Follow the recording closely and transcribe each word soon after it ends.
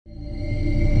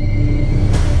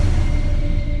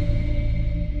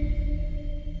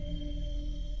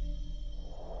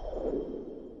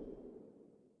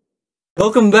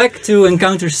Welcome back to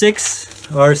Encounter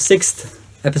 6, our 6th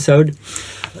episode.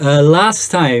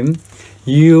 Last time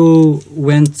you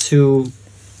went to,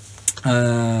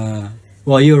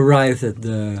 you arrived at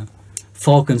the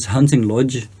Falcon's hunting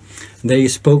lodge. There you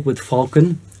spoke with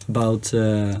Falcon about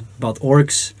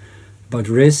orcs, about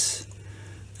Riz,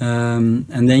 and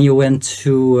then you went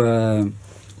to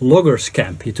Logger's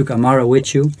camp. You took Amara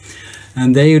with you,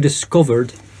 and there you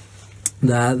discovered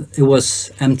that it was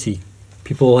empty.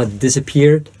 People had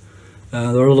disappeared.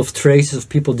 There were a lot of traces of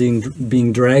people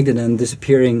being dragged and then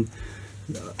disappearing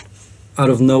out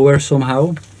of nowhere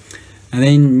somehow. And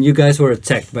then you guys were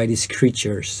attacked by these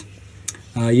creatures.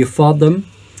 You fought them,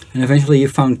 and eventually you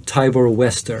found Tibor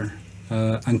Wester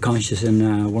unconscious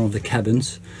in one of the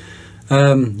cabins.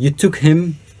 You took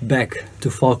him back to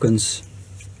Falcon's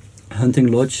hunting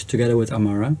lodge together with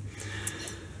Amara.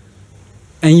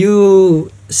 And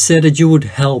you said that you would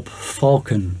help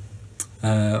Falcon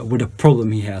with a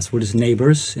problem he has with his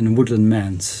neighbors in Woodland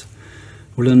Manse.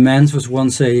 Woodland Manse was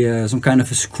once some kind of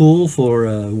a school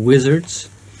for wizards,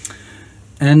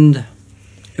 and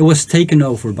it was taken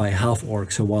over by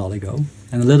half-orcs a while ago.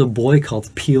 And a little boy called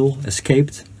Peel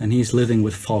escaped, and he's living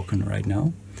with Falcon right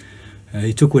now.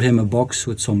 He took with him a box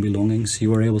with some belongings. You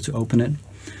were able to open it.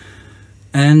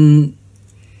 And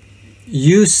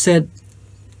you set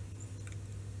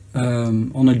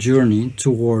on a journey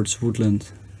towards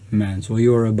Woodland Manse. Well,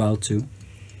 you were about to.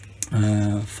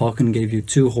 Falcon gave you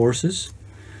 2 horses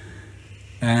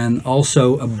and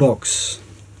also a box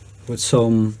with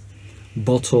some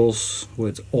bottles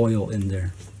with oil in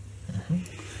there. Mm-hmm.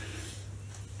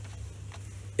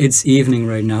 It's evening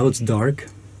right now, it's dark,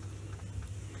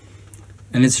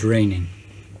 and it's raining.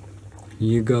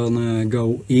 You're gonna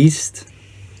go east,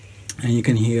 and you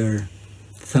can hear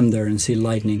thunder and see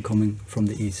lightning coming from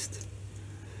the east.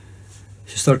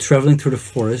 You start traveling through the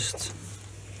forest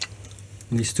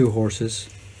on these 2 horses,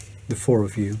 the 4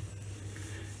 of you.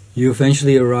 You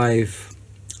eventually arrive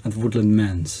at Woodland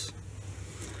Manse.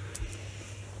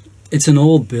 It's an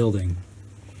old building.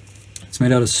 It's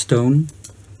made out of stone,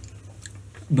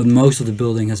 but most of the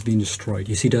building has been destroyed.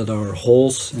 You see that there are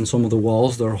holes in some of the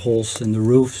walls, there are holes in the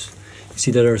roofs. You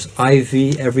see that there's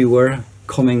ivy everywhere,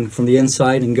 coming from the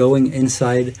inside and going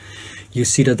inside. You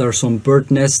see that there are some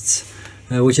bird nests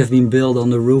which have been built on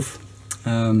the roof.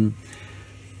 And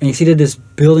you see that this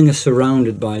building is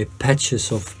surrounded by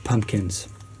patches of pumpkins.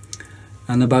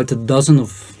 And about a dozen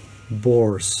of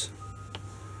boars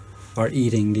are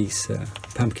eating these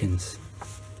pumpkins.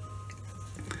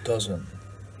 Dozen?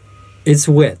 It's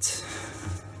wet.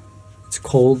 It's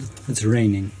cold, it's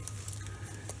raining,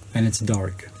 and it's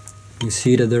dark. You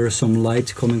see that there is some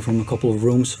light coming from a couple of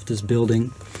rooms of this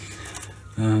building.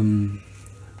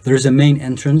 There's a main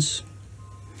entrance,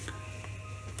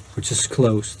 which is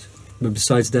closed. But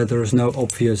besides that, there is no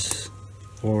obvious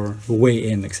or way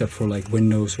in, except for like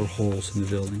windows or holes in the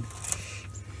building.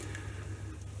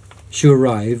 As you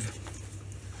arrive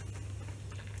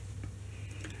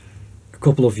a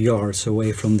couple of yards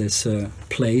away from this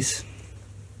place,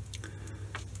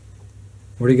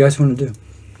 what do you guys want to do?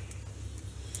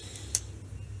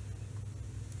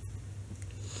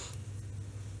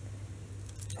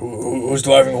 Who's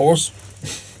driving horse?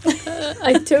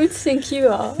 I don't think you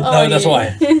are. No, that's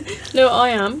why. No, I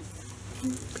am.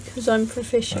 Because I'm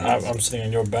proficient. I'm sitting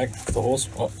on your back, the horse.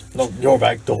 Oh, no, your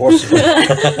back, the horse.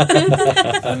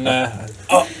 And,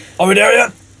 are we there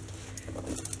yet?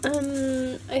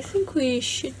 I think we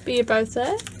should be about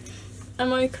there.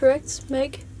 Am I correct,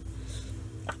 Meg?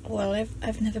 Well,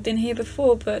 I've never been here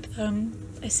before, but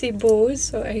I see boars,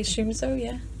 so I assume so,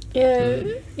 yeah. Yeah,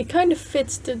 it kind of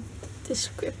fits the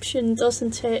description,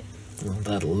 doesn't it? Well,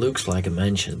 that looks like a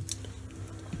mansion.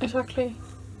 Exactly.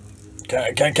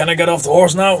 Can I get off the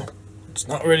horse now? It's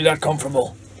not really that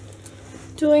comfortable.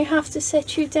 Do I have to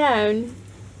set you down?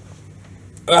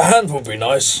 A hand would be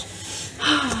nice.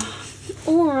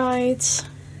 Alright.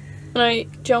 And I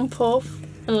jump off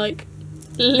and like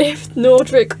lift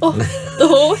Nordric off the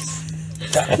horse.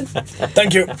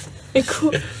 Thank you.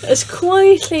 As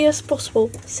quietly as possible,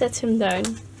 set him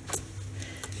down.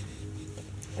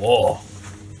 Whoa.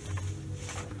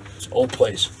 It's an old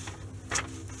place.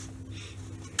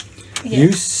 Yeah.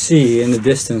 You see in the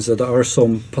distance that there are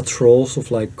some patrols of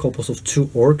like couples of 2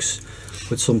 orcs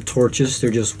with some torches.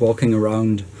 They're just walking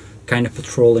around, kind of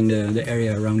patrolling the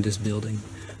area around this building,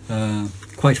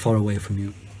 quite far away from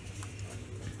you.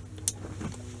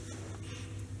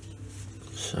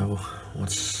 So,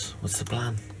 what's the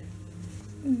plan?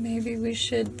 Maybe we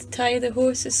should tie the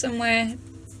horses somewhere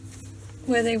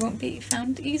where they won't be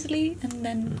found easily and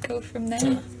then go from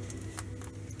there.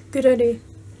 Good idea.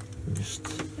 Just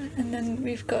And then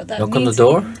we've got that knock on the meeting.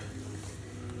 door.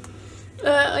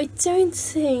 I don't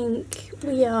think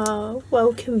we are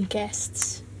welcome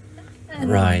guests. And,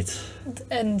 Right.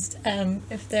 And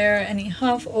if there are any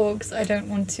half orcs, I don't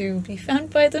want to be found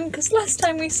by them because last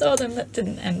time we saw them, that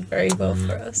didn't end very well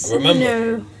for us.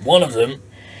 Remember, No. one of them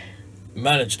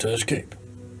managed to escape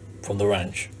from the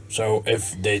ranch. So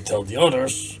if they tell the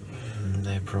others,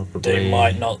 They probably they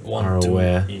might not want are to.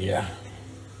 aware. Yeah.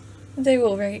 They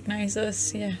will recognize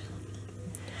us, yeah.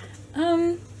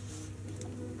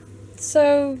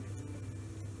 So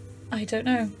I don't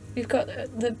know. We've got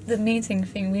the meeting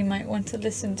thing we might want to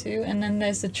listen to, and then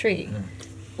there's the tree.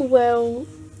 Well,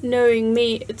 knowing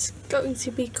me, it's going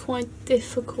to be quite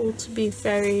difficult to be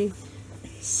very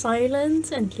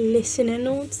silent and listen in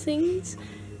on things.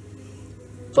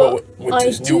 But But with I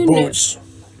his do new know boots,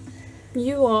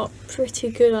 you are pretty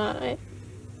good at it,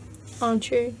 aren't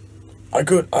you? I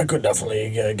could definitely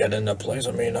get in that place.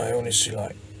 I mean, I only see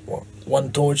like what,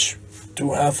 one torch,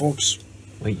 two half orcs.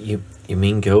 Wait, you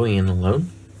mean going in alone?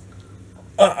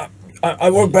 I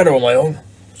work better on my own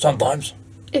sometimes.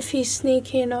 If he's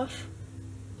sneaky enough.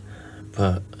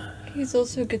 But He's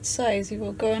also a good size. He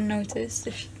will go unnoticed.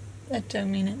 If I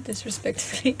don't mean it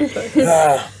disrespectfully, but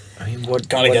I mean, what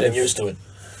Kind of what getting if- used to it.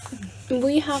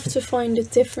 We have to find a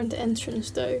different entrance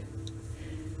though,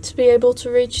 to be able to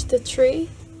reach the tree.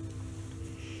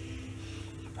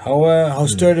 How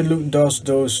sturdy does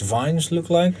those vines look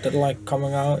like? That like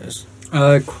coming out is.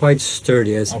 Quite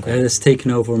sturdy. Okay. It has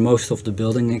taken over most of the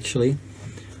building actually.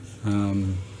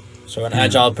 So an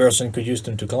agile person could use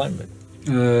them to climb it.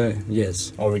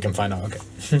 Yes. Or we can find out.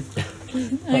 Okay.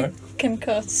 I Alright. can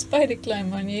cast spider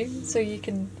climb on you, so you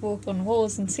can walk on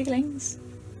walls and ceilings.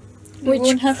 You Which-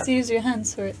 won't have to use your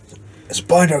hands for it.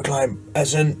 Spider climb,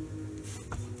 as in.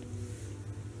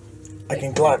 I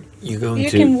can climb. You going You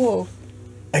to? can walk.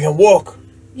 I can walk.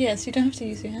 Yes, you don't have to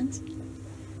use your hands.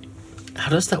 How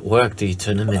does that work? Do you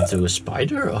turn him into a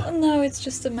spider? Or? Oh, no, it's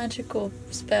just a magical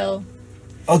spell.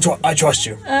 I trust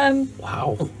you.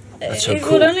 Wow, that's so it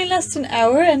cool. will only last an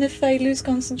hour, and if I lose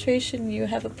concentration, you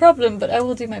have a problem. But I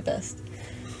will do my best.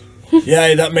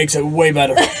 Yeah, that makes it way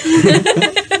better.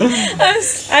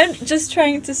 I'm just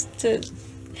trying to.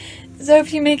 So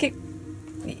if you make it,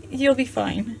 you'll be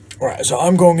fine. Right, so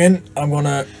I'm going in. I'm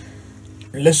gonna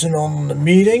listen on the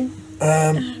meeting.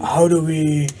 How do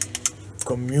we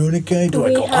communicate? Do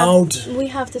I go out? We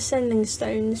have the sending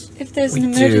stones. If there's We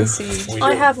an do. emergency, We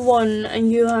I do. have one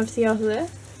and you have the other.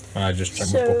 I just checked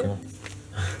So- my pocket.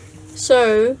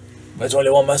 So, There's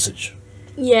only one message.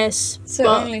 yes, so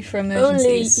but only for only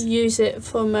emergencies. use it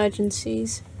for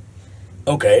emergencies.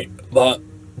 Okay, but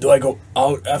do I go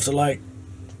out after like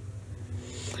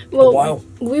Well, a while?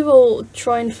 we will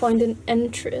try and find an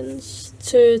entrance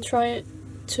to try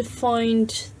to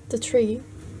find the tree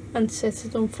and set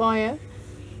it on fire.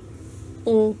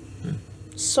 Or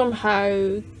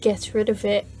somehow get rid of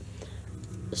it.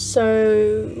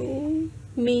 So,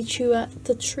 meet you at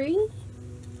the tree?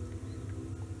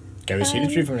 Can we see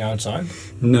the tree from the outside?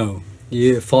 No.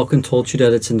 Falcon told you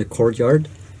that it's in the courtyard,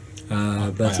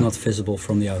 but it's yeah. not visible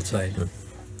from the outside.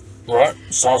 Right,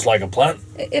 sounds like a plan.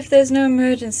 If there's no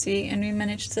emergency and we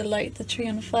manage to light the tree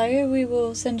on fire, we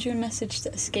will send you a message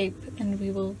to escape, and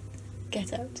we will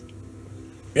get out.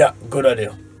 Yeah, good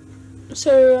idea.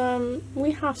 So,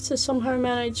 we have to somehow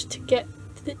manage to get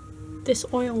this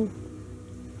oil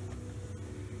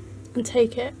and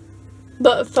take it.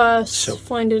 But first, So-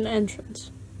 find an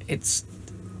entrance. It's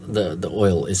the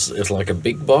oil is like a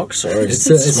big box, or It's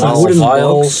it's, a small wooden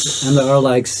vials. box, and there are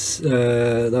like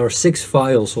there are 6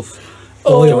 vials of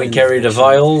Oh. oil. Can we in carry it. the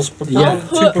vials? Yeah,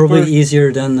 it's probably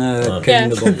easier than carrying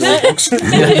the box.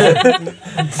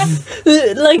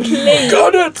 Like Link.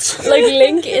 Got it! Like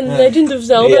Link in Legend of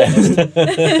Zelda.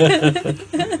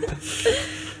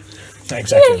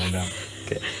 Exactly like that.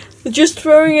 Just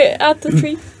throwing it at the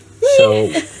tree. So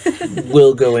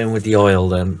we'll go in with the oil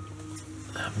then.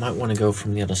 I might want to go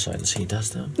from the other side and see he does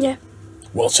that. Yeah.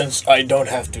 Well, since I don't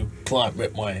have to climb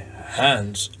with my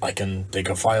hands, I can take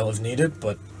a file if needed,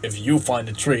 but if you find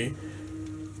a tree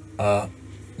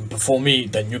before me,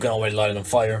 then you can always light it on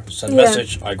fire, send a Yeah.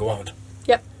 message, I go out.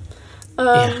 Yeah,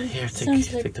 here,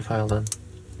 sounds like- take the file then.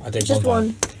 I take Just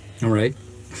one. one. Alright.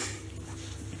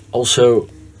 Also,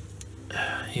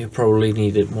 you probably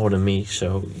need it more than me,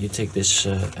 so you take this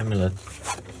amulet.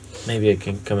 Maybe it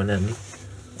can come in handy.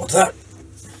 What's that?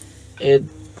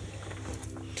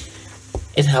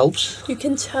 It helps. You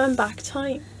can turn back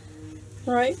time.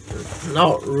 Right?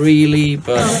 Not really,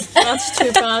 but That's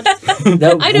too bad.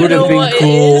 that I don't would have know been what it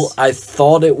cool. is. I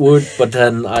thought it would, but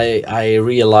then I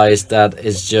realized that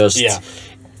it's just Yeah.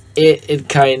 It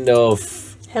kind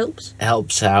of Helps.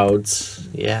 out.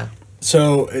 Yeah.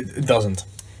 So it doesn't.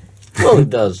 Well, it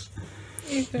does.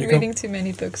 You've been You reading too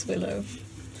many books, Willow.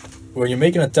 When you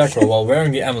make an attack roll while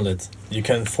wearing the amulet, you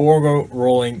can forego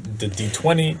rolling the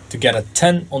d20 to get a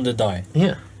 10 on the die.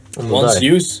 Yeah. On the Once die.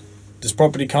 used, this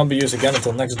property can't be used again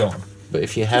until next dawn. But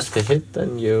if you have to hit,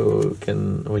 then you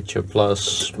can, with your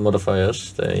plus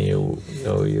modifiers, then you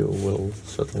know you will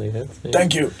certainly hit. Yeah.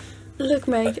 Thank you. Look,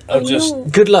 Meg, I I'll just- know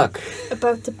Good luck.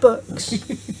 about the books,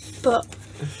 but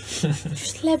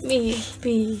just let me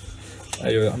be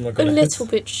I'm not a gonna little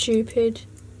bit stupid. hit.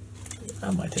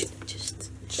 I might hit. Just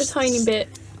a tiny bit.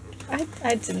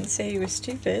 I didn't say you were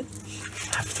stupid.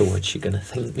 Afterwards, you're gonna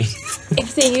thank me.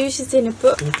 If they use it in a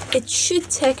book, it should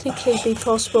technically be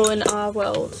possible in our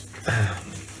world.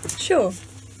 Sure.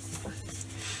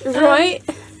 Right?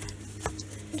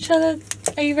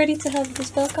 Are you ready to have the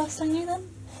spell cast on you then?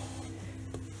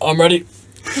 I'm ready.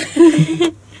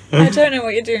 I don't know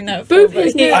what you're doing now. Boop but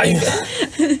his yeah.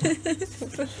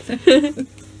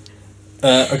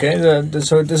 Okay,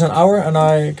 so there's an hour and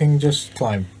I can just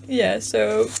climb. Yeah,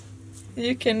 so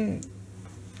you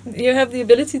have the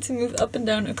ability to move up and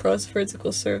down across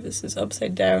vertical surfaces,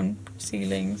 upside down,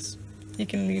 ceilings. You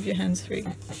can leave your hands free.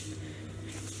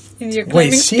 And your Wait,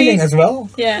 climbing ceiling speed, as well?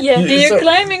 Yeah. and your So-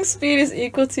 climbing speed is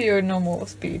equal to your normal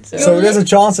speed. So there's a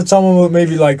chance that someone will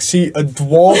maybe like see a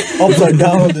dwarf upside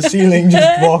down on the ceiling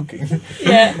just walking.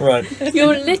 yeah. Right.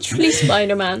 You're literally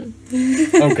Spider-Man.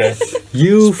 Okay.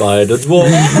 You Spider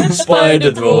dwarf,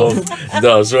 spider dwarf,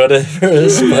 does whatever a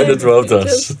spider dwarf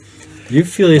does. You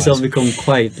feel yourself become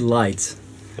quite light.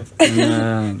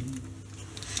 And,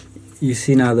 you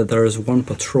see now that there is one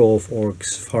patrol of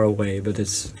orcs far away, but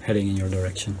it's heading in your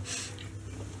direction.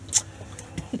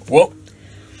 Well,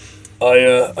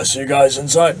 I see you guys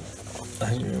inside.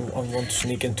 I want to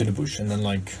sneak into the bush and then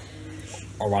like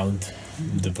around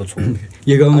the patrol.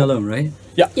 You're going alone, right?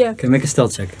 Yeah. Okay, make a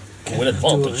stealth check. With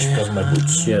advantage because of my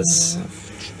boots. Yes.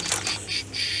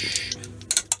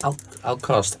 I'll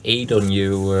cast 8 on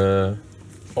you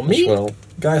On as me? well.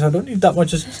 Guys, I don't need that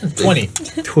much assistance. 20.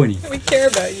 20. We care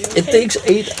about you. It takes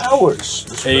 8 hours.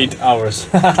 8 hours.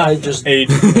 I just 8.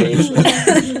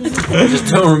 I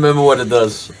just don't remember what it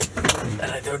does.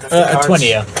 And I don't have the cards. 20,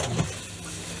 yeah.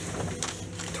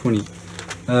 20.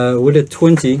 With a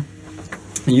 20,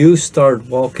 you start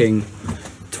walking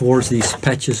towards these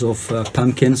patches of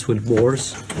pumpkins with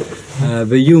boars,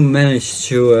 but you manage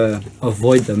to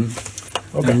avoid them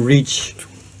and reach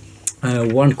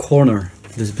one corner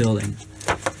of this building.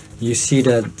 You see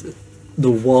that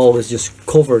the wall is just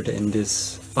covered in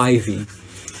this ivy,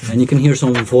 and you can hear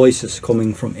some voices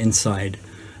coming from inside.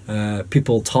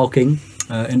 People talking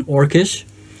in Orcish,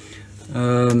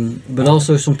 but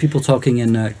also some people talking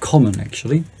in Common,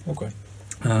 actually. Okay.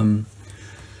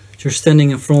 You're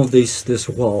standing in front of this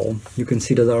wall. You can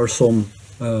see that there are some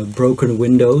broken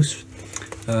windows.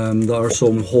 There are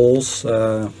some holes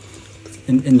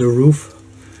in the roof.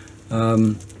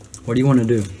 What do you want to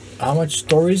do? How much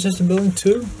stories is the building?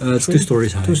 2? It's 2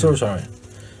 stories high. 2 stories, sorry.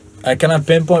 Can I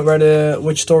pinpoint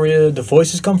which story the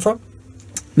voices come from?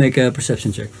 Make a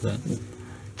perception check for that.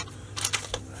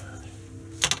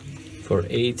 For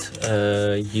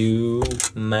 8, you,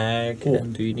 Mag,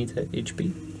 and do you need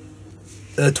HP?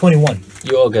 21.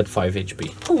 You all get 5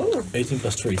 HP. Oh, 18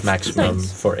 plus 3. Maximum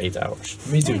Nice. for 8 hours.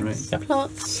 Me too. Right. Yeah.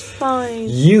 plus 5.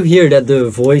 You hear that the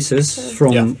voices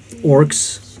from Yeah.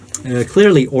 orcs,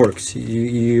 clearly orcs,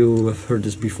 you have heard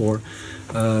this before,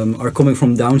 are coming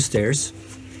from downstairs,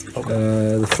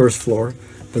 the first floor.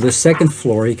 But the second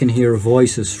floor, you can hear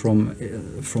voices from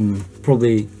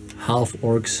probably half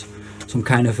orcs, some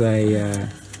kind of a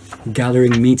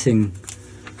gathering meeting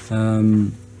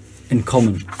in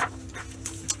common.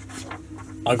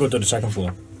 I'll go to the second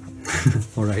floor.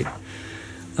 All right.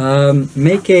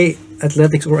 Make a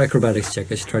athletics or acrobatics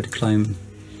check as you try to climb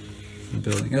the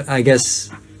building. I guess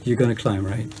you're gonna climb,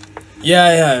 right?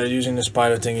 Yeah, using the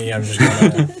spider thingy, I'm just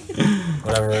gonna,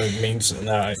 whatever it means.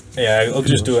 No, I'll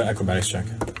just do an acrobatics check.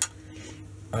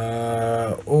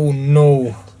 Oh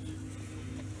no.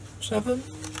 7?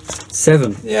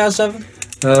 7. Yeah, 7.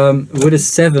 With a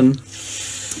 7,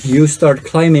 you start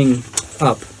climbing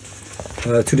up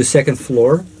to the second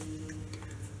floor,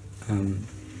 and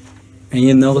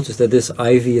you notice that this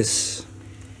ivy is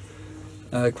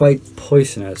quite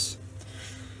poisonous.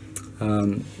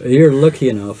 You're lucky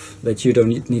enough that you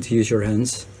don't need to use your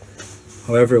hands.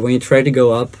 However, when you try to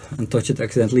go up and touch it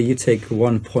accidentally, you take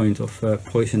 1 point of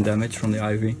poison damage from the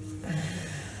ivy.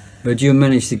 But you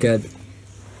manage to get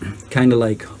kind of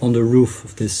like on the roof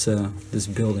of this this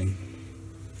building.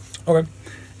 Okay.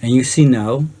 And you see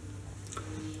now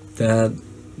that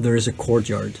there is a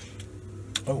courtyard.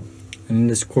 Oh. And in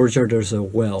this courtyard there's a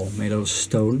well made out of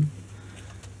stone.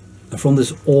 And from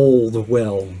this old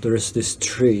well there is this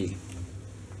tree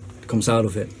that comes out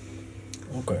of it.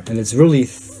 Okay. And it's really,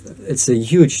 it's a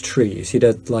huge tree. You see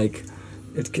that, like,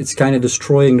 it's kind of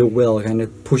destroying the well, kind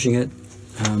of pushing it.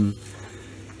 And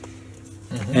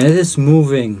it is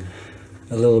moving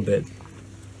a little bit.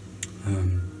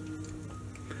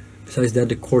 Besides that,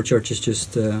 the courtyard is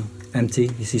just empty.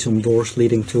 You see some doors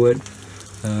leading to it.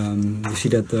 You see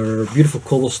that there are beautiful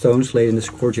cobblestones laid in this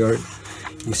courtyard.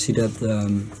 You see that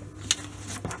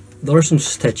there are some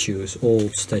statues,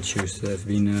 old statues that have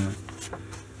been,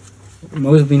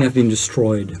 most of them have been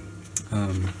destroyed.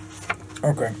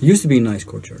 Okay. It used to be a nice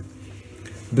courtyard.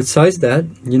 Besides that,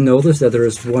 you notice that there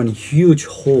is one huge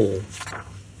hole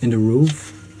in the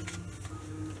roof,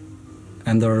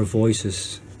 and there are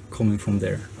voices coming from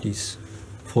there. These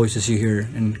voices you hear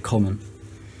in common.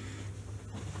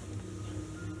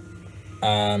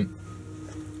 I'm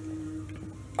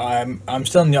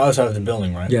still on the other side of the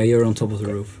building, right? Yeah, you're on top of the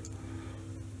roof.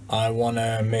 I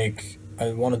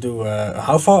wanna do.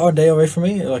 How far are they away from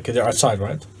me? Like they're outside,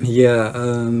 right?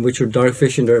 Yeah, with your dark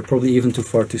vision, they're probably even too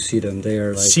far to see them. They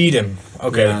are like. See them.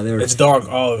 Okay. Yeah, they're- it's dark.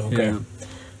 Oh, okay.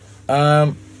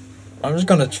 Yeah. I'm just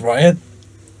gonna try it.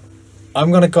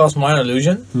 I'm gonna cast Minor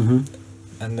Illusion,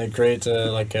 and they create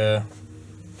like an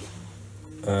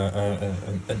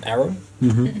arrow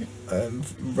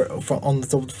on the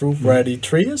top of the roof where the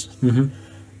tree is.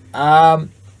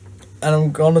 And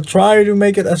I'm gonna try to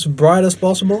make it as bright as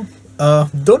possible.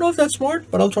 Don't know if that's smart,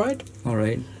 but I'll try it. All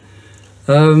right.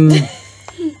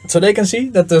 So they can see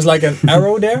that there's like an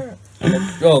arrow there. And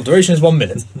well, duration is 1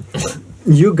 minute.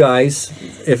 You guys,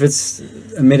 if it's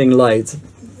emitting light,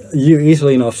 you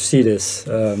easily enough see this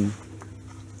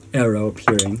arrow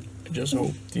appearing. I just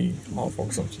hope the half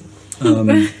or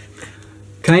something.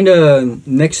 Kind of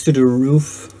next to the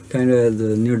roof, kind of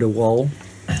near the wall,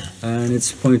 and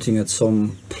it's pointing at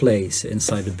some place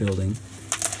inside the building.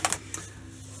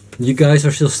 You guys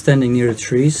are still standing near the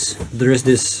trees. There is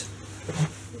this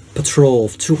patrol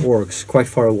of 2 orcs quite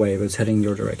far away, but it's heading in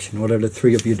your direction. What are the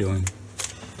 3 of you doing?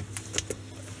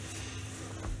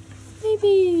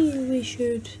 Maybe we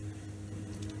should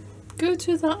go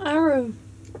to that arrow.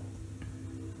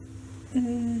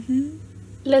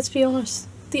 Let's be honest,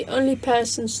 the only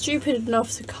person stupid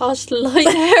enough to cast a light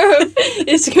arrow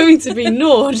is going to be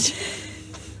Nord.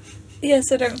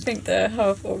 Yes, I don't think the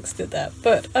half orcs did that,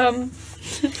 but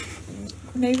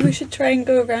maybe we should try and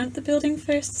go around the building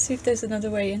first to see if there's another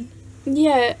way in.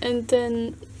 Yeah, and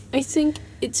then I think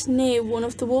it's near one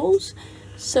of the walls,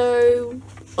 so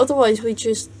otherwise we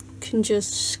can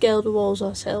just scale the walls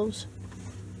ourselves.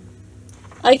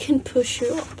 I can push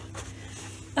you up.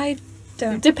 I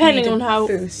don't. Depending need a on how-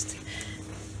 boost.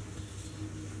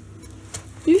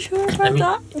 You sure about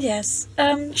that? Yes.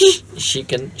 She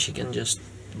can just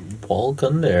walk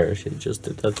on there. She just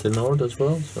did that to Nord as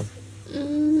well. So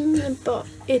But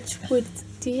it would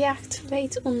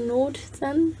deactivate on Nord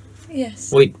then?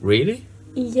 Yes. wait, really?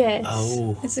 Yes.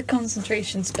 Oh, It's a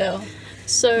concentration spell.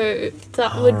 So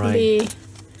that would Alright. be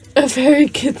a very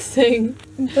good thing.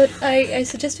 But I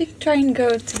suggest we try and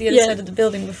go to the other Yeah. side of the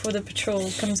building before the patrol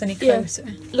comes any Yeah. closer.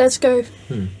 Let's go.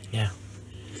 yeah.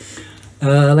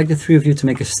 I'd like the 3 of you to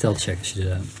make a stealth check as you do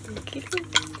that.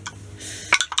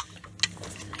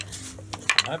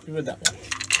 I'm happy with that one.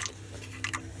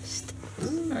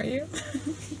 Are you?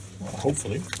 Well,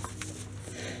 hopefully.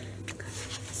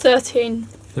 13.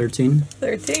 13,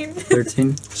 13.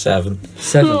 13, 7.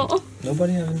 7. Oh,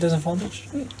 Nobody have a disadvantage?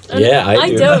 Yeah, I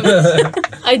do. don't.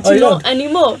 I do you not don't?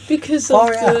 anymore because of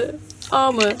Oh, yeah. the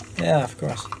armor. Yeah, of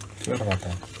course. Forgot about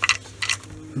that.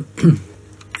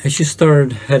 As you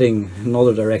start heading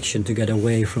another direction to get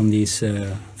away from this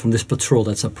patrol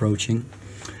that's approaching,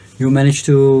 you manage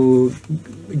to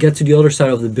get to the other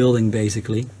side of the building,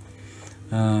 basically,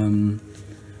 and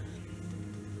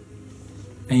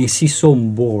you see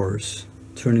some boars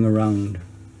turning around,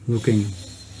 looking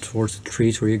towards the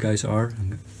trees where you guys are.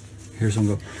 And here's some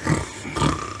go,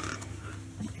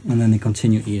 and then they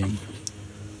continue eating.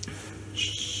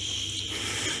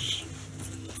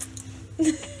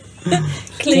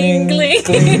 Cling, cling.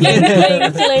 Cling,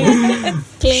 cling, cling,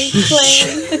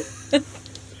 cling.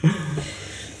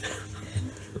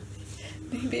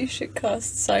 Maybe you should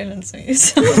cast silence on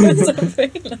yourself or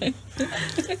something like.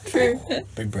 True.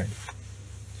 Big brain.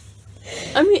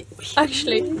 I mean,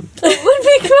 actually, that would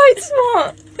be quite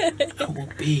smart. It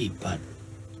would be, but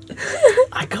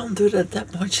I can't do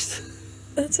that much.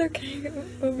 That's okay.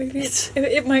 Well, maybe It's-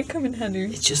 it might come in handy.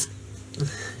 It's just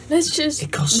Let's just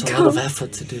It costs a go. lot of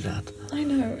effort to do that. I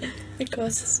know. It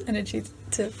costs energy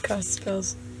to cast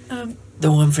spells.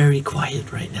 Though I'm very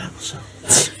quiet right now, so.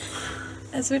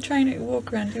 As we're trying to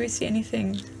walk around, do we see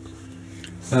anything?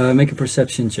 Make a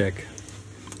perception check.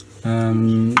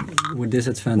 With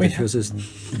disadvantage versus.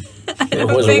 There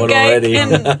was one already.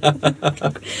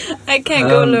 I can't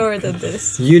go lower than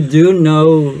this. You do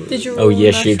know. Did you Oh, roll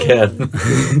yes, you natural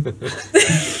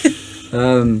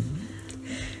can.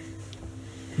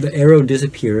 The arrow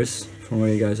disappears from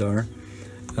where you guys are.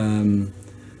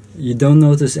 You don't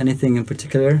notice anything in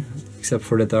particular, except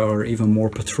for that there are even more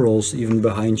patrols even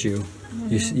behind you.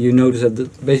 You notice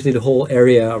that basically the whole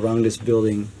area around this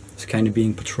building is kind of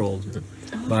being patrolled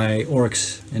by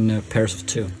orcs in pairs of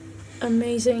 2.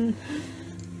 Amazing.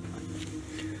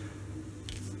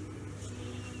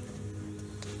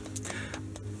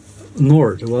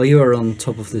 Nord, while you are on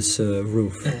top of this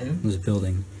roof, this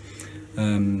building,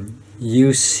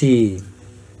 you see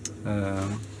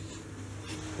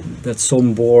that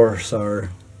some boars are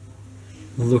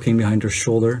looking behind their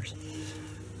shoulders.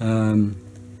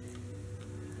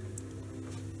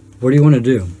 What do you want to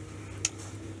do?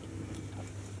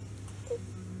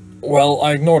 Well,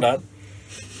 I ignore that.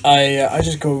 I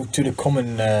just go to the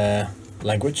common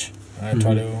language. I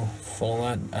try to follow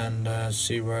that and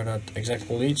see where that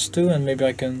exactly leads to, and maybe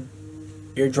I can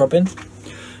eardrop in.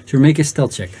 So make a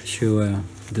stealth check as you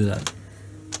do that.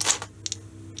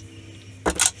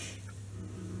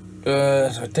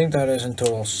 So I think that is in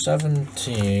total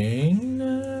 17.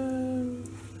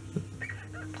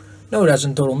 No, that's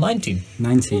in total 19.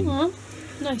 19. Aw,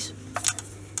 nice.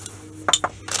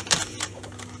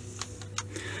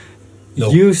 No.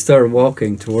 You start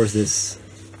walking towards this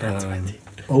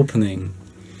opening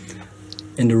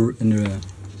in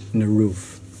the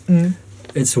roof.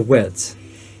 It's wet.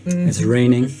 It's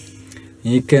raining.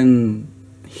 And you can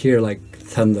hear like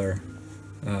thunder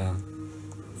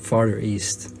farther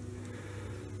east.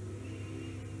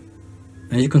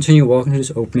 And you continue walking to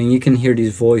this opening. You can hear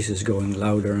these voices going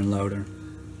louder and louder.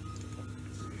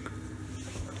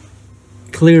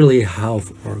 Clearly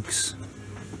half orcs.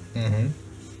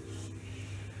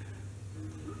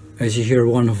 As you hear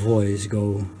one voice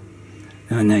go,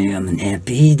 "And I am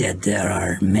happy that there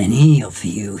are many of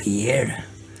you here.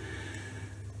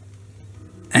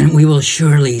 And we will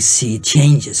surely see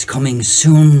changes coming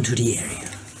soon to the area."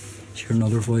 You hear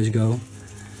another voice go,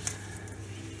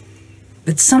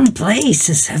 "But some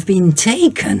places have been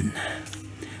taken.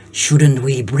 Shouldn't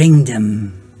we bring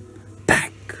them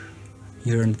back?"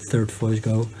 You hear a third voice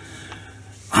go,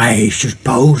 "I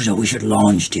suppose that we should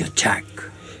launch the attack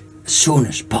as soon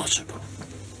as possible."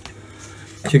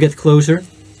 As you get closer,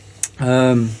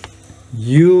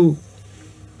 you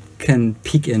can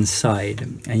peek inside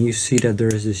and you see that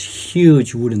there is this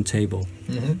huge wooden table,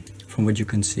 from what you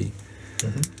can see,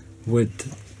 with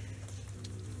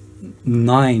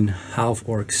 9 half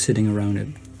orcs sitting around it.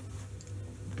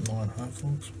 9 half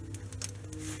orcs.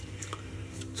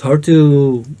 It's hard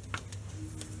to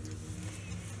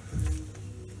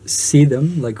see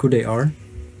them, like who they are,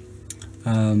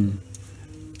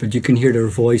 but you can hear their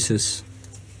voices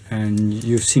and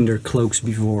you've seen their cloaks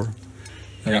before.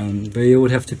 But you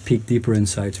would have to peek deeper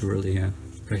inside to really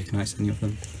recognize any of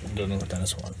them. I don't know what that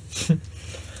is one.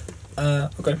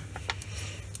 Okay.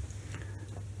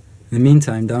 In the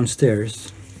meantime,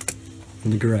 downstairs,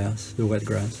 on the grass, the wet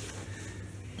grass,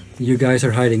 you guys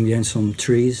are hiding behind some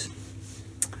trees.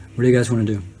 What do you guys want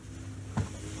to do?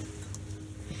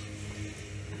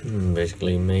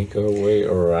 Basically make our way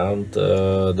around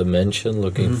the mansion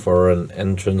looking for an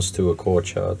entrance to a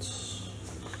courtyard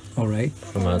All right.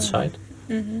 from outside.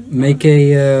 Make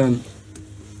a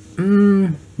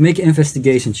make an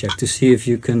investigation check to see if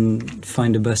you can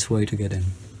find the best way to get in.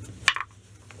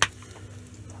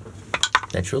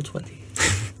 Natural 20.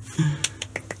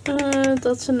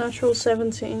 That's a natural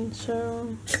 17,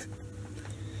 so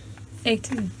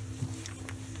 18.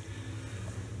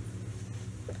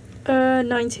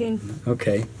 19.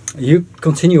 Okay. You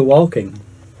continue walking,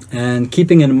 and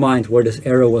keeping in mind where this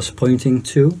arrow was pointing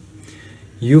to,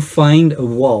 you find a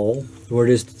wall where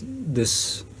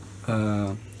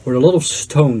where a lot of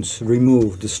stones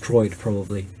removed, destroyed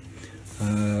probably.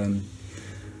 And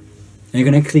you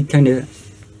can actually kind of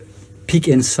peek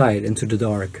inside into the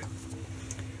dark.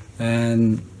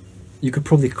 And you could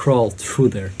probably crawl through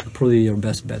there. Probably your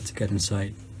best bet to get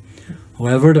inside.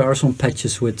 However, there are some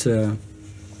patches with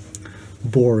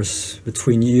boars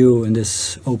between you and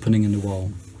this opening in the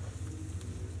wall.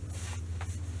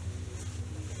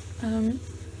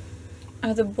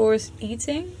 Are the boars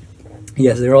eating?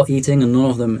 Yes, they're all eating, and none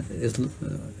of them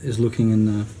is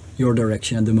looking your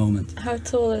direction at the moment. How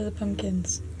tall are the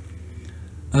pumpkins?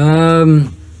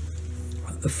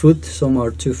 A foot, some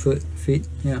are 2 feet,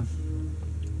 yeah.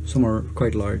 Some are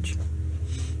quite large.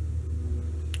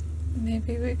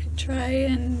 Maybe we could try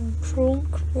and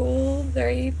crawl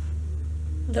very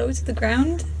low to the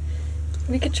ground.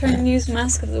 We could try and use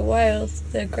Mask of the Wild.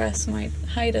 The grass might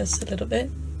hide us a little bit.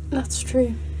 That's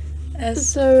true. As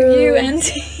So- for you,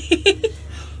 Andy.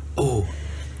 Oh.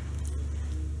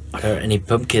 Are there any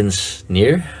pumpkins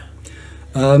near?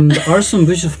 There are some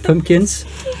bushes of pumpkins,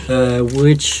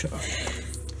 which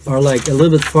are like a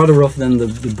little bit farther off than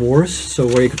the boars, so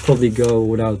where you could probably go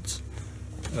without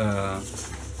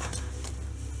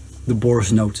the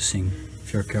boars noticing,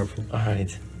 if you're careful.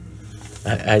 Alright.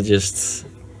 I just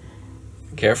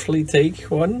carefully take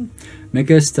one. Make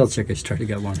a stealth check, let's try to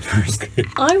get one first.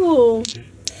 I will.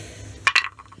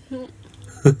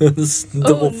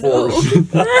 Double force.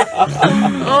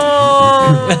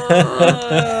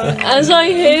 As I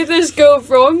hear this go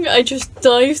wrong, I just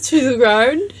dive to the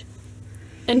ground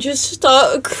and just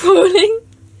start crawling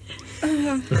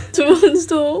towards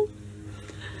the hole.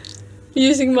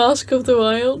 Using Mask of the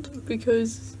Wild,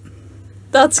 because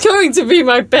that's going to be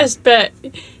my best bet.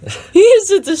 He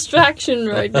is a distraction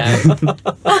right now.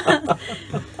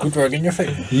 Good work in your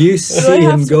favor. You I see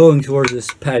have him to- going towards this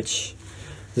patch,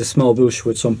 this small bush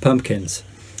with some pumpkins.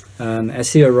 And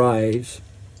as he arrives,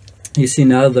 you see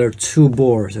now there are 2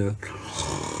 boars who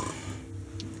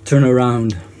turn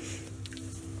around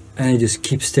and they just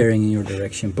keep staring in your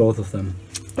direction, both of them.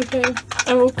 Okay,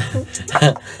 I will.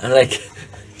 I'm like,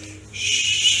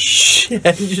 shh,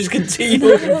 and you just continue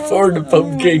looking for the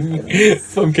pumpkin.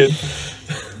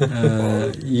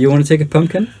 You want to take a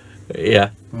pumpkin? Yeah.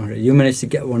 Alright, you managed to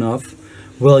get one off.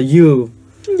 Well, you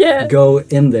Yeah. go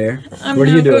in there. I'm What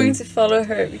are now you doing? going to follow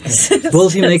her because.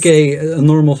 Both of you make a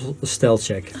normal stealth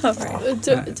check. Alright.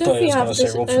 Don't thought he we was have gonna say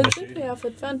this? roll for Don't initiative. we have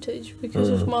advantage because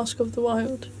of Mask of the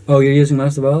Wild? Oh, you're using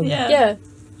Master of the Wild? Yeah. Yeah.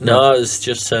 No, it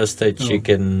just says that Oh. you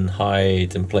can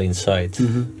hide in plain sight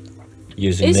Mm-hmm.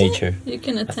 using Is it? nature. You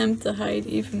can attempt to hide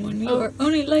even when you Oh. are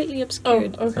only lightly Oh,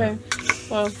 obscured. okay.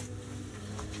 Well,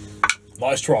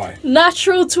 Nice try.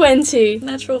 natural 20.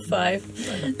 Natural 5.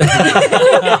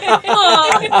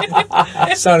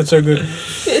 Sounded so good.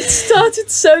 It started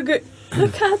so good.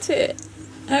 Look at it.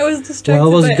 I was distracted.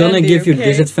 Well, I was by gonna Andy, give you okay?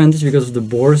 disadvantage because of the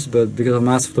boars, but because of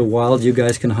Master of the Wild, you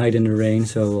guys can hide in the rain,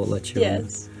 so I'll let you.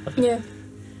 Yes. Yeah.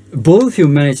 Both of you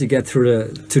manage to get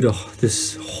through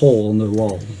this hole in the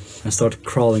wall and start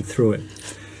crawling through it.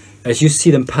 As you see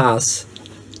them pass,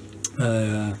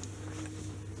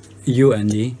 you,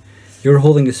 Andy, you're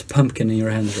holding this pumpkin in your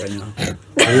hands right now. What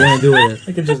do you want to do with it?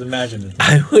 I can just imagine it.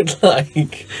 I would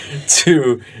like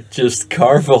to just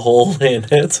carve a hole in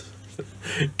it,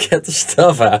 get the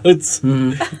stuff out,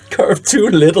 carve 2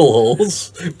 little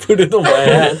holes, put it on my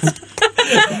head,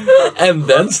 and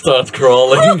then start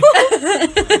crawling.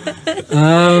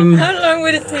 How long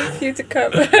would it take for you to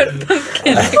carve out a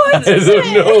pumpkin? I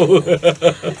don't know.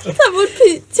 That would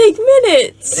take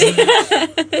minutes.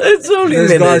 It's only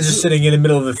This guy's minutes. just sitting in the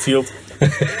middle of the field.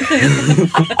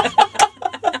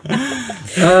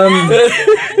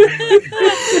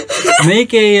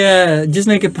 Just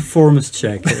make a performance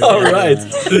check. All right.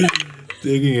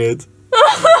 Digging it.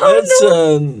 That's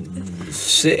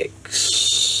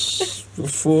 6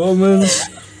 performance.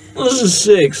 This is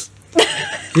 6.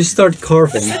 You start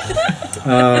carving.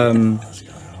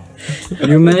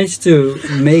 You manage to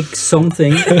make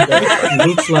something that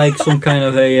looks like some kind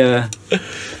of a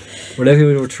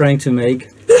whatever you were trying to make.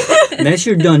 And as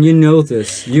you're done, you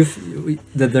notice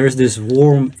that there's this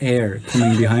warm air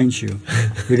coming behind you.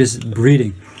 You're just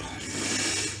breathing.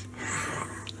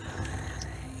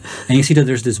 And you see that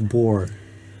there's this boar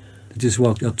that just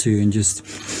walked up to you and just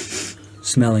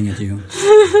smelling at you.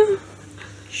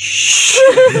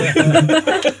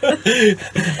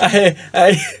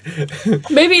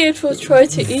 Maybe it will try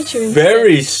to eat you. instead.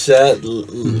 Very sad.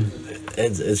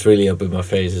 It's really up in my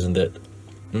face, isn't it?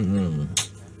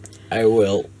 I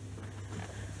will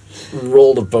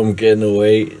roll the pumpkin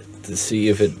away to see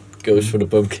if it goes for the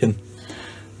pumpkin.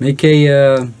 Make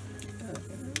a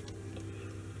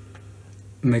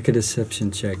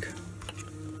deception check.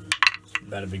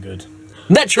 That'd be good.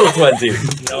 Natural 20.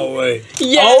 No way.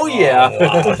 Yeah. Oh yeah.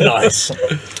 Wow, nice.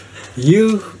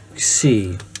 You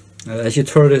see, as you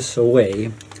throw this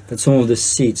away, that some of the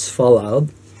seeds fall out.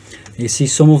 You see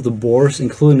some of the boars,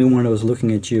 including the one that was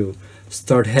looking at you,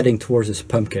 start heading towards this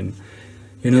pumpkin.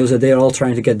 You notice that they are all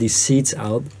trying to get these seeds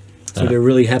out, so they're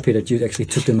really happy that you actually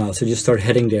took them out. So you just start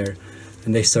heading there,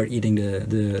 and they start eating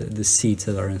the seeds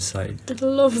that are inside. I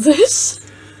love this.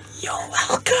 You're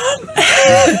welcome.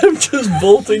 I'm just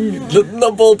bolting,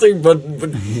 not bolting, but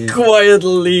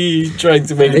quietly trying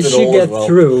to make it to As the you hole get as well.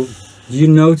 through, you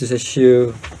notice as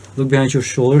you look behind your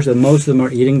shoulders that most of them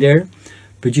are eating there,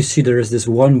 but you see there is this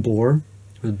one boar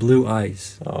with blue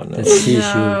eyes Oh no. that sees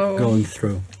No. you going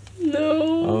through. No.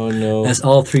 Oh no. As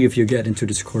all three of you get into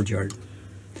this courtyard.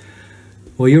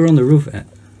 Well, you're on the roof,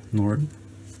 Nord.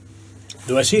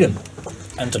 Do I see them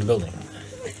enter the building?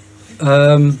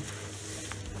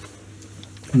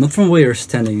 Not from where you're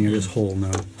standing near this hole, no.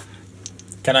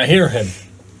 Can I hear him?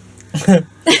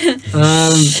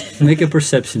 Make a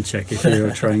perception check if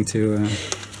you're trying to.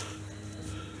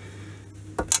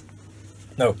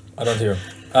 No, I don't hear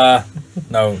him.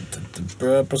 No.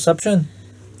 Perception?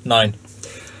 9.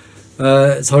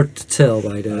 It's hard to tell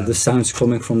by the sounds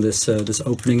coming from this this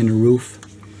opening in the roof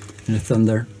and the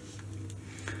thunder.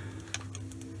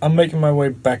 I'm making my way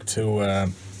back to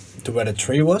where the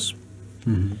tree was,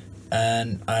 Mhm.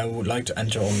 and I would like to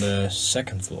enter on the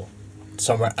 2nd floor,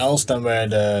 somewhere else than where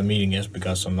the meeting is,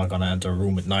 because I'm not gonna enter a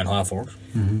room with 9 half orcs.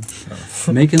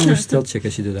 Make another stealth check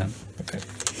as you do that. Okay.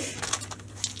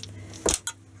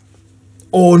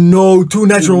 Oh no! 2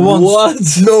 natural ones. What?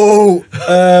 No.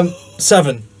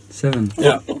 7. 7.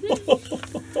 Yeah.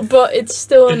 But it's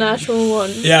still a natural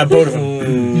one. Yeah, both of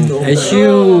them. As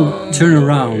you turn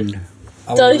around,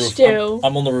 I'm on the Dice roof. jail.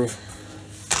 I'm on the roof.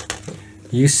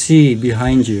 you see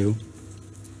behind you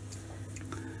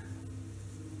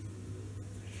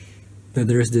that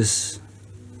there is this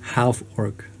half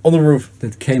orc On the roof.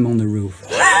 that came on the roof.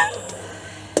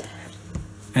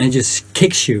 And it just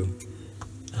kicks you.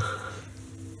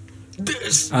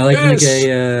 This. I like to make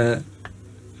a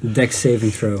dex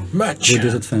saving throw match. with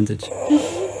disadvantage.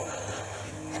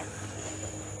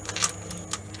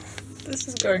 This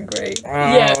is going great.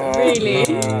 Yeah, really.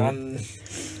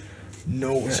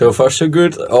 No. So far so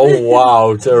good. Oh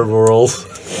wow, terrible rolls.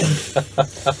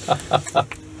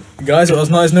 Guys, it was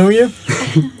nice knowing you.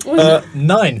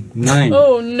 9. 9.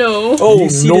 Oh no. Oh You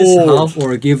see this half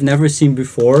orc you've never seen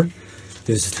before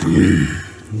just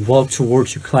walk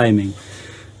towards you climbing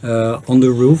on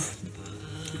the roof.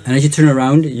 And as you turn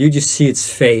around, you just see its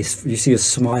face. You see a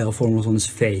smile form on his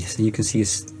face, and you can see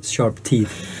his sharp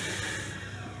teeth.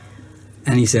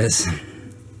 And he says,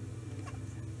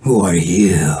 "Who are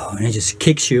you?" And he just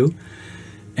kicks you,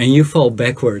 and you fall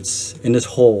backwards in this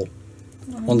hole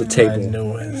on the I table.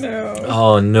 knew it. No.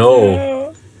 Oh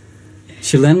no.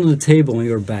 She landed on the table on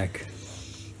your back.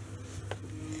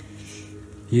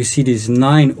 You see these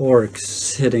 9 orcs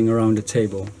sitting around the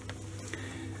table.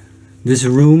 This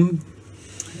room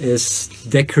is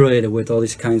decorated with all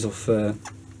these kinds of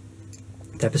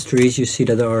tapestries. You see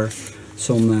that there are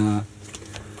some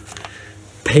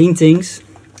paintings,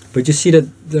 but you see that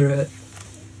there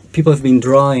people have been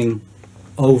drawing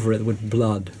over it with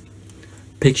blood.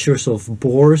 Pictures of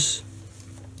boars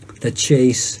that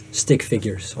chase stick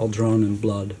figures, all drawn in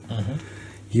blood.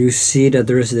 You see that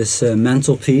there is this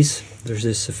mantelpiece, there's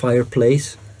this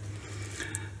fireplace,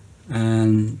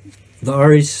 and there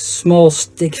are these small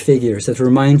stick figures that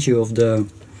remind you of the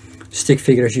stick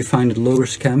figures you find at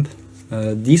Loger's camp.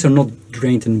 These are not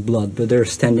drained in blood, but they're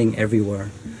standing everywhere.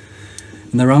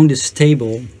 And around this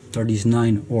table are these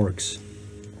 9 orcs.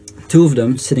 2 of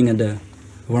them sitting at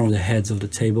one of the heads of the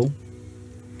table,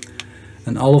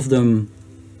 and all of them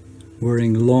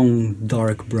wearing long,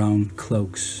 dark brown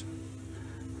cloaks.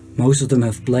 Most of them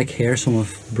have black hair, some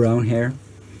have brown hair.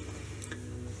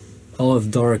 All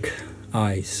have dark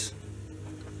eyes.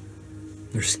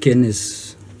 Their skin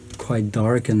is quite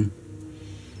dark, and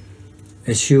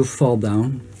as you fall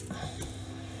down,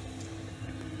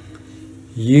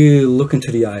 you look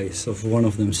into the eyes of one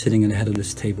of them sitting at the head of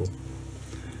this table.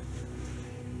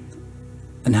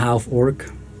 An half orc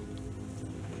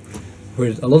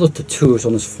with a lot of tattoos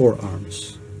on his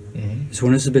forearms. This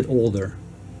one is a bit older.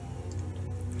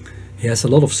 He has a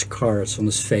lot of scars on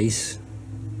his face.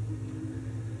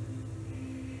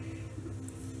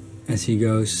 As he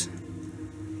goes,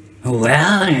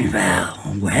 well.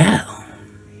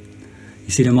 You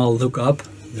see them all look up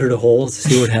through the hole to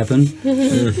see what happened.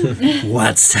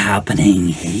 What's happening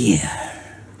here?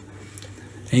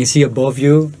 And you see above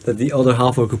you that the other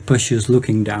half orc who pushes you is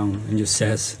looking down and just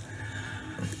says,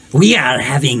 "We are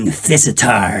having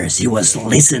visitors. He was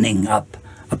listening up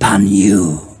upon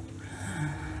you."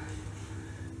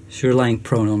 So you're lying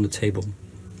prone on the table.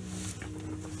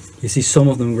 You see some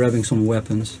of them grabbing some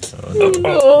weapons. Oh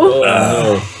no.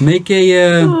 No. Make a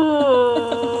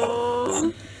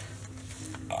Oh.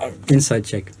 insight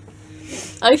check.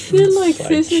 I feel like Side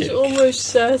this is chick. almost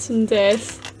certain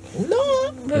death.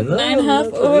 No. But No, 9 half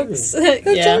not really. orcs.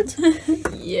 Yeah.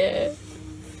 Yeah.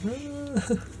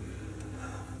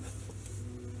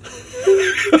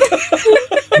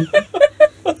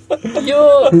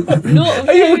 You're not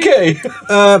Are you very... okay?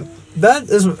 That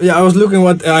is, yeah, I was looking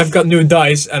what, I've got new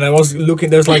dice, and I was looking,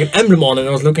 there's like an emblem on it, and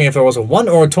I was looking if there was a 1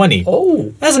 or a 20.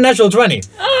 Oh. That's a natural 20.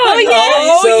 Oh,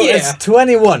 yeah. So it's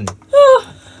 21.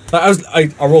 I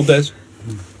rolled this,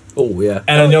 Oh, yeah.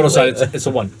 and on the other side, it's a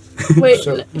 1. Wait,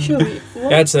 So- show me.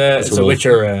 What? Yeah, it's It's a a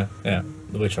Witcher, yeah,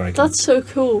 the Witcher icon. That's so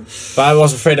cool. But I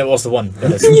was afraid that was the 1.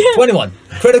 But it's 21.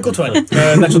 Critical 20.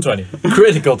 Natural 20.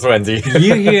 Critical 20.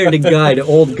 You hear the guy, the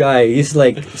old guy. He's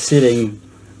like sitting,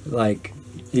 like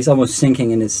he's almost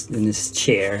sinking in his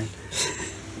chair,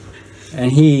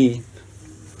 and he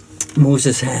moves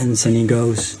his hands and he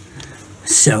goes,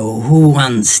 "So who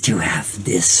wants to have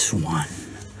this one?"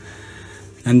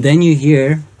 And then you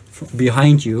hear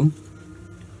behind you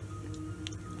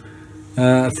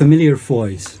a familiar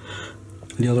voice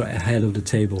on the other head of the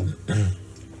table.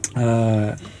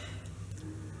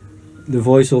 The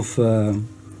voice of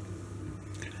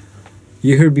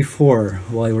you heard before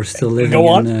while you were still living Go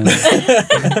on.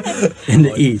 in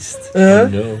the east. Oh,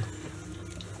 no.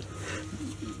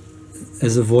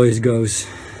 As the voice goes,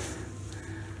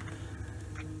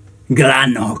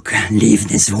 "Granok, leave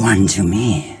this one to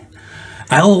me.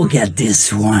 I'll get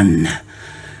this one."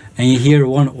 And you hear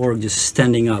one orc just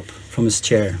standing up from his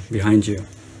chair behind you.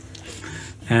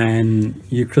 And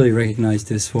you clearly recognize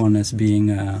this one as being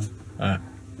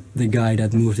the guy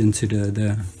that moved into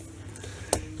the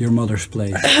your mother's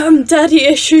place. Daddy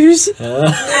issues.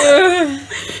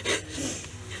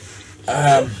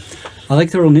 I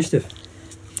like the roll initiative.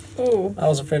 Oh. I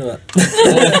was afraid of that.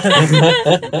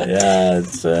 Yeah,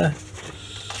 it's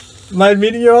my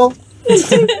meeting you all.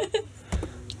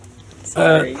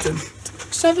 Sorry.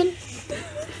 7.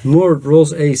 Mord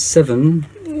rolls a 7,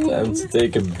 Time to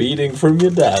take a beating from your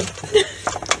dad.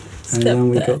 and then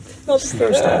we got Not the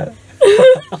first time.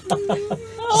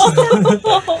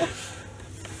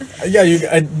 Yeah,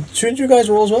 shouldn't you guys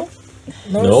roll as well?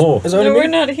 No. Is it only No, me? we're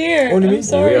not here. Only me? I'm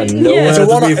sorry. We are nowhere It's to a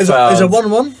one. be Is found. a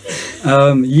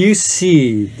 1-1? you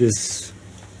see this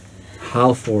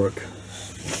half orc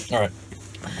Alright.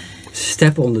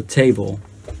 step on the table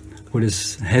with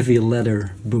his heavy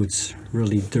leather boots,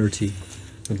 really dirty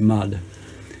with mud.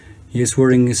 He is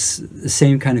wearing the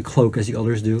same kind of cloak as the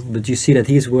others do, but you see that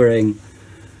he's wearing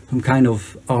some kind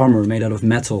of armor made out of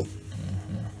metal.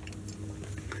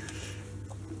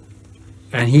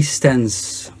 And he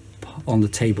stands on the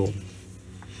table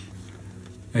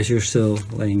as you're still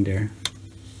laying there.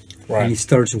 And he Right.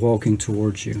 starts walking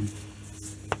towards you.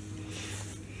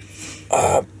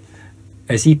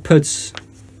 As he puts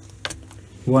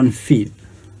one foot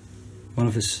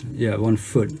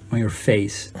on your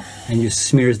face and just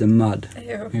smears the mud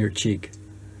Ew. on your cheek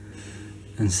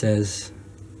and says,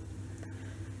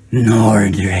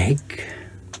 "Nordrake,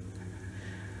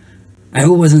 I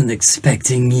wasn't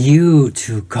expecting you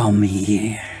to come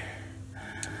here.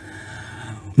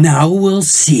 Now we'll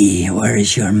see, where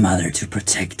is your mother to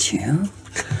protect you?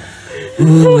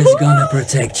 Who is gonna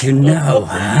protect you now,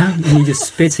 huh?" And he just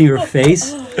spits in your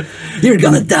face. "You're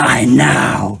gonna die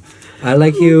now." I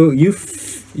like you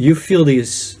feel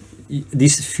these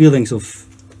feelings of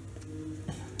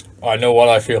I know what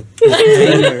I feel.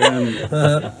 failure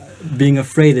and being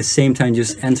afraid at the same time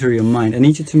just enter your mind. I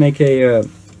need you to make a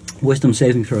wisdom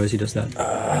saving throw as he does that.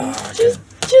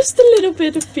 Just a little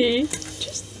bit of pee.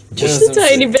 Just a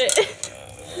tiny bit.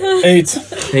 8.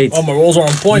 8. Oh, my rolls are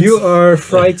on point. You are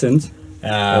frightened.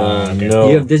 Okay. No.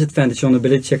 You have disadvantage on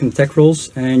ability check and attack rolls,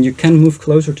 and you can move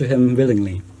closer to him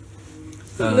willingly.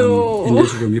 No. In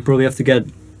this room, you probably have to get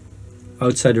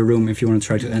outside the room if you want to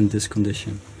try to end this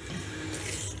condition.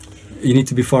 You need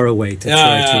to be far away to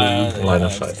try to. Line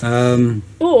of sight.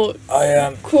 Or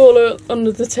I crawl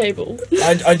under the table.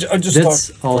 I just That's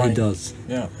start all he crying. does.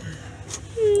 Yeah.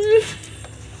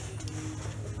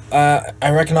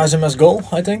 I recognize him as Goal,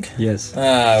 I think. Yes.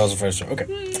 I was the first. Okay.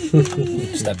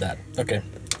 Step that. Okay.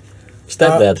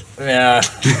 Step that. Yeah.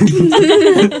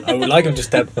 I would like him to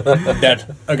step that.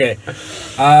 Okay.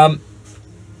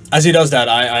 As he does that,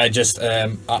 I just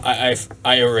I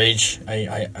enrage.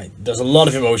 I there's a lot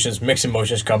of emotions, mixed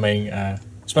emotions coming,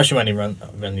 especially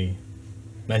when he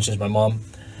mentions my mom.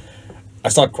 I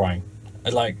start crying.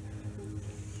 It's like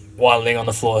wilding on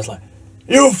the floor. It's like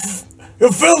you're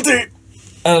filthy,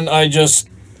 and I just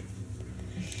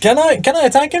can I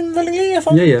attack him willingly if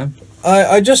I'm Yeah.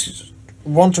 I just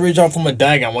want to reach out for my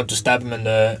dagger. I want to stab him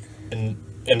in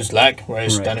his leg where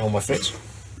he's Right. standing on my face.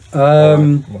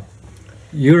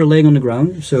 You're laying on the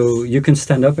ground, so you can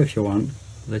stand up if you want.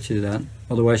 I'll let you do that.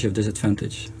 Otherwise, you have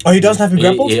disadvantage. Oh, he doesn't have me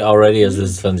grappled? He already has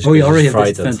disadvantage. Oh, you because already he's have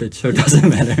frightened. disadvantage, so it doesn't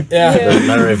matter. Yeah. Doesn't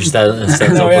matter if he stands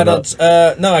No, up yeah, or not.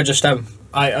 that's no. I just stab him.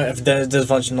 I have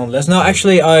disadvantage nonetheless. No,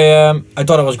 actually, I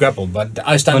thought I was grappled, but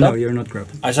I Oh stand no, up. you're not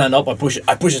grappled. I stand up. I push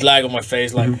his leg on my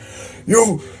face like,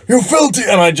 you filthy,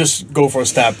 and I just go for a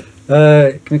stab.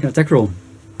 Make an attack roll.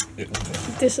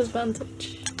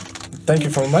 Disadvantage. Thank you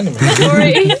for reminding me.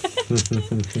 Sorry.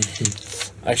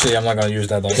 Actually, I'm not gonna use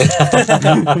that dice.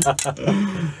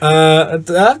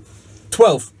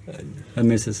 12. That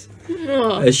misses.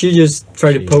 Oh. As you just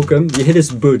try to poke him, you hit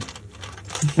his boot,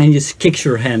 and he just kicks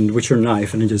your hand with your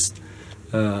knife, and it just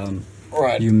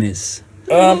Right. you miss.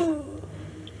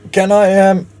 Can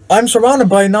I? I'm surrounded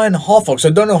by 9 half-orcs. I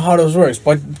don't know how this works,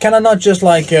 but can I not just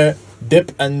like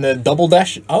dip and double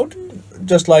dash out?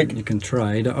 Just like You can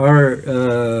try.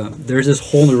 There's this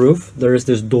hole in the roof. There is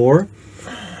this door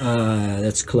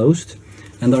that's closed,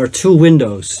 and there are 2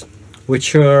 windows,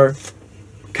 which are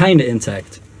kind of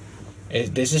intact.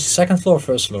 this is second floor,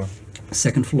 first floor.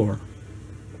 Second floor.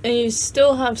 And you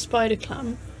still have spider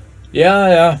clam.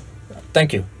 Yeah.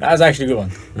 Thank you. That's actually a good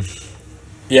one.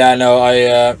 Yeah, no,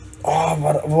 I.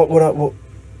 What?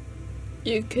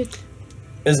 You could.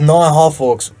 It's 9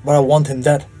 half-orcs, but I want him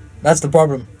dead. That's the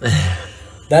problem.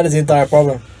 That is the entire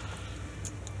problem.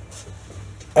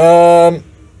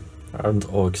 Aren't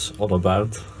orcs all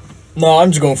about? No,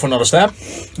 I'm just going for another stab.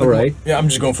 All right. Yeah, I'm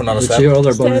just going for another That's stab. your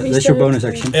other bonus. Stabby, That's your stabby, bonus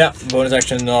stabby. action. Yeah, bonus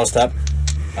action, another stab.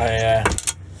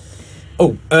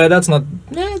 That's not.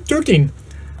 13.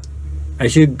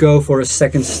 As you go for a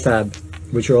second stab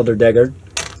with your other dagger,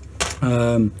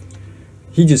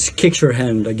 he just kicks your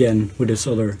hand again with his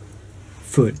other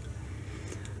foot,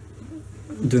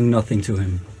 doing nothing to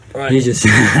him. Right. He just.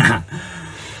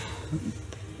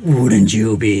 Wouldn't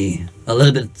you be a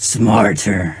little bit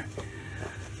smarter?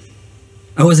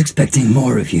 I was expecting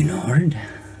more of you, Nord.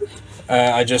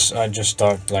 I just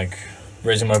start like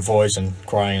raising my voice and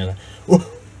crying.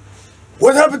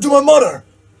 What happened to my mother?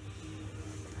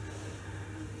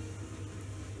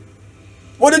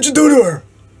 What did you do to her?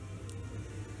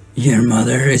 Your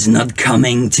mother is not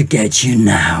coming to get you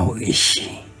now, is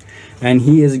she? And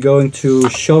he is going to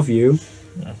shove you.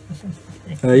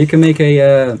 You can make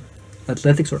a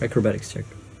athletics or acrobatics check.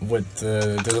 With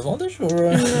disadvantage or?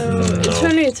 No, it's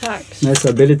only attacks. That's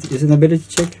ability. Is it an ability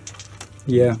check?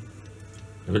 Yeah.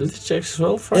 Ability checks as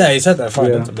well? For Yeah, he said that.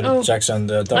 Fine. Yeah. Ability Oh. checks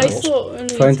and I attack rolls. thought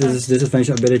only Find attacks. this disadvantage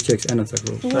ability checks and attack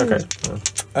rolls. Okay.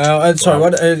 Sorry,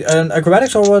 what?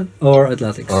 Acrobatics or what? Or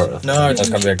athletics. Or, No, that's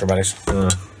gonna be acrobatics.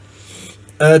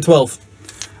 12.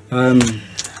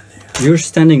 You're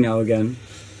standing now again.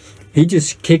 He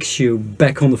just kicks you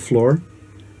back on the floor.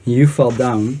 You fall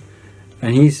down,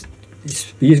 and he's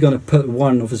gonna put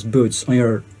one of his boots on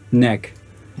your neck,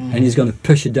 and he's gonna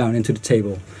push you down into the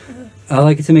table. I'd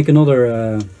like you to make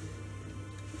another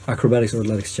acrobatics or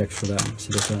athletics check for that.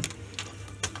 So that's that.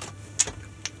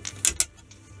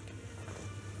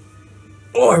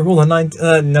 Oh, I rolled a 9.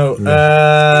 No.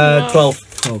 12.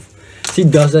 12. So he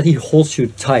does that. He holds you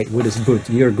tight with his boot.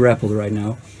 You're grappled right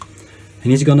now,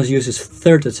 and he's gonna use his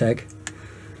third attack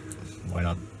Why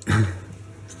not?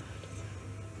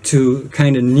 to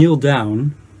kind of kneel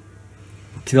down,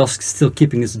 while still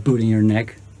keeping his boot in your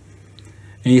neck,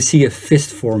 and you see a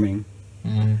fist forming,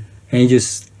 and he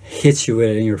just hits you with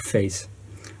it in your face.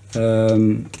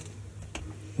 That's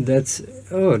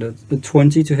the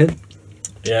 20 to hit.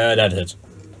 Yeah, that hits.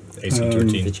 18,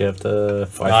 13. did you have the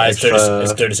 5 Nah, it's, extra? 30,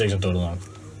 it's 36 in total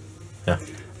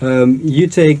now. You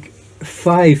take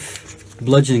 5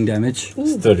 bludgeoning damage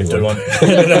It's 31.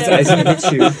 31. as he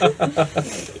hits you,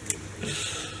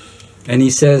 and he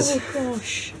says, Oh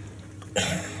gosh.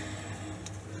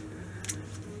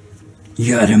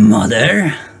 "Your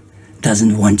mother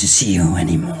doesn't want to see you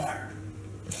anymore."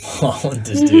 Oh,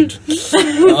 this dude. At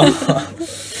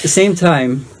the same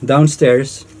time,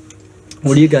 downstairs,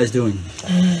 what are you guys doing?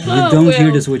 You Oh, don't hear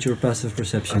well. this with your passive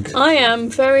perception. I am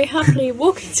very happily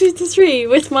walking to the tree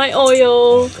with my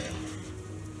oil.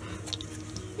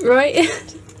 Right?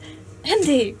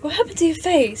 Andy, what happened to your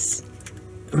face?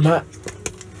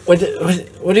 What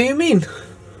do you mean?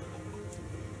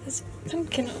 There's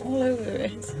pumpkin all over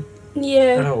it.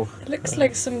 Yeah. Oh. It looks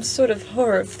like some sort of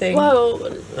horror thing. Well,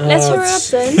 let's hurry up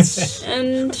it's-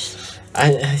 then. And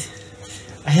I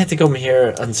had to come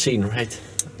here unseen, right?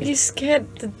 You scared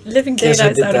the living Yes, I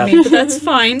daylights did out of that. me, but that's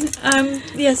fine.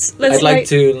 Yes, let's I'd like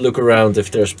to look around if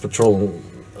there's patrol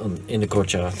in the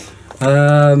courtyard.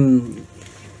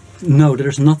 No,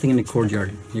 there's nothing in the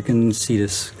courtyard. You can see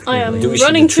this. I am Do we see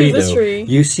running the tree, through the though? tree.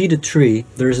 You see the tree.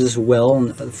 There's this well,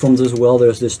 and from this well,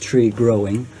 there's this tree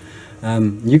growing.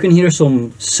 You can hear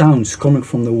some sounds coming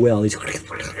from the well. It's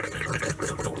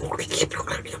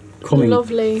coming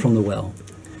Lovely. from the well.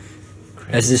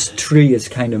 As this tree is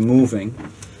kind of moving.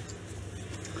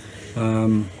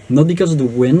 Not because of the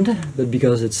wind, but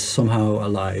because it's somehow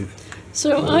alive.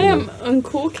 So I am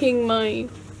uncorking my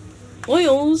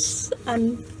oils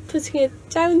and putting it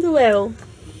down the well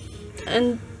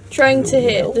and trying to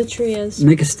hit the tree as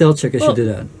Make a stealth check as Well, you do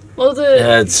that. well.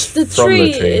 It's The from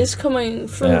tree the tree. is coming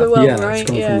from Yeah. the well, yeah, right? it's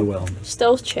coming from the well.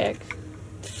 Stealth check.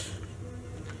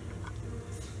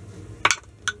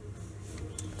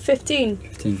 15.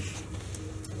 15.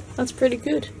 That's pretty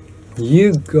good.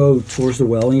 You go towards the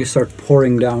well and you start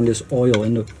pouring down this oil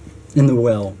in the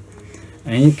well,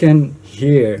 and you can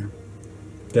hear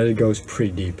that it goes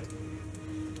pretty deep.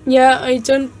 Yeah, I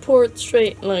don't pour it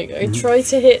straight. Like I try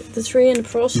to hit the tree in the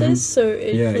process, so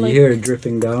it Yeah, like you hear it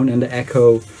dripping down, and the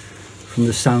echo from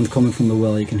the sound coming from the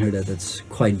well. You can hear that. That's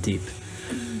quite deep.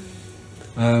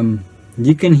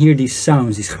 You can hear these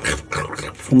sounds, these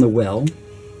from the well,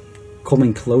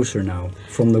 coming closer now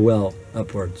from the well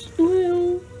upwards.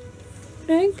 Well,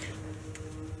 Meg,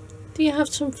 do you have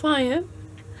some fire?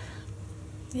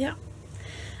 Yeah.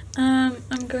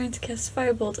 I'm going to cast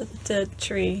Firebolt at the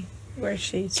tree where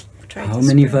she's trying to How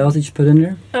many spray. vials did you put in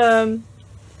there?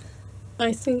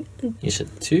 I think You said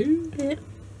 2? Yeah.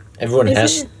 Everyone is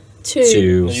has it 2.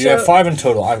 2. You have 5 in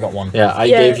total. I've got 1. Yeah, I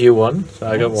Yeah. gave you 1, so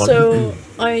I got 1. So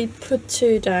I put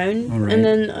 2 down, Alright. and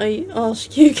then I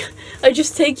ask you. I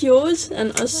just take yours,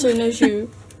 and as soon as you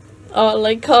are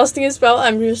like casting a spell,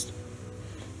 I'm just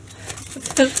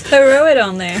Throw it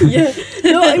on there. yeah.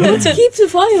 No, I want to keep the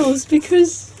vials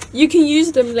because you can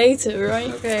use them later,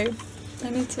 right? Okay. I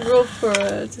need to roll for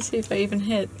to see if I even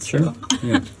hit. Sure.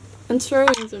 Yeah. And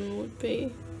throwing them would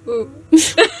be. Ooh.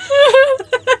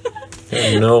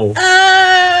 Oh, no.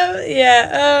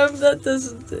 That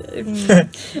doesn't.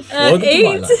 Welcome to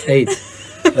my 8. life. 8.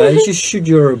 You just shoot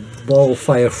your ball of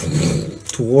fire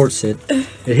towards it.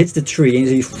 It hits the tree, and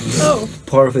you see Oh.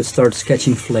 part of it starts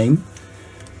catching flame.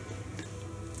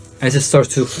 As it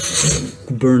starts to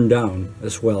burn down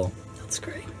as well. That's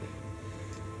great.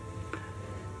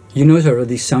 You notice that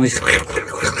these sounds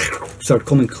start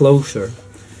coming closer,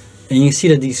 and you see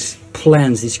that these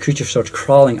plants, these creatures, start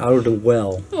crawling out of the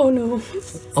well, Oh no.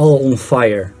 all on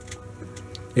fire.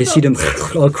 You see them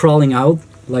all crawling out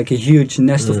like a huge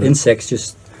nest of insects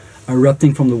just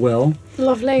erupting from the well.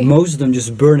 Lovely. Most of them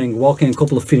just burning, walking a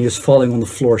couple of feet and just falling on the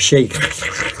floor, shake,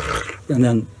 and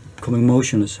then becoming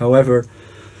motionless. However,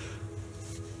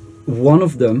 one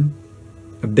of them,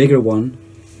 a bigger one,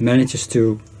 manages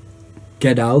to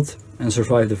get out and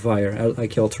survive the fire. I'd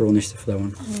like you all to roll initiative for that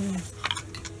one.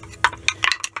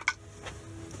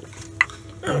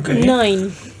 Okay. 9.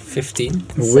 15.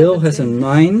 Will has a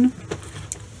 9.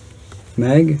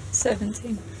 Meg,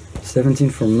 17. 17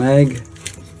 for Meg.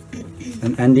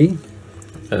 And Andy,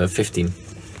 15.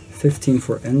 15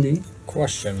 for Andy.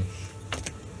 Question.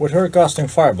 With her casting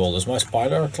Fireball, is my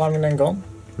spider climbing then gone?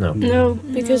 No. No,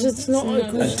 because it's not a Until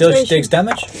she concentration. takes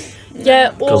damage?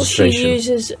 Yeah, or she Concentration.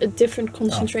 uses a different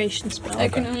concentration spell. I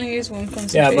can only use one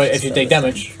concentration. Yeah, but if you spell. take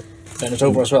damage, then it's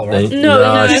over as well, right? Then- No,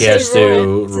 she I has have to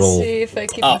to To roll. see if I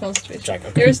keep Ah, the concentration. check,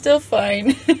 okay. You're still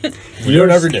fine. We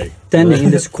learn every day. Standing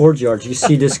in this courtyard, you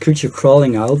see this creature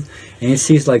crawling out, and it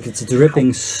sees like it's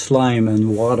dripping slime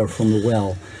and water from the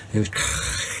well.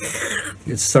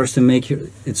 It starts to make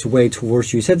its way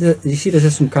towards you. You said that you see this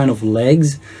has some kind of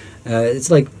legs. It's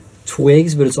like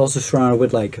twigs, but it's also surrounded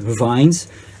with like vines,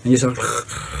 and you start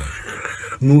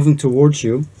moving towards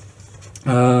you.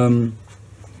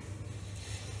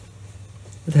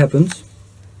 What happens?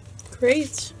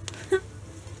 Great.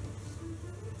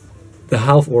 The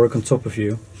half orc on top of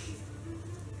you,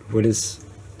 with his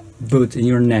boot in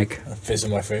your neck, A fist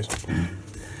in my face.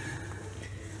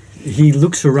 he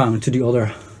looks around to the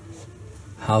other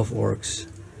half orcs.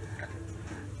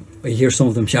 You hear some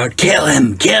of them shout, "Kill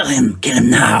him! Kill him! Kill him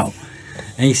now!"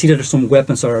 And you see that some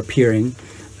weapons are appearing.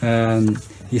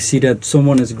 You see that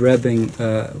someone is grabbing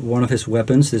one of his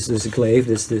weapons, this glaive,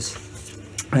 this,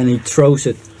 and he throws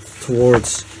it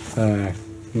towards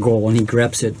Gol, and he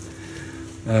grabs it.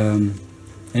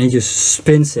 And he just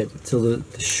spins it till the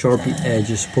sharpy edge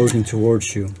is pointing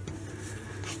towards you.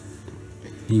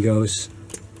 He goes,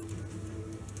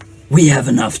 "We have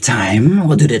enough time,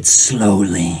 we'll do that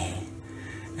slowly."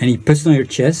 And he puts it on your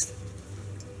chest,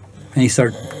 and he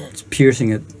starts piercing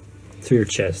it through your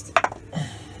chest.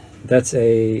 That's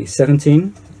a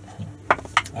 17,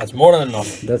 That's more than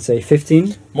enough. that's a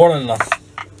 15, More than enough.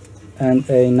 and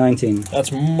a 19.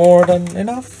 That's more than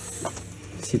enough.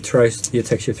 He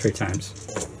attacks you 3 times.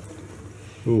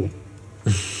 Ooh.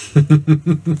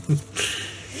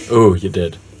 Oh, you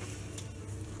did.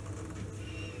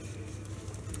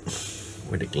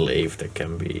 With a glaive that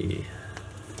can be...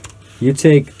 You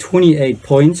take 28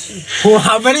 points.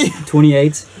 How many?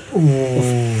 28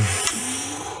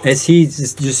 as he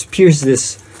just pierces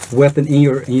this weapon in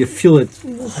your, and you feel it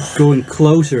going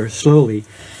closer slowly,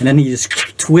 and then he just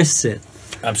twists it.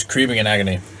 I'm screaming in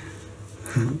agony.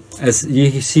 As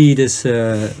you see this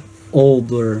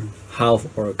older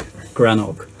half-orc,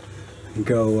 Granok,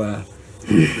 go,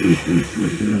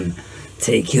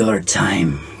 take your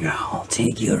time, girl,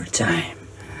 take your time.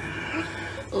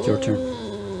 It's your turn.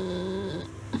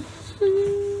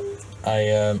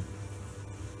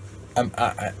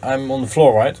 I'm on the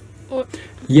floor, right?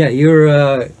 Yeah,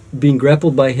 you're being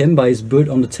grappled by him, by his boot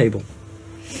on the table.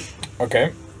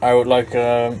 Okay. I would like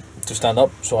to stand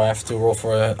up, so I have to roll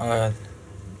for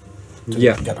to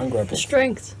get ungrappled.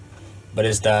 Strength. But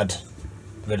is that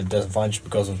with a disadvantage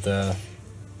because of the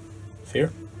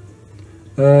fear?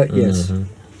 Yes. Mhm.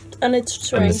 And it's And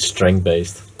strength. it's strength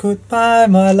based. Goodbye,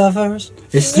 my lovers.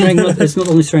 It's strength. It's not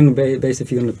only strength based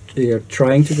if you're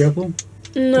trying to grapple.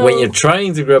 No. When you're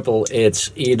trying to grapple,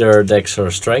 it's either dex or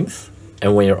strength.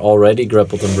 And when you're already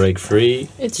grappled and break free,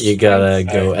 It's you gotta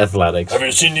strength. go athletics. Have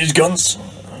you seen these guns?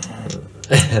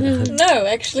 No,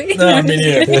 actually. No, I mean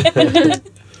here.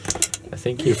 I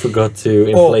think you forgot to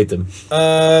inflate them.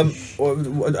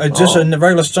 Just a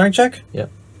regular strength check?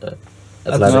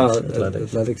 Athletics. No, athletics.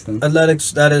 athletics then.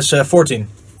 Athletics, that is 14.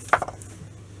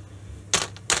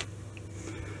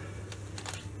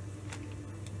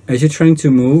 As you're trying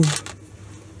to move,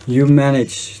 you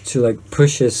manage to like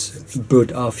push his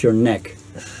boot off your neck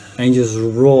and just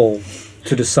roll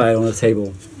to the side on the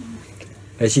table.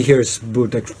 As you hear his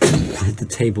boot like hit the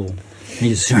table, and he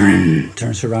just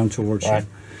turns around towards Right.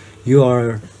 you. You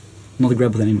are not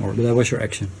grappled anymore, but that was your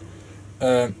action.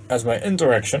 As my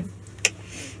interaction,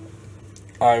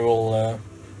 I will.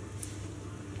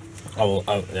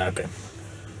 Yeah, okay.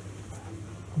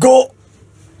 Go!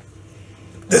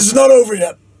 This is not over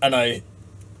yet! And I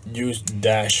use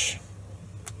dash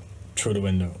through the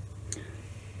window.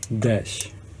 Dash.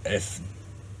 If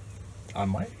I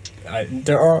might.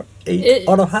 There are 8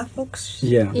 other half-orcs.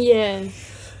 Yeah. Yeah.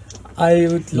 I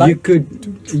would like.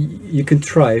 You can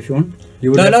try if you want. You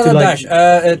would No, have no, to no, like.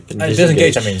 dash.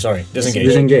 Disengage, I mean, sorry. Disengage.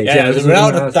 Disengage, yeah, Yeah, this is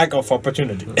without what I attack of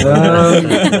opportunity.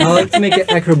 I'll have to make an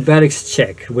acrobatics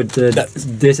check with the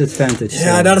disadvantage.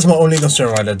 Yeah, so- that is my only concern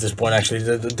right at this point, actually,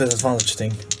 the disadvantage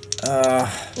thing.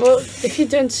 Well, if you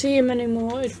don't see him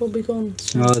anymore, it will be gone.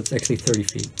 So. No, it's actually 30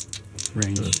 feet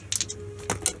range.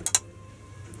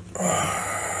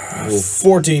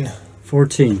 14.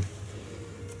 14.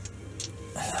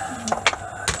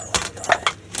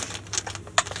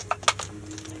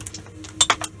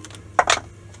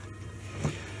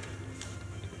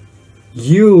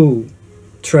 You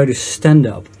try to stand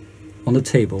up on the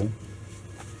table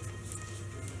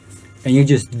and you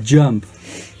just jump,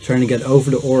 trying to get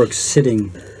over the orc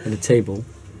sitting at the table.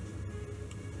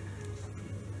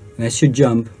 And as you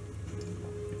jump,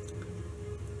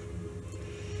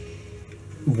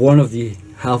 one of the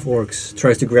half orcs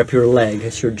tries to grab your leg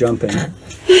as you're jumping,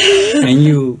 and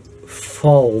you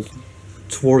fall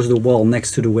towards the wall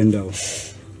next to the window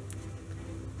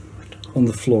on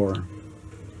the floor.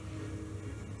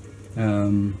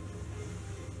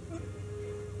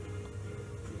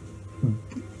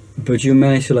 But you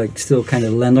manage to like still kind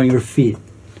of land on your feet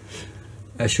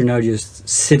as you're now just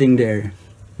sitting there,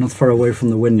 not far away from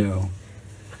the window,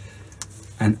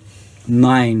 and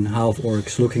 9 half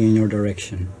orcs looking in your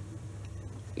direction.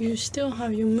 You still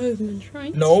have your movement,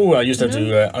 right? No, I used that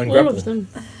to All ungrapple. of them.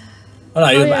 Oh, no,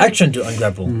 I used my yeah. action to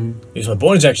ungrapple. Mhm. Use my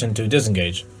bonus action to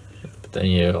disengage. But then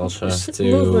you also Just have to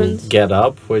movement. get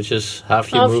up, which is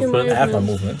half your Half your movement. I have my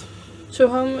Movement. movement. So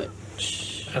how much?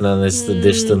 And then it's the Mm.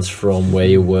 distance from where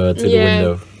you were to the Yeah.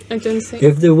 window. I don't think.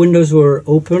 If the windows were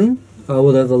open, I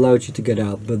would have allowed you to get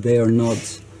out, but they are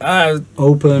not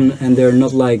open, and they're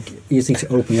not like easy to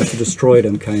open. You have to destroy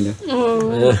them, kind of.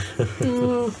 Oh.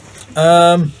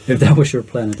 Oh. If that was your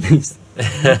plan, at least.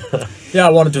 Yeah,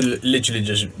 I wanted to literally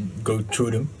just go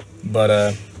through them, but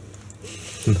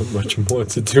Not much more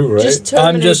to do, right? Just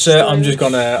I'm just terminate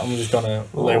gonna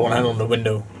lay one hand on the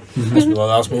window. That's my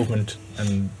last movement,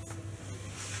 and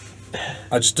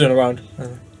I just turn around.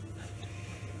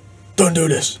 Don't do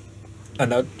this,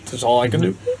 and that's all I can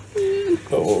do.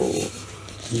 Oh.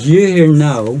 You hear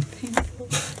now,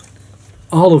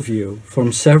 all of you,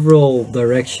 from several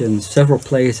directions, several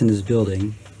places in this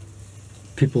building,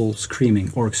 people screaming,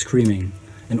 orcs screaming,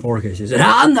 and orcish is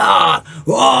Anna!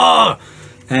 Whoa!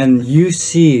 And you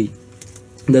see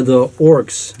that the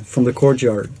orcs from the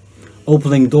courtyard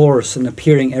opening doors and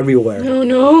appearing everywhere No,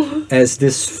 no. as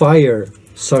this fire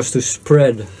starts to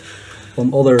spread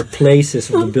on other places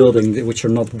of the building which are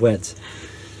not wet.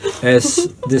 As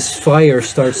this fire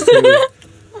starts to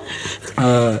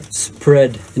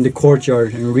spread in the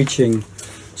courtyard and reaching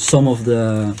some of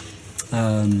the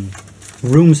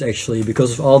rooms actually,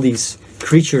 because of all these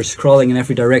creatures crawling in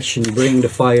every direction, bringing the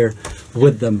fire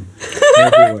with them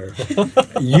everywhere.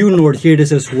 You, Nord, hear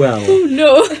this as well. Oh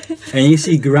no! And you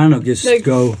see Granok just Like-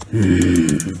 go,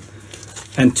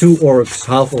 and two orcs,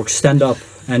 half orcs, stand up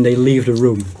and they leave the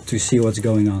room to see what's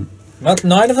going on. Not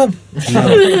 9 of them.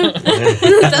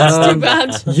 That's too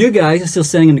bad. You guys are still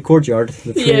standing in the courtyard,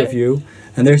 the three Yeah. of you,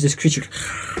 and there's this creature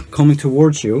coming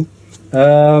towards you.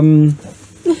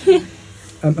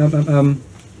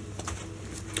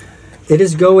 It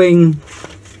is going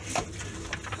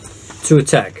to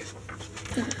attack.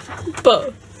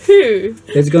 But who?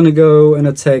 It's gonna go and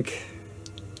attack.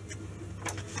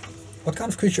 What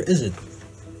kind of creature is it?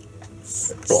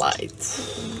 Blight.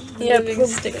 Yeah, Living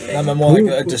probably. stick thing. I'm more like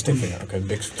Who- a distinct thing. Okay,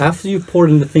 big. After you poured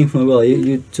in the thing from the well,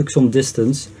 you took some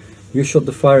distance. You shot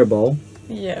the fireball.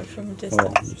 Yeah, from a Oh,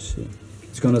 distance. let's see.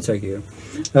 It's gonna attack you.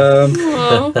 Oh.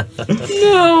 No.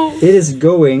 It is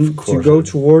going to course. go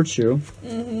towards you.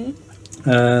 Mm-hmm.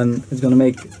 And it's gonna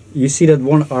make. You see that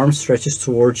one arm stretches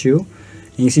towards you,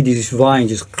 and you see these vines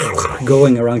just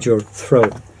going around your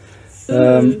throat.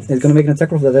 It's gonna make an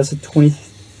attack roll for that. That's a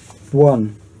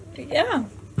 21. Yeah.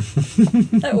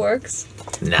 That works.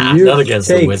 Nah, You not against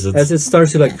the take- wizards. As it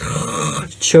starts to like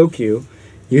choke you,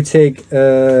 you take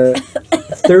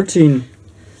 13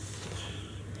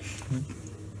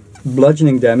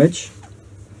 bludgeoning damage,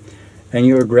 and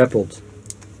you're grappled.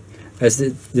 As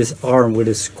this arm with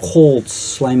this cold,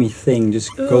 slimy thing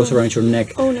just goes Ugh. around your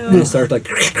neck, Oh and no. it starts like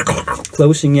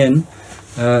closing in,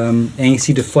 and you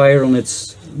see the fire on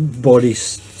its body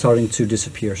starting to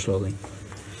disappear slowly.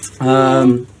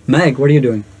 Meg, what are you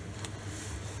doing?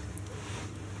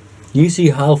 You see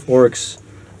half orcs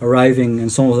arriving,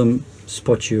 and some of them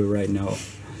spot you right now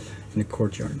in the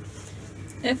courtyard.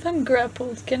 If I'm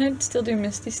grappled, can I still do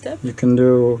Misty Step You can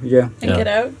do, yeah. and Yeah. get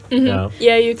out? Mhm. Yeah.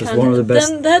 Yeah, you That's can. one of the best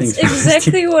Then that's things.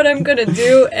 exactly what I'm gonna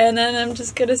do, and then I'm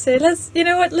just gonna say, you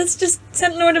know what, let's just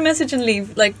send Lord a message and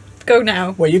leave. Like, go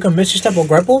now. Wait, you can Misty Step or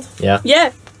grappled? Yeah.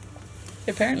 Yeah.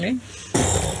 Apparently.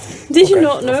 Did you Okay.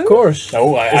 not know? Of course.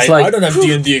 No, It's I like- don't have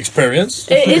D&D experience.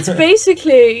 It's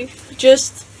basically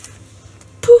just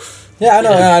poof. Yeah,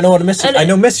 I know what a Misty. And I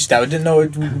know Misty Step. I didn't know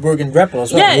it would work in grapple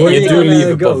as well. Yeah, Where You you do gonna leave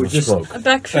a go? puff of Just- smoke.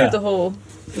 Back through Yeah. the hole.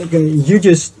 Okay,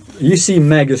 you see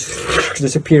Meg just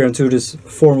disappear into this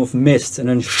form of mist and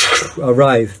then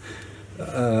arrive.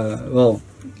 Well,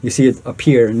 you see it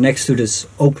appear next to this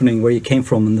opening where you came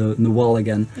from in the wall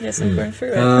again. Yes, I'm going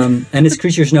through it. And this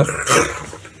creature is now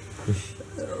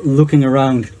looking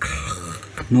around,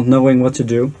 not knowing what to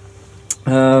do.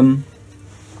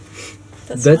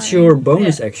 That's your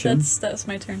bonus action. That's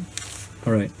my turn.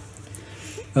 All right.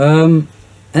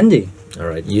 Andy.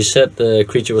 Alright, you said the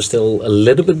creature was still a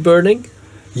little bit burning?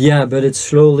 Yeah, but it's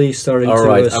slowly starting to.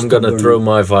 Alright, I'm stop gonna burning. throw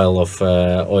my vial of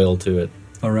oil to it.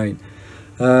 All right.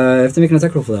 You have to make an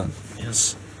attack roll for that,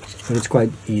 Yes. but it's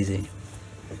quite easy.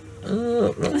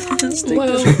 Well,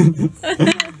 14.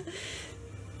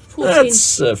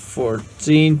 That's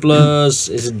 14 plus.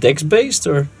 Is it dex based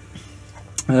or?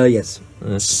 Yes,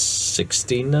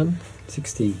 16 then?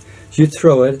 16. So you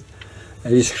throw it,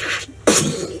 and it just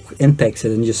impacts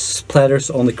it and just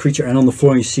splatters on the creature and on the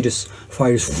floor. And you see this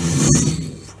fire just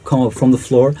come up from the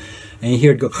floor, and you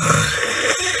hear it go.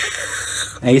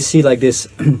 And you see like this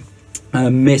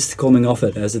mist coming off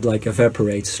it as it like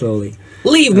evaporates slowly.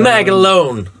 Leave Mag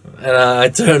alone! And I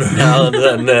turn around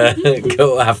and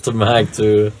go after Mag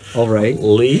to All right.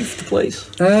 leave the place.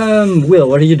 Will,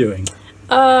 what are you doing?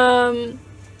 I'm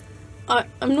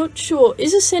not sure.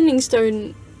 Is a sending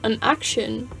stone an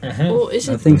action, Mhm. or is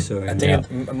I it? think so. I Yeah.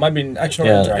 think it might be an action or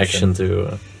Yeah, interaction. action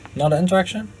to. Not an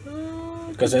interaction?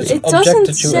 Because it's It an object doesn't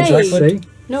that you say. interact with. Say?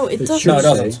 No, it It doesn't. should No, it say.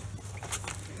 doesn't.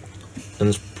 And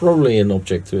it's probably an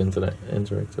object to interact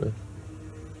with.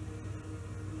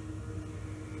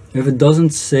 If it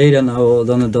doesn't say, then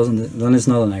then it doesn't. Then it's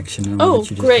not an action. I'll Oh, let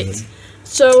you just great. do it.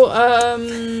 So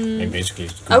And basically,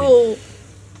 it could I be- will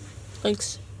like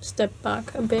step back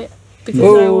a bit because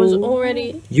I was Oh.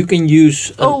 already. You can use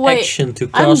an Oh, wait. action to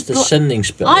I'm cast a blo- sending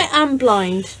spell. I am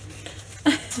blind.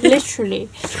 Literally.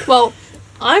 Well,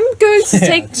 I'm going to Yeah,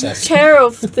 take it says. care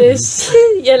of this.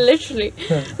 Yeah, literally.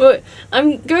 But I'm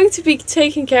going to be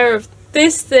taking care of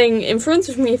this thing in front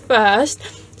of me first.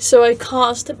 So I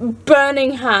cast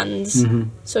Burning Hands. Mhm.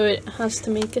 So it has to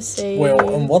make a save. Well,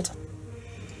 on what?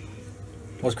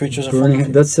 What creatures are Burning,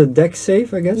 front? that's a dex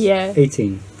save, I guess? Yeah.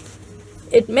 18.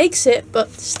 It makes it, but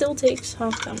still takes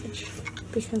half damage.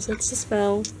 Because it's a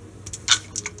spell.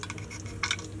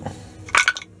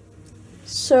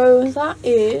 So that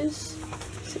is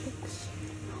 6.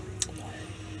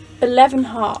 11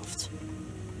 halved.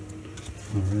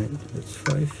 Alright, that's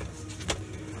 5.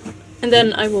 And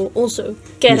then I will also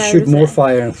get You out shoot of more there.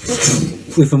 fire,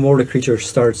 and even more the creature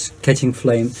starts catching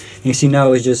flame. And you see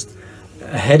now it's just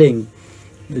heading,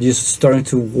 just starting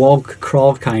to walk,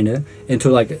 crawl kinda, into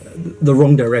like the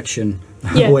wrong direction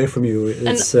Yeah. away from you.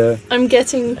 It's I'm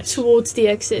getting towards the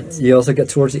exit. you also get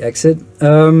towards the exit.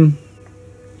 In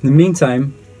the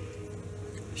meantime,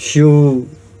 you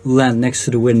land next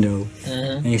to the window,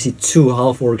 and you see 2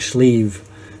 half-orcs leave,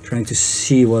 trying to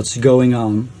see what's going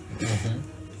on.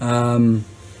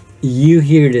 You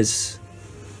hear this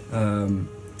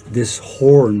this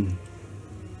horn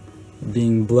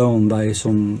being blown by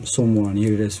someone. You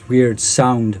hear this weird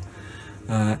sound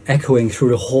echoing through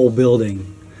the whole building.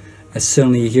 And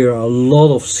suddenly you hear a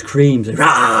lot of screams, and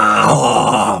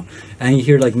you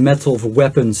hear like metal of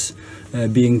weapons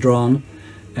being drawn,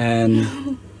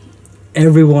 and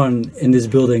everyone in this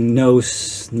building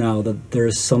knows now that there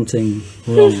is something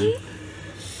wrong.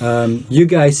 You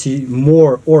guys see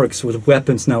more orcs with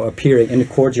weapons now appearing in the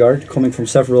courtyard, coming from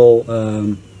several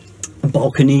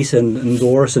balconies and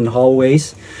doors and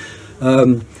hallways.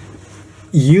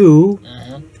 You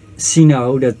see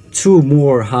now that 2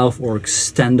 more half-orcs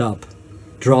stand up,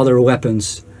 draw their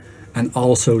weapons, and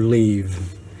also leave.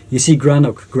 You see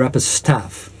Granok grab a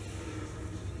staff.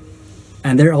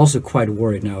 And they're also quite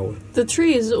worried now. The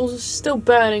tree is also still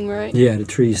burning, right? Yeah, the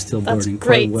tree is still That's burning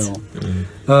great. quite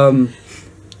well.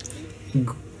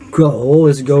 Goal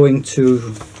is going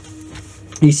to...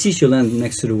 He sees you land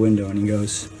next to the window and he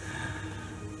goes...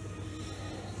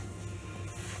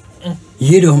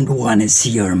 You don't want to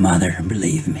see your mother,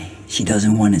 believe me. She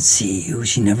doesn't want to see you.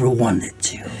 She never wanted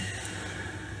to.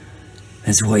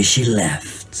 That's why she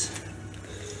left.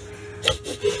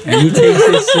 And he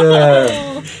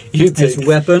takes his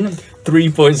weapon 3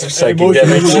 points of psychic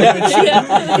Emotional damage.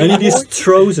 and he just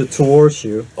throws it towards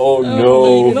you. Oh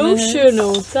no.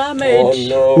 Emotional Oh damage.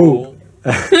 no. Ooh.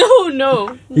 Oh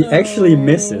no. He actually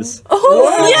misses.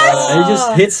 Oh yes! And he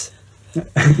just hits.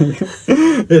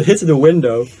 It hits the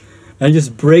window, and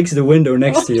just breaks the window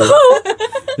next to you.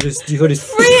 You got this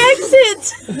Free exit!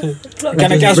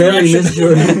 Can I cast reaction?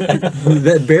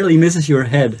 barely misses your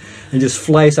head, and just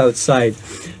flies outside.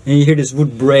 And you hear this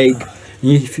wood break, and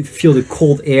you feel the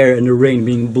cold air and the rain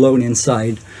being blown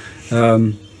inside.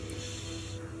 And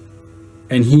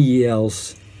he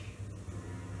yells,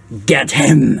 "Get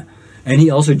him!" And he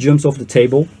also jumps off the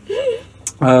table.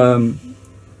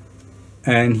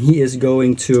 And he is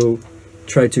going to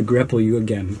try to grapple you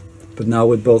again, but now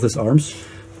with both his arms.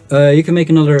 You can make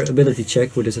another ability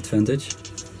check with disadvantage.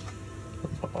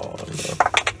 Oh,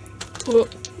 no.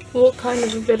 What kind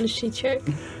of ability check?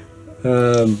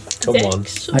 Come on.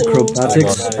 Dex or-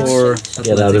 Acrobatics Come on. or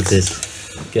Get out of this.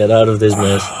 Get out of this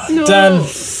mess. No. 10.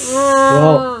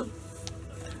 Well,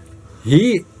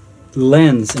 he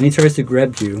lands and he tries to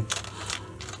grab you.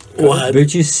 What?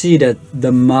 But you see that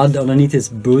the mud underneath his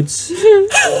boots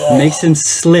makes him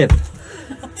slip.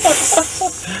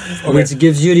 Which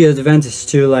gives you the advantage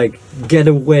to like get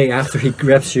away after he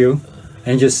grabs you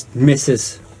and just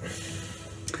misses.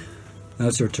 Now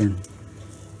it's your turn.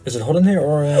 Is it hot in here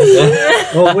or?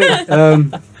 Oh wait,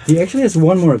 he actually has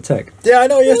one more attack. Yeah, I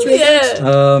know. Yes,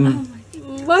 Yeah.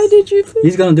 Why did you put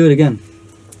He's gonna do it again.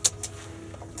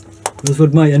 That's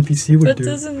what my NPC would That do.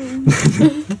 doesn't.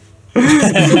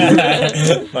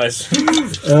 Nice.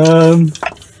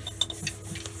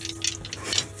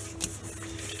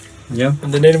 Yeah.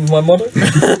 In the name of my mother.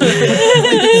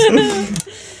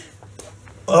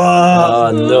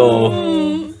 Oh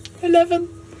no. 11.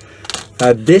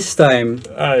 This time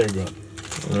There you go.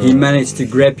 he managed to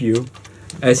grab you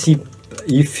as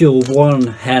you feel one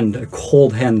hand, a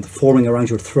cold hand, forming around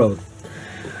your throat.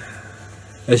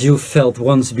 As you felt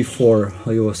once before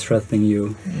while he was threatening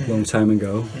you a long time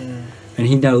ago. And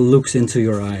he now looks into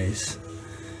your eyes.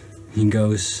 He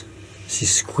goes, she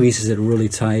squeezes it really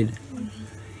tight.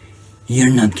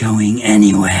 You're not going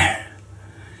anywhere.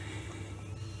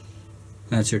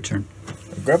 That's your turn.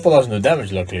 Grapple does no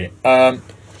damage, luckily. I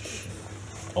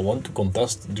want to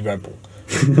contest the grapple.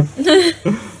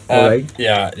 Alright.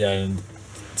 Yeah,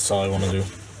 that's all I want to do.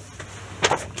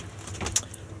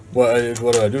 What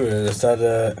do I do? Is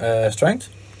that strength?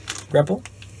 Grapple?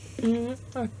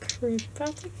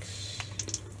 acrobatics?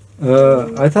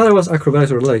 I thought it was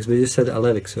acrobatics or athletics, but you said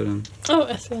athletics, so then. Oh,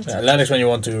 athletics. Yeah, athletics when you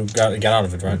want to get out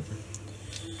of it, right?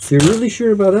 You're really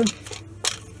sure about that?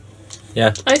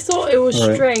 Yeah. I thought it was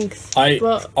Alright. strength, I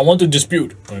want to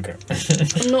dispute. Okay.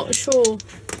 I'm not sure.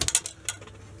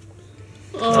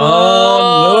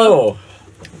 Oh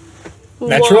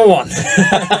Natural Why?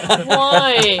 1.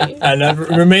 Why? And that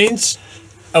remains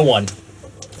a 1.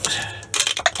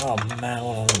 Oh man,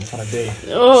 what a day.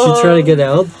 Oh, You try to get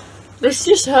out. this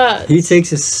just hurts. He takes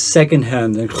his second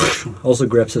hand and also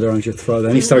grabs it around your throat,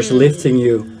 and he starts lifting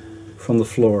you from the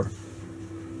floor.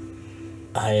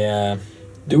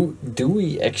 Do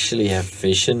we actually have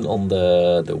vision on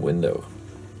the window?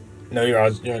 No, you're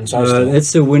inside still.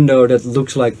 It's the window that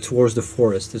looks like towards the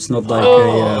forest. It's not like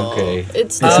Okay. It's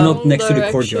It's the not next to the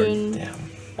direction. courtyard. Damn.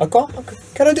 Okay.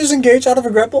 Can I disengage out of a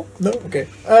grapple? No? Okay.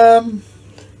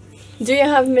 Do you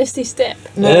have Misty Step?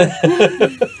 No.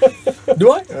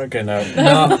 Do I? Okay, no.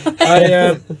 No.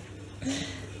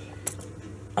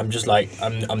 I'm just like,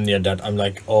 I'm near that. I'm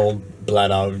like all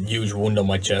bled out, huge wound on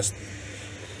my chest.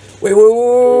 Wait.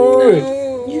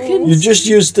 You can. You just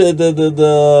used the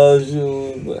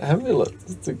amulet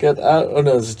to get out. Oh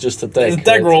no, it's just attack.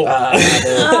 Attack roll. I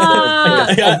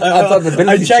thought the ability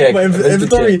I checked check. my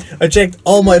inventory. I checked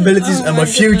all my abilities and my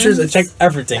futures. I checked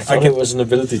everything. I thought it was an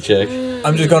ability check.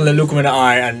 I'm just gonna look him in the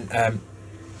eye and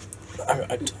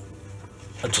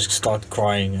I just start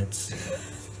crying. It's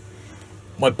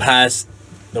my past,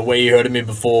 the way he hurted me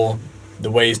before, the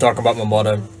way he's talking about my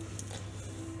mother.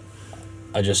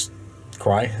 I just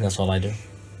cry. That's all I do.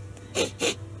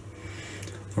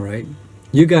 All right,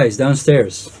 you guys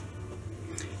downstairs.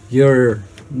 You're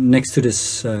next to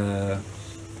this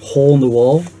hole in the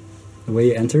wall, the way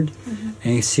you entered,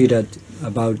 and you see that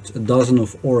about a dozen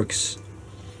of orcs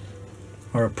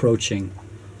are approaching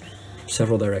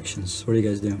several directions. What do you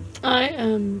guys do? I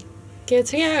am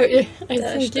getting out. I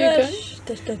think you can.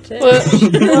 Dash.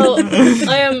 Well,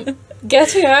 I am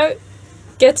getting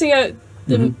out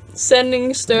the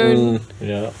sending stone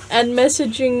Yeah. and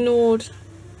messaging Nord.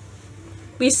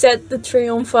 We set the tree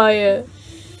on fire.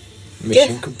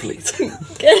 Mission complete.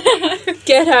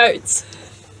 Get out.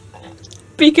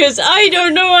 Because I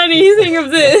don't know anything of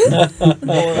this.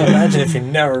 Imagine if you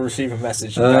never receive a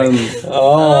message. back.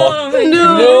 Oh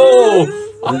No.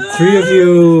 The three of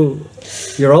you,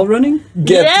 you're all running?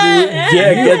 Get Yeah. through. Yeah,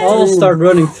 You get all through. start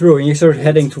running through, and you start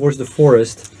heading towards the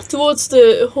forest, Towards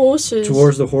the horses.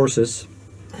 towards the horses.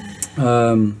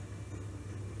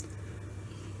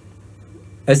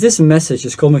 As this message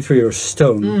is coming through your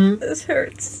stone, This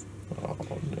hurts.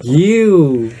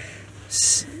 you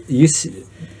see,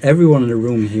 everyone in the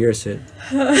room hears it,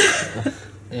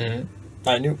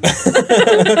 I knew.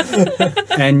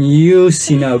 and you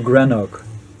see now Granok,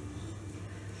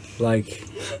 like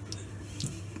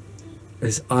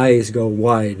his eyes go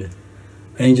wide,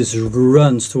 and he just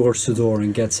runs towards the door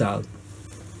and gets out.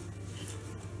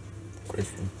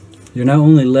 Grateful. You're now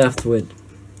only left with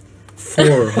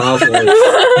 4 half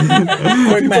orcs.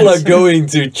 Quick People are going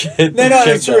to check. No,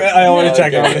 that's true. I already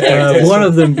checked. One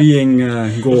of them being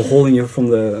holding you from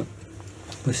the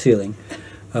ceiling.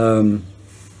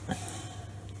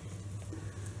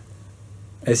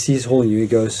 As he's holding you, he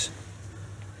goes,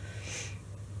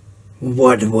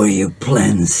 "What were your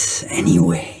plans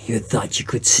anyway? You thought you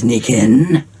could sneak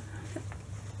in?"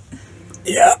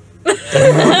 Yeah.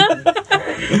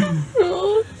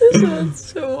 Oh, this hurts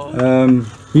so.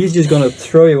 He's just gonna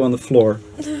throw you on the floor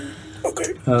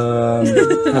Okay.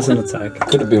 as an attack.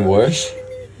 Could have been worse.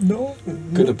 No.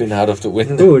 Could have been out of the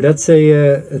window. Oh, that's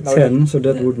a 10, so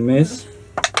that would miss.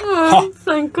 Oh,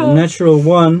 thank A God. natural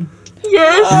 1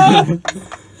 Yes.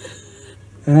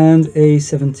 and a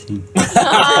 17.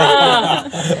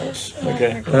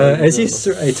 Okay. As he's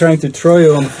trying to throw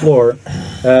you on the floor,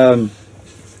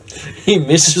 He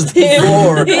misses the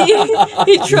floor.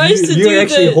 he tries to you're do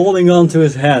actually the. holding on to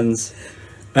his hands,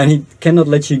 and he cannot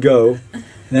let you go. And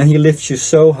then he lifts you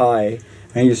so high,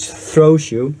 and he just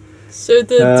throws you. So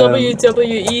the Um,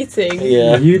 WWE thing.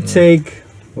 Yeah. You take.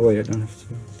 Oh, wait, I don't have to.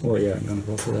 Oh, yeah, I'm gonna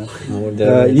go for that. More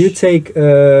damage. You take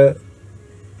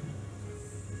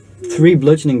 3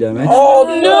 bludgeoning damage Oh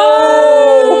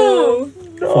no!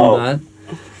 from that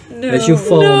No. as you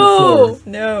fall on the floor.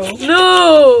 No.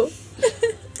 No.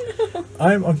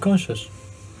 I'm unconscious.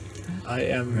 I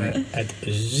am at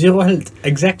 0 health.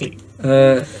 Exactly.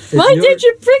 Why did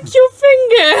you prick your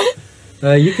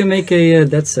finger? You can make a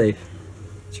death save.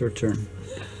 It's your turn.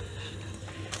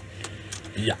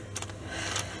 Yeah.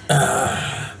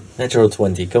 Natural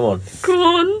 20, come on. Come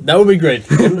on. That would be great.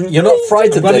 You're not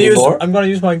frightened anymore. I'm gonna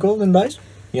use my golden dice.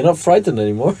 You're not frightened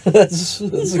anymore. that's a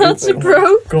good That's a thing.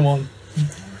 pro. Come on.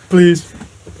 Please.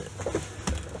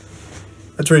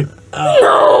 A 3.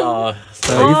 Oh, You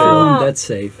fail on death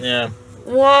save. Yeah.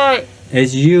 Why?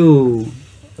 As you,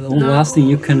 the last thing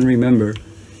you can remember,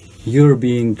 you're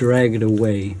being dragged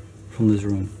away from this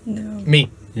room. No. Me.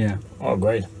 Yeah. Oh,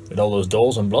 great. With all those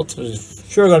dolls and blood. It's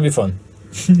sure gonna be fun.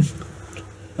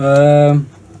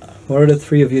 What are the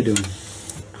 3 of you doing?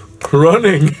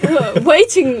 running.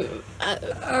 Waiting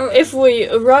if we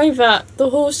arrive at the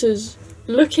horses,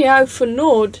 looking out for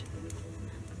Nord.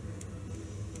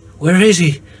 Where is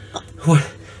he? What?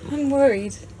 I'm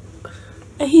worried.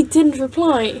 He didn't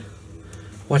reply.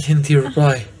 Why didn't he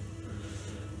reply?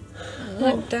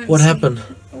 Don't What see- happened?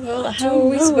 Well, I how don't are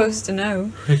we know. supposed to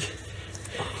know? Can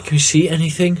we see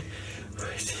anything?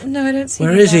 No, I don't see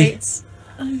Where any is he? lights.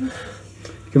 You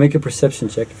can make a perception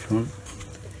check if you want.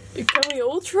 Can we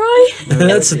all try?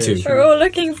 That's a Yeah, 2. sure. We're all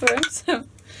looking for him, so...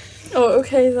 Oh,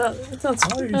 okay, that's...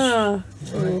 Nice.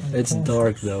 It's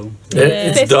dark though. Yeah.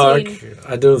 It's 15. dark.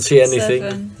 I don't see anything.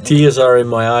 7. Tears are in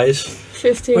my eyes.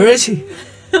 15. Where is he?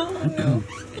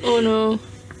 Oh no.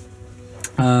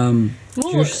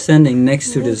 You're Nord. standing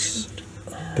next to this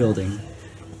building.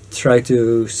 Try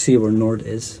to see where Nord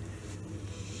is.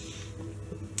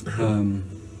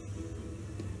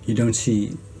 You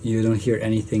don't hear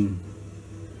anything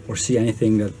or see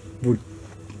anything that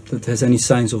has any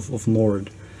signs of Nord.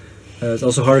 It's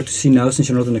also hard to see now since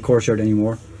you're not in the courtyard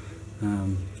anymore,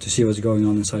 to see what's going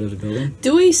on inside of the building.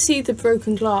 Do we see the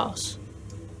broken glass?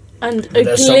 And a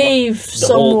There's glaive the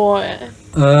whole-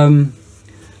 somewhere?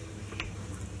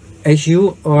 As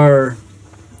you are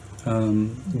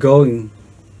going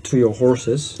to your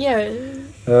horses, Yeah.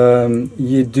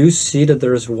 you do see that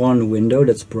there is one window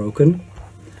that's broken.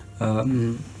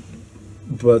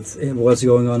 But what's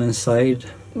going on inside?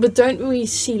 But don't we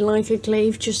see like a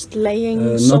glaive just laying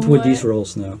somewhere? Not with these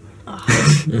rolls, no.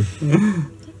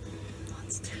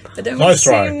 But don't Nice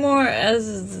we try. see more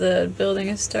as the building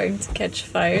is starting to catch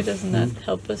fire? Doesn't that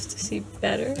help us to see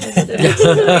better?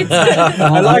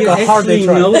 I like you how hard they actually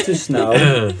try. notice now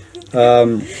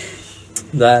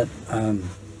that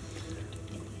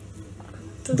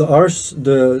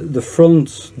the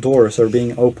front doors are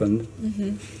being opened.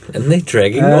 And they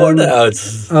dragging Nord out.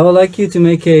 I would like you to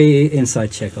make a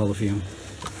insight check, all of you.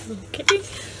 Okay.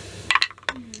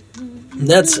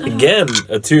 That's again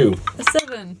a 2. A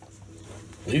 7.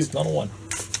 At least not a 1.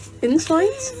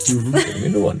 Insight? Give me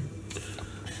the 1.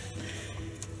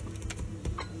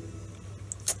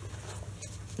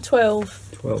 12.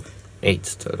 12.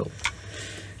 8 total.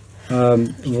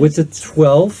 With the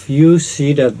 12, you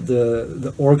see that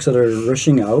the orcs that are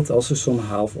rushing out, also some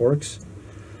half orcs,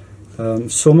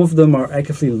 some of them are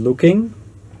actively looking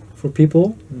for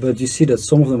people, but you see that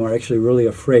some of them are actually really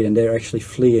afraid and they're actually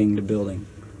fleeing the building.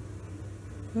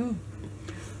 Oh.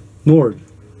 Nord,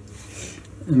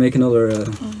 make another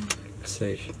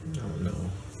save. Oh no.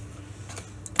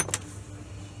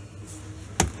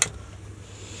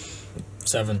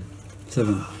 7.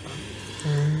 7.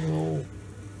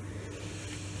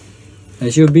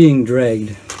 As you're being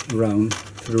dragged around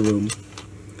the room,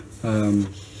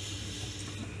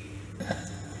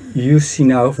 you see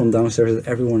now from downstairs that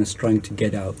everyone is trying to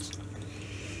get out.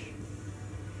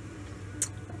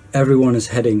 Everyone is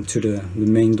heading to the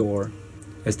main door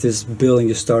as this building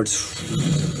just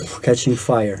starts catching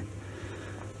fire.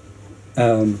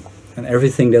 And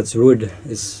everything that's wood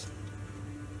is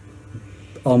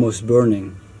almost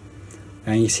burning.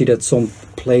 And you see that some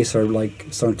places are like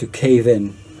starting to cave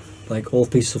in, like old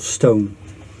pieces of stone.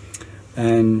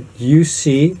 And you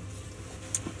see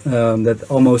that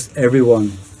almost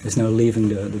everyone is now leaving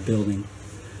the building,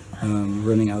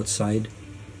 running outside.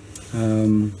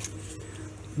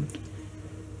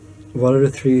 What are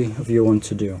the three of you want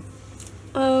to do?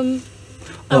 And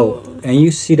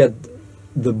you see that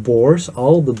the boars,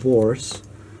 all the boars,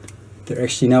 they're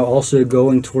actually now also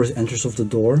going towards the entrance of the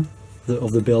door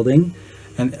of the building,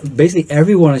 and basically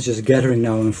everyone is just gathering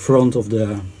now in front of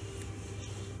the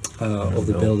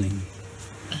building.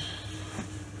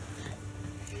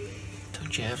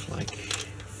 Don't you have like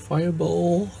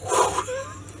fireball?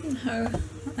 No,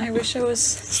 I wish I was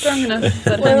strong enough,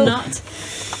 but Well, I'm not.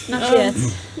 Not yet.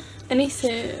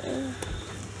 Anything?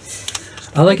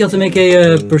 I'd like you to make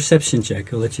a perception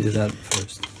check. I'll let you do that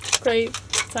first, Great,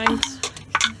 thanks.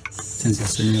 since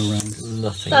it's a new round.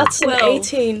 Nothing. That's an 12.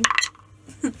 18.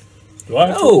 Do I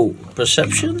have to? Oh,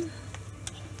 perception?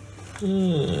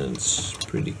 It's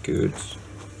pretty good.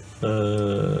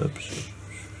 Perception.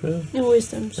 No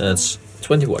wisdom. So That's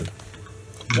 21.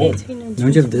 Whoa. 18 and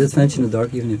Don't you have disadvantage in the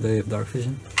dark, even if they have dark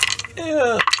vision?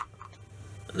 Yeah.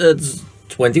 That's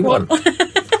 21.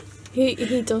 He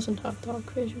doesn't have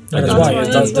dark vision. That's That's why. why.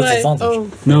 That's That's disadvantage. Oh,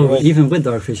 No, even with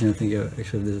dark vision, I think you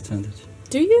actually have disadvantage.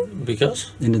 do you?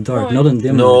 Because? In the dark, Why? not in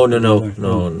dim. No, light, no, in the no, dark.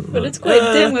 no. But it's quite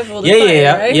dim with all the yeah, fire,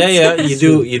 yeah, right? yeah, yeah.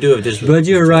 You do have this. But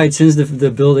you're right, since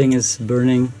the building is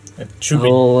burning, It should be.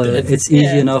 it's easy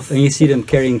Yeah. enough, and you see them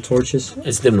carrying torches.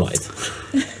 It's dim light.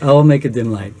 I'll make a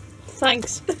dim light.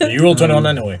 Thanks. You roll 21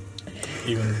 anyway.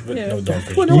 Even with Yeah. no dark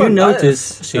vision. Well, no, You I notice,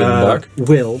 see it in the dark.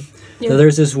 Will, Yeah. So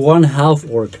there's this one half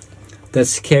orc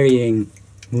that's carrying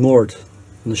Nord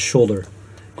on the shoulder.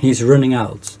 He's running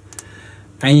out.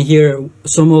 And you hear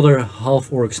some other half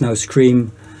orcs now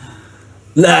scream,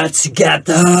 "Let's get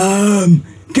them!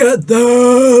 Get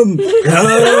them!" And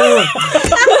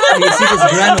you see this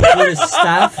Grandma with his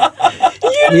staff.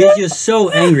 He's just so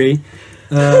angry.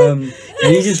 And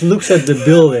he just looks at the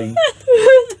building.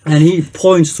 And he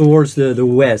points towards the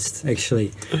west,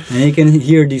 actually. And you can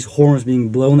hear these horns being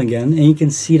blown again. And you can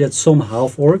see that some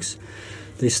half orcs,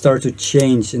 they start to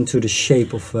change into the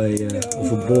shape of a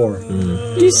boar.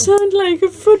 You sound like a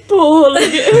football,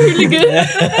 like a hooligan.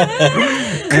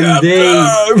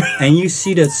 And you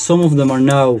see that some of them are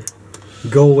now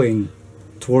going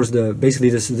towards basically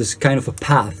this kind of a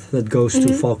path that goes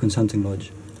to Falcon's hunting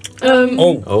lodge.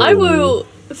 I will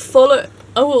follow.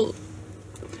 I will.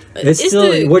 It's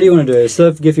still. What do you want to do? I still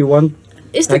have to give you one.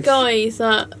 Is the guy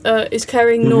that is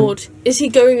carrying Nord? Is he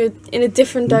going in a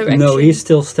different direction? No, he's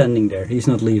still standing there. He's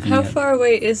not leaving How yet. far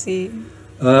away is he?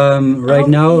 Right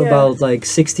now, about like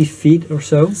 60 feet or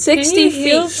so. 60 Can you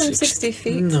heal feet. from 60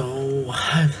 feet? No,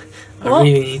 I What?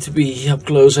 really need to be up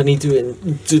close. I need to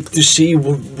see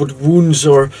what wounds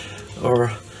or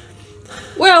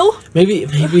Well, maybe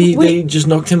they just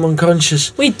knocked him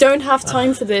unconscious. we don't have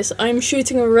time for this. I'm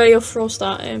shooting a ray of frost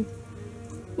at him.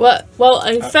 Well,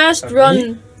 I first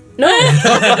run. No,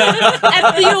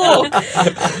 at the orc.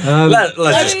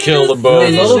 Let's just kill them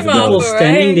There's both. a lot of Finish him people off,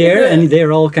 standing right? there, and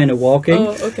they're all kind of walking.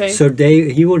 Oh, okay. So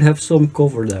he would have some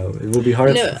cover though. It will be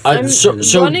hard. No, I'm so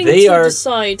running they to are- the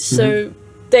side, so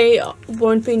they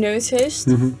won't be noticed.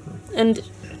 And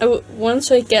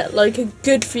once I get like a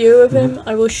good view of him,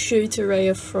 I will shoot a ray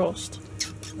of frost,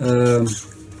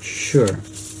 Sure.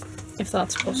 if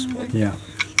that's possible. Yeah.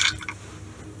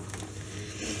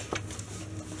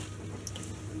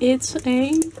 It's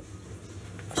a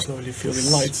Slowly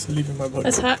feeling light leaving my body.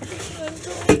 attack.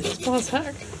 Spell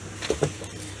attack.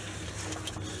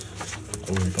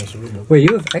 Wait,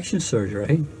 you have action surge,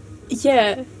 right?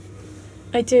 Yeah,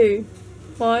 I do.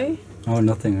 Why? Oh,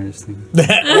 nothing. I just think.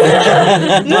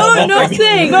 No,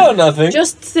 nothing. No, nothing.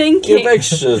 Just You thinking. have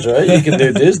extras, right? You can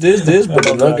do this, but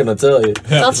I'm not gonna tell you.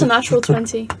 That's a natural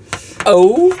 20.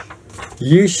 Oh,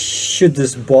 You shoot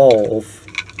this ball of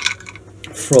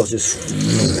frost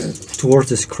just towards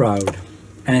this crowd,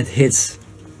 and it hits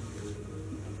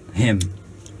him.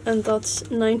 And that's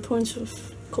 9 points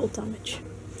of cold damage.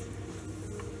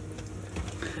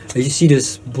 And you see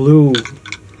this blue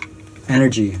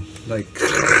energy like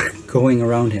going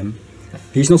around him.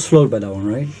 He's not slowed by that one,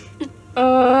 right?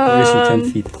 Or is he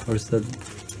 10 feet? Or is that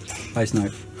ice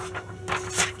knife?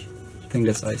 I think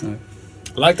that's ice knife.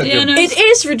 I like that. Yeah, no, It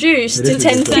is reduced It to is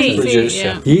 10 reduced. feet. Reduced,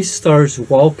 yeah. He starts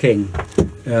walking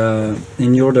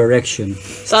in your direction,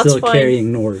 still fine.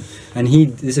 carrying Nord, and he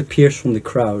disappears from the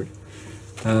crowd.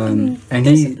 And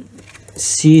he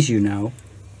sees you now,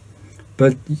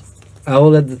 but I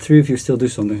will let the three of you still do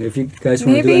something. If you guys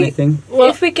want to do Maybe- anything, Well,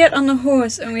 If we get on the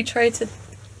horse and we try to...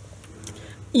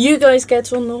 you guys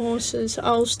get on the horses,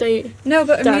 I'll stay. No,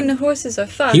 but I Done. mean the horses are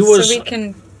fast, He was- so we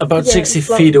can... about Yeah, 60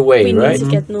 well, feet away, we right? need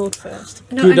to get north first.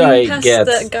 No, Could I I mean past get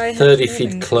the guy 30 who's feet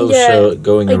moving. closer Yeah,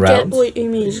 going I around? get what you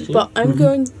mean, basically. but I'm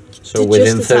going So to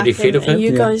within just 30 attack feet of him? and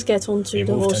you Yeah. guys get onto You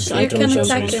the moved horse. and I You Don't can just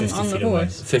attack move him 50 on the feet away.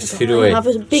 horse. 50 feet I away. have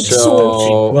a big sword.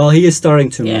 So, well, he is starting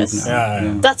to move Yes. now.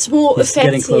 Yeah. That's more He's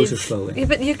getting closer effective. slowly. Yeah,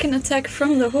 but you can attack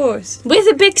from the horse. With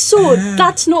a big sword,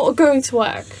 that's not going to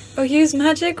work. Or use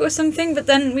magic or something, but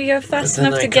then we are fast But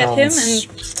then enough I to get him can't.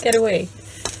 and get away.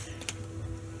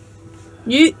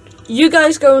 You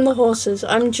guys go on the horses.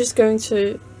 I'm just going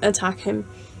to attack him.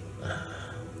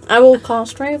 I will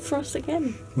cast Ray of Frost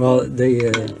again. Well, they.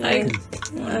 I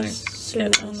want As to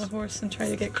soon get on as- the horse and try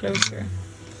to get closer.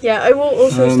 Yeah, I will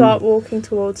also Um, start walking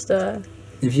towards the.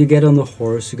 If you get on the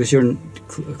horse, because you're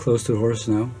close to the horse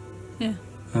now. Yeah.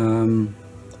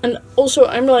 And also,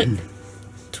 I'm like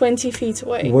 20 feet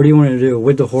away. What do you want to do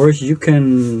with the horse? You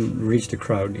can reach the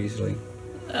crowd easily.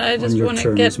 I just your want to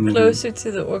turn get is moving. closer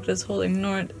to the orc that's holding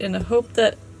Nord in the hope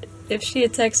that if she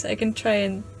attacks, I can try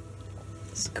and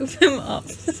scoop him up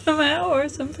somehow or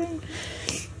something.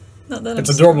 Not that It's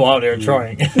I'm adorable how they're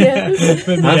trying. Yeah.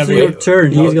 After your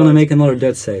turn, he's gonna make another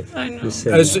death save. I know. Just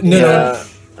saying. No, yeah,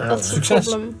 That's the Success.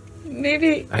 problem.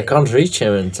 Maybe, I can't reach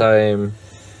him in time.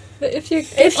 but if you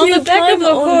If on you the back of climb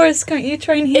the on- horse, can't you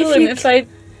try and heal if him? you If I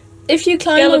If you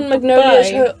climb Gallop on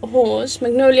Magnolia's by. horse,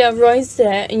 Magnolia rides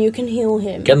there and you can heal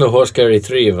him. Can the horse carry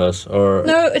three of us? Or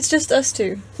no, it's just us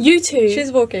two. You two.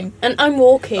 She's walking. And I'm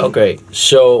walking. okay,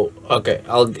 so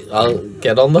I'll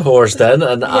get on the horse then,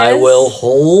 and I Yes. will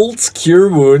hold cure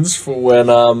wounds for when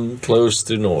I'm close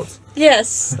to north.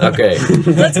 Yes. Okay.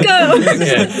 Let's go.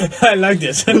 Okay. I like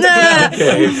this. Nah.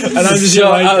 Okay. And I'm just So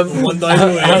like one dice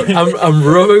away. I'm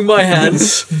rubbing my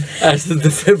hands at the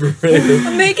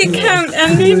defibrillator. Make it count,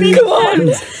 Andy. Come on.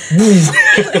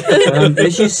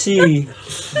 As you see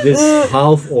this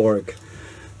half orc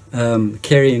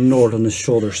carrying Nord on his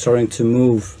shoulder, starting to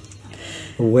move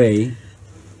away.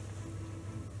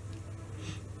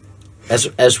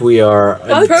 As we are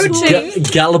Approaching.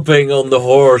 galloping on the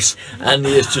horse, and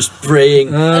he is just praying.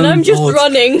 And I'm just Lord,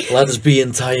 running. Let us be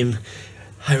in time.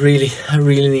 I really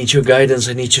need your guidance.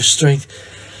 I need your strength.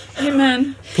 Hey,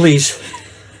 man. Please,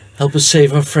 help us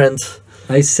save our friend.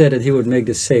 I said that he would make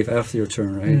this safe after your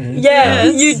turn, right? Yeah,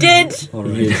 Yes. you did. All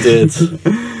right. You did.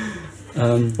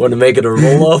 Want to make it a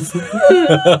roll-off?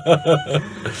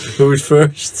 Who's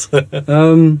first?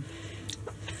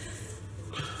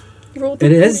 Roll It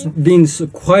the has been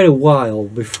quite a while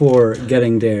before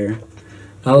getting there.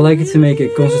 I would like you to make a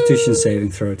Constitution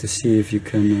saving throw to see if you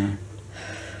can.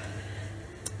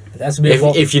 That's a bit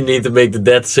if you need to make the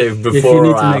death save If you before need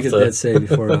or to make a after. death save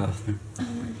before or after.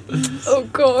 Oh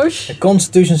gosh. a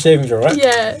Constitution saving throw, right?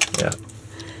 Yeah.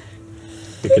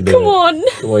 You can do Come it. on.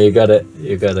 Come on, you got it.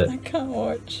 You got it. I can't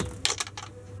watch.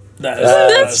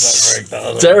 That's not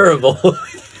correct. terrible.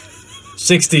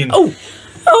 16. Oh.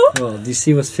 Well,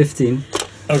 DC was 15.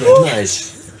 Okay.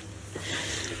 Nice.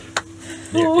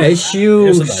 As you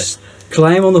Here's the dice.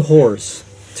 climb on the horse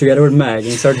together with Mag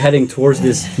and start heading towards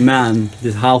this man,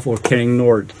 this half orc carrying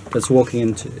Nord, that's walking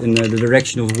in the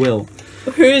direction of Will.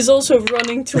 Who is also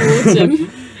running towards him.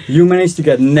 You manage to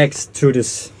get next to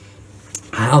this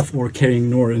half orc carrying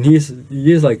Nord, and he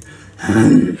is like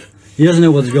he doesn't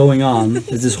know what's going on.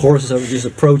 As this horse is just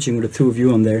approaching with the two of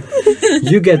you on there.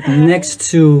 You get next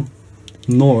to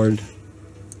Nord,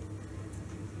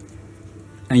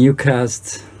 and you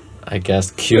cast I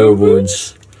cast Cure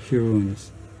Wounds. Cure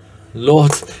Wounds.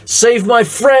 Lord, save my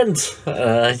friend!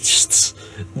 I just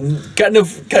kind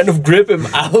of grip him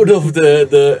out of the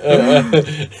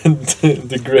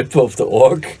grip of the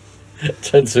orc.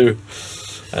 Trying to,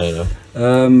 I don't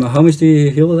know. How much do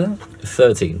you heal with that?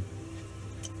 13.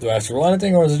 Do I have to roll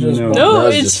anything or is it just... No. No, No,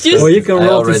 it's just. Well, you can I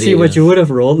roll to already, see what you would have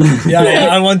rolled. Yeah,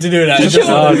 I want to do that. It's just-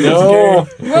 Oh no!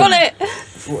 Roll it.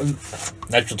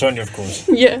 Natural 20, of course.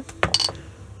 Yeah.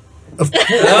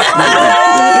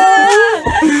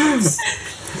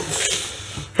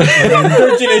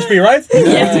 13 HP, right?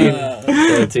 Yeah.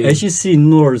 13. As you see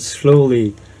Nord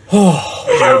slowly,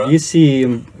 you see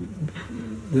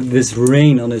this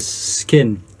rain on his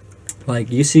skin.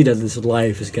 Like, you see that this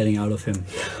life is getting out of him.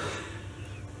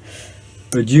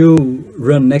 But you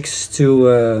run next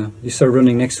to, you start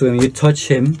running next to him, you touch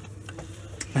him,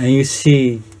 and you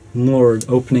see Nord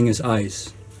opening his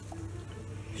eyes.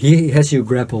 He has you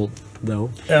grappled, though.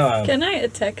 Yeah. Can I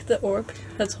attack the orc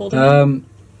that's holding him?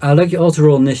 I'd like you all to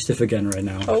roll initiative again right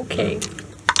now. Okay.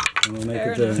 And we'll make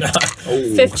Fair it,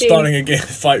 Oh, 15. Starting a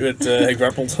fight with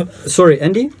grappled. sorry,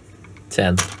 Andy?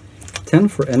 10. 10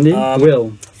 for Andy.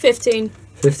 Will. 15.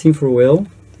 15 for Will.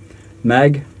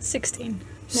 Mag. 16.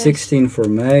 16 for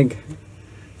Mag.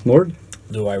 Nord?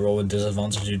 Do I roll with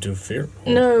disadvantage due to fear?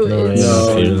 No, No, it's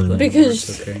No. because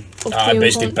It's okay. of I the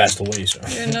basically uncon- passed away, so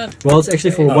You're not. Well, it's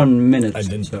actually for Oh, 1 minute. I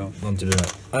didn't So. want to do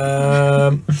that.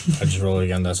 I just roll it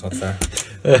again, that's not fair.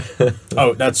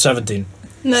 Oh, that's 17.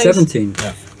 Nice. 17.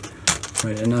 Yeah.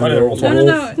 Right, and now Why did I roll roll No, no,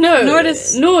 no. No, Nord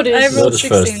is. Nord is. I Nord rolled is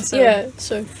 16, first. so. Yeah,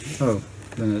 so. Oh,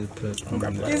 then I put it on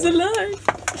Grab that. He's alive.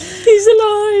 He's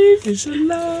alive! He's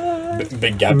alive.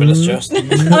 Big gap in his chest.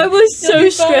 I was so You'll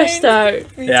be stressed fine. out.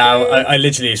 Yeah, I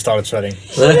literally started sweating.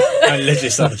 I literally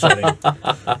started sweating.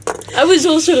 I was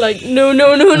also like, no.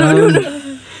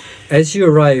 As you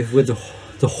arrive with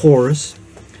the horse,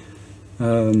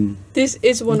 This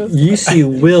is one of. you see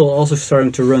Will also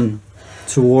starting to run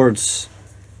towards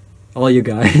all you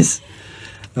guys.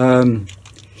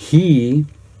 He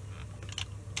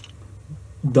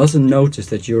doesn't notice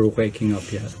that you're waking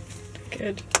up yet.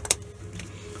 Good.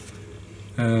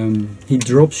 He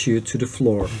drops you to the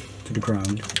floor, to the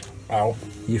ground. Ow.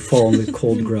 You fall on the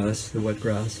cold grass, the wet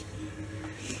grass.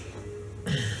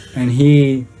 And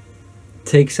he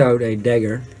takes out a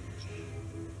dagger.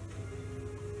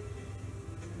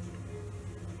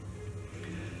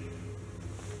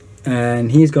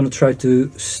 And he's gonna try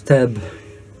to stab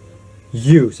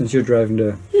you, since you're driving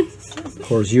the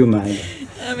horse, you, Mag.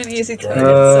 I'm an easy target,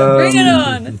 so bring it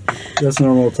on. That's a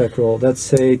normal attack roll.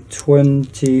 That's a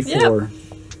 24.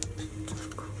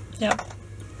 Yep.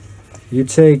 You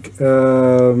take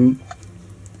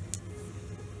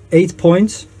 8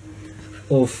 points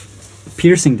of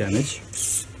piercing damage.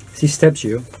 He stabs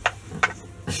you.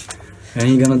 And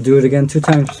he's gonna do it again 2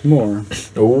 times more.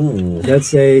 Oh.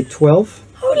 That's a 12.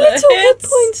 How little hit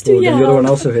points do Oh, you then the other one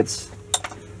have? also hits.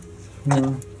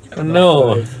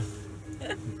 No.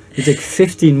 You take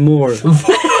 15 more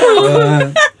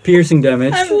piercing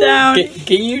damage. I'm down.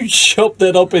 Can you chop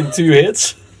that up in 2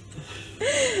 hits?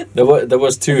 There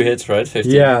was 2 hits, right?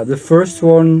 15. Yeah, the first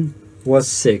one was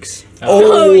 6.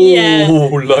 Oh, yeah.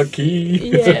 Lucky.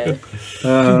 Yeah.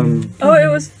 Oh, it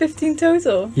was 15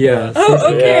 total. Yeah. Oh,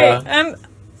 15. okay. Yeah.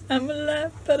 I'm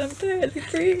alive, but I'm barely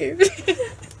breathing.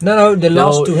 No, the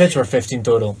last No. 2 hits were 15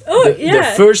 total. Oh, The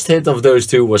yeah. first hit of those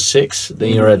 2 was 6,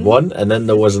 then you're at 1, and then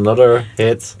there was another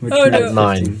hit Which Oh, you no. get at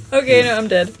 9. 15. Okay, no, I'm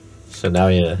dead. So now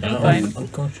you're I'm fine.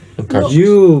 Unconscious. unconscious.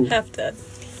 You Half dead.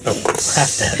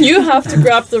 Half dead. You have to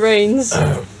grab the reins.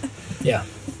 Yeah.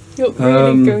 You're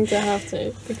really Um, going to have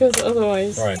to, because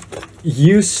otherwise. Right.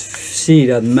 see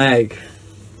that Mag,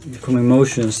 becoming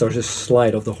motion, and starts to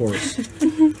slide off the horse.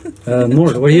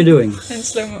 Nord, what are you doing? In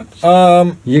slow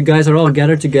motion. You guys are all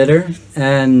gathered together,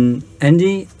 and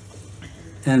Andy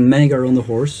and Meg are on the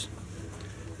horse.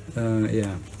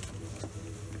 Yeah.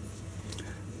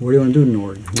 What do you want to do,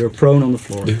 Nord? You're prone on the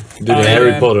floor. Do the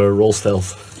Harry Potter roll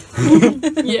stealth.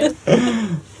 Yeah.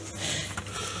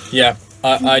 Yeah.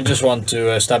 I just want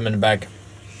to stab him in the back.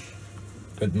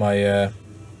 With my.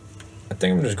 I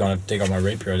think I'm just gonna take out my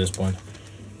rapier at this point.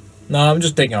 No, I'm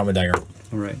just taking out my dagger.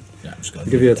 All right. Yeah, I'm just gonna.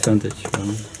 I'll give you advantage.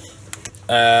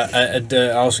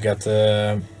 I also get.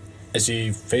 Is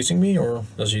he facing me or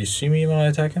does he see me when I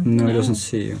attack him? No, he No. doesn't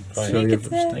see you. Right. So you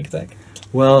Snake attack.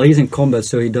 well, he's in combat,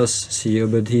 so he does see you,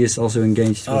 but he is also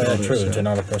engaged Oh with yeah, others. true. so- It's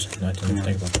another person. I didn't Yeah.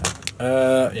 think about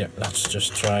that. Yeah, let's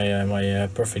just try my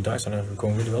perfect dice. I don't know if we're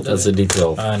going really well. That's a today.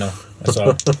 D12. I know. I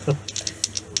saw.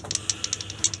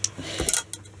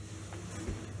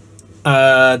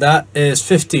 That is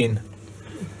 15.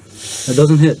 It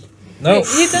doesn't hit. No, Wait,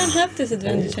 you don't have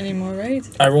disadvantage anymore, right?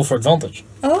 I roll for advantage.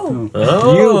 Oh.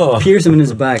 Oh. You pierce him in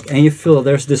his back, and you feel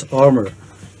there's this armor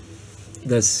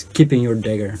that's keeping your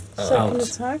dagger Second out.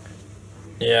 attack.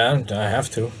 Yeah, I have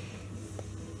to.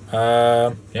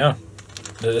 Yeah.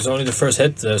 There's only the first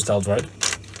hit stealth, right?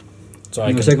 So I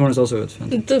And the can. second one is also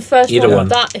advantage. The first Either one, one.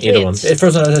 that Either hits. one.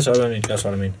 First one, that's what I mean. That's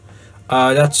what I mean.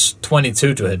 That's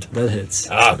 22 to hit. That hits.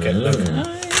 Ah, okay. Lovely.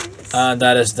 Nice. And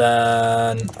that is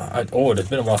then. Oh, it's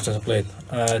been a while since I played.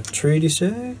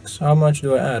 3d6. How much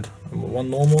do I add? 1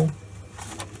 normal.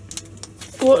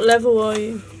 What level are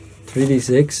you?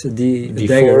 3d6, the D4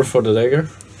 dagger. for the dagger.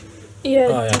 Yeah.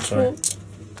 Oh, yeah, sorry.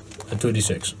 default.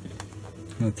 2d6.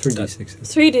 No, 3d6.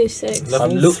 3d6.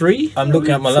 Level 3? I'm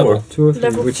looking at my 4. level. 2 or 3.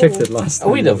 Level We checked 4. it last time.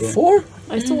 Are we level 4?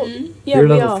 I thought. Mhm. Yeah, You're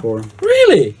we level are. 4.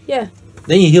 Really? Yeah.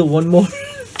 Then you heal 1 more.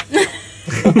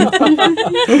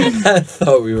 I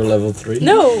thought we were level 3.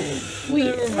 No, we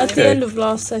at the Okay. end of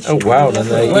last session. Oh wow, we then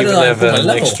were I level Where even did I have put my an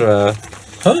level? extra.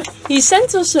 Huh? He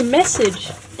sent us a message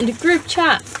in the group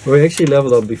chat. We actually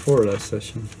leveled up before last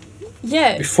session.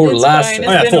 Yeah. Before It's last. fine,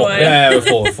 Oh yeah, been a 4. while.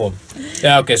 Yeah, 4.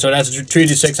 Yeah, okay, so that's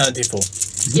 3d6 and a d4.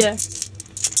 Yeah.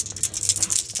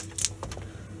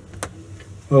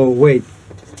 Oh wait,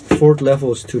 4th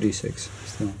level is 2d6.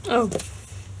 Still. Oh.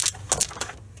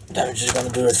 Then we're just gonna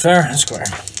do it fair and square.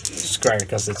 Square,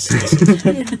 because it's.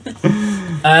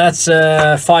 That's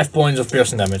 5 points of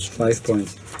piercing damage. 5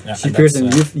 points. Yeah, So you and pierce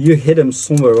that's, him, you hit him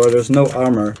somewhere where there's no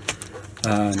armor,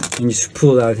 and you just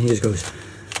pull it out and he just goes.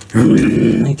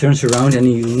 He turns around and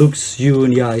he looks you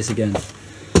in the eyes again.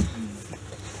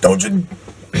 Don't you?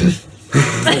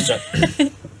 What's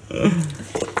that?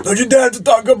 Don't you dare to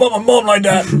talk about my mom like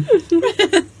that.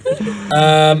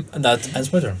 And that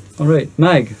ends my turn. Alright,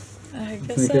 Mag, I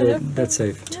guess make I a have. death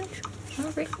save.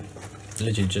 Alright.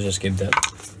 Literally just escaped that.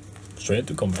 Straight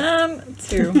to combat.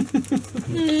 2.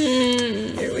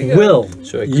 Here we go. Will,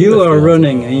 So I could you have are healed.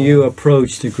 running and you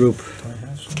approach the group.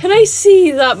 Can I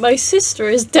see that my sister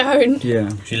is down? Yeah.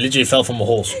 She literally fell from a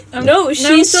horse. No,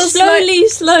 she's still slowly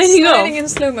sliding Sliding off. in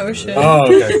slow motion. Oh,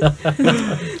 okay.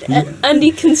 And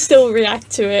he can still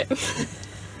react to it.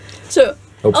 So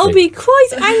I'll Hopefully. be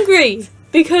quite angry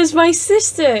because my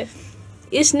sister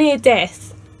is near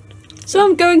death. So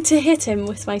I'm going to hit him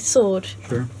with my sword.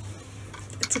 Sure.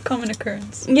 It's a common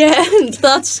occurrence. Yeah,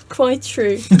 that's quite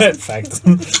true. Fact.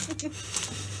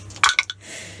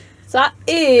 That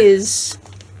is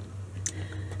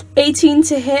 18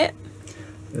 to hit.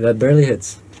 That barely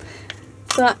hits.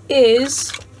 That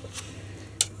is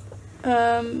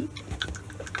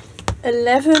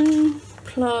 11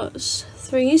 plus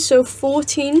 3, so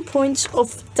 14 points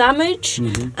of damage.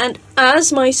 Mhm. And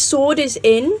as my sword is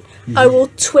in, I will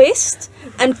twist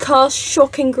and cast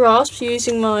Shocking Grasp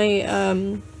using my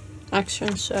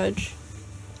action surge.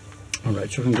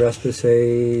 Alright, Shocking Grasp is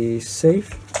a save.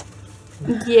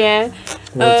 Yeah.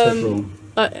 Or attack roll.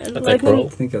 Attack lightning- roll. I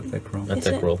think attack roll. Is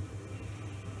Attack it? roll.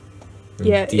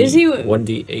 Yeah, is he-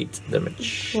 1d8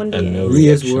 damage. 1d8. And no He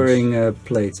is reactions. wearing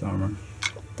plate armor.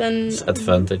 Then It's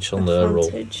advantage on the roll.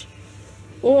 advantage.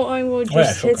 Or I will just Oh,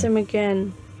 yeah, hit okay. him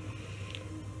again.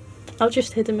 I'll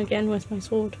just hit him again with my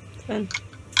sword then,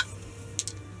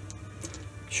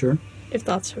 Sure. if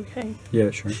that's okay.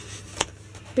 Yeah, sure.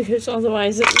 Because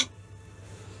otherwise it...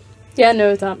 Yeah,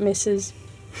 no, that misses.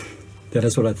 Yeah,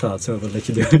 that's what I thought, so I will let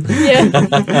you do it. Yeah.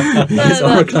 His no,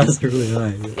 armor no. class is really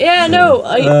high. Yeah, no,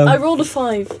 I Um, rolled a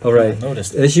 5. Alright. I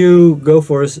noticed. As you go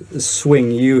for a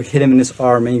swing, you hit him in his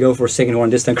arm, and you go for a second one.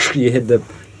 This time you hit the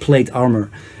plate armor,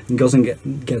 and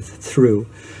doesn't get through.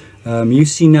 You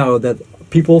see now that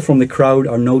people from the crowd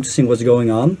are noticing what's going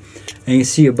on, and you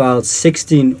see about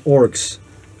 16 orcs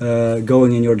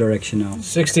going in your direction now.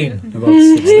 16. About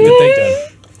 16. Good take that.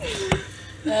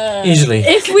 Easily.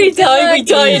 If we die, we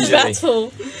die in Easily.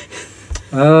 battle.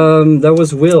 That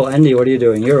was Will. Andy, what are you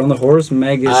doing? You're on the horse.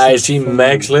 Meg is. I see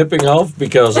Meg slipping off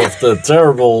because of the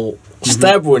terrible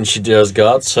stab wound she just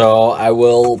got, so I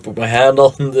will put my hand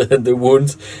on the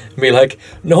wound and be like,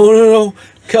 no,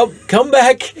 come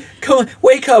back,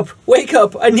 wake up,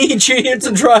 I need you here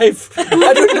to drive.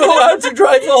 I don't know how to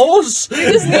drive a horse.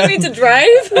 You just need me to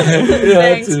drive?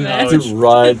 Thanks, man. to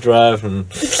ride, drive, and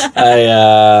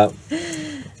I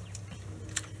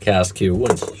cast Cure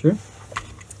Wounds. Sure.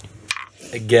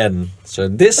 Again, so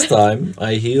this time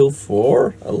I heal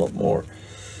for a lot more.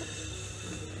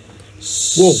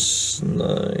 Whoa.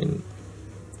 9.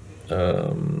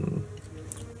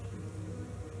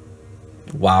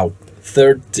 Wow.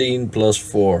 13 plus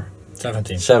 4.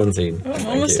 17. 17. I'm Thank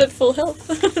almost you. at full health.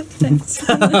 Thanks.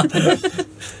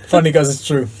 Funny because it's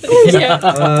true. Yeah.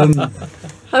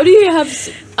 How do you have...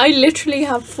 I literally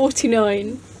have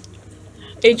 49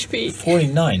 HP.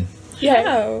 49. Yeah.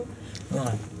 Wow.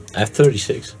 Oh. I have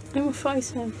 36. I'm a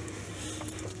 5-7.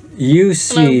 You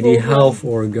see the rolled well. half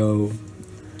orc go.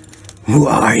 Who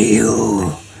are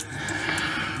you?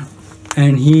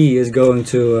 And he is going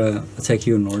to attack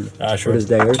you, Nord. Ah, With sure. his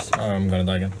daggers. I'm gonna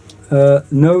die again.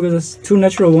 No, because it's 2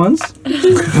 natural ones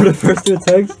for the first 2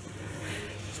 attacks,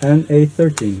 and a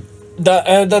 13.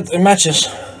 That matches.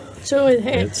 So it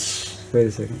hits. It's Wait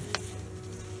a second.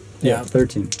 Yeah.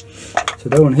 13. So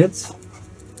that one hits.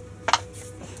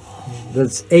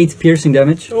 That's 8 piercing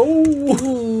damage.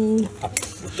 Ooh.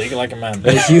 Take it like a man.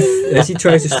 As he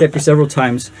tries to stab you several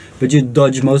times, but you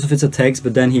dodge most of its attacks,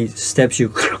 but then he stabs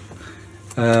you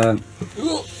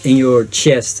in your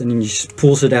chest, and then he just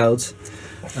pulls it out.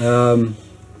 And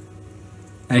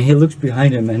he looks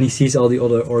behind him, and he sees all the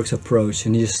other orcs approach,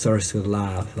 and he just starts to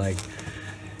laugh, like,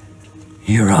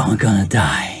 "You're all gonna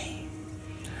die."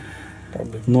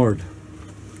 Probably. Nord.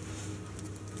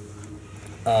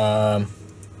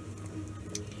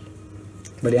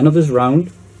 By the end of this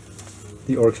round,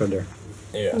 the orcs are there.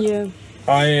 Yeah.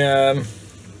 Yeah.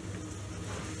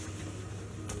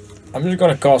 I'm just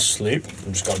gonna cast sleep.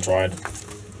 I'm just gonna try it.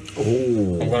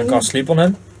 I'm oh, gonna cast sleep on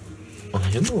him. on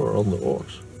him or on the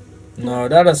orcs? No,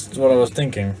 that is what I was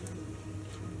thinking.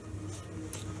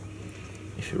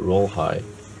 If you roll high,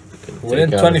 you can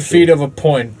Within take out 20 a feet few. of a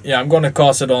point. Yeah, I'm gonna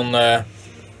cast it on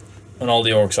all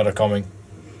the orcs that are coming.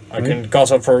 I Right. can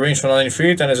cast it for a range from 90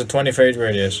 feet and it's a 20 feet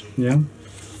radius. Yeah.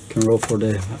 Can roll for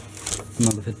the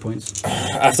amount of hit points.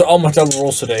 After all my double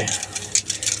rolls today,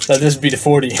 let this be the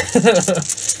 40.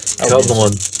 Come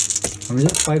on. How is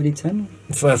it? 5d10?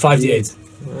 5d8.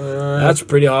 That's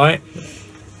pretty high.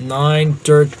 9,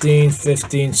 13,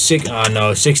 15, 6. Ah,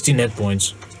 no, 16 hit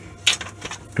points.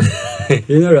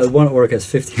 You know that one orc has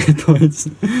 50 hit points.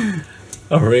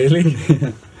 Oh, really?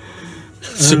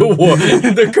 So what?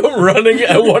 They come running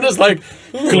and one is like,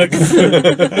 Click.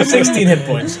 16 hit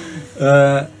points.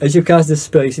 As you cast this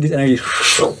spell, you see this energy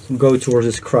go towards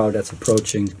this crowd that's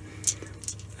approaching.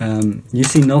 You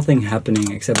see nothing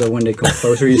happening except that when they come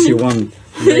closer, you see one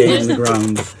laying on the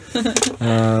ground,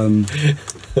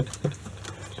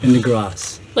 in the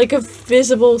grass. Like a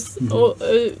visible or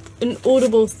an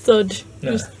audible thud.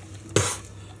 Yeah.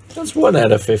 that's 1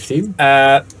 out of 15.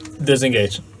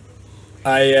 Disengage.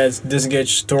 I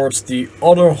disengage towards the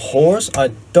other horse.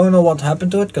 I don't know what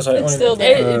happened to it because I It's only still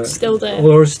there. It's still there.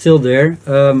 Or still there.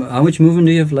 How much movement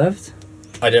do you have left?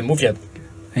 I didn't move yet.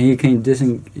 And you can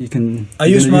you can. I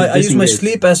you're use gonna my disengage.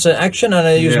 sleep as an action and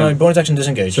I use Yeah. my bonus action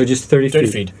disengage. So just 30 30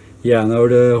 feet. feet. Yeah, no,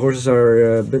 the horses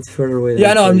are a bit further away.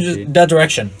 Yeah, than no, I'm 30 just feet. that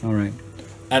direction. All right.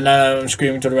 And then I'm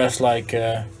screaming to the rest like,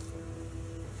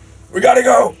 we gotta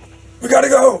go! We gotta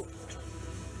go!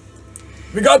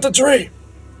 We got the tree!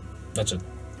 That's it.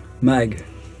 Mag,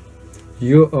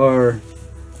 you are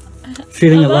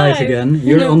feeling alive Alive. again.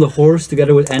 You're on the horse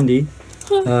together with Andy.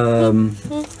 Hello.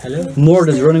 Mord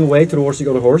is running away towards the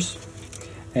other horse.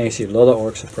 And you see a lot of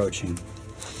orcs approaching.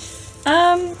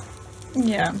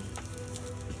 Yeah.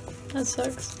 That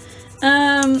sucks.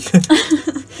 I'm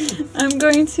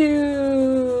going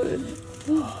to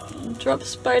drop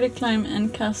spider climb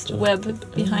and cast web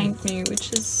behind me,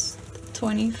 which is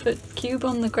 20-foot cube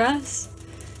on the grass,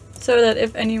 so that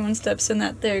if anyone steps in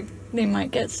that, they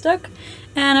might get stuck.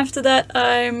 And after that,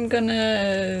 I'm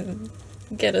gonna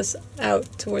get us out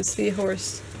towards the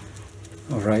horse.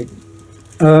 Alright.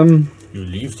 You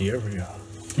leave the area.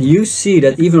 You see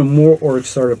that even more orcs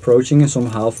start approaching, and some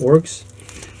half orcs.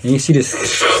 And you see this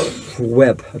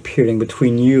web appearing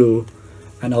between you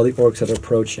and all the orcs that are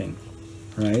approaching.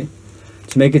 Right?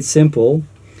 To make it simple,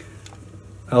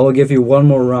 I will give you one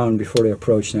more round before they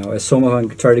approach now. As some of them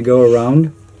try to go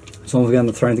around, some of them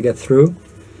are trying to get through.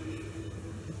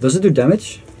 Does it do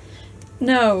damage?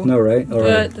 No. No, right?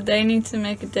 Alright. But they need to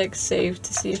make a dex save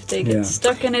to see if they get Yeah.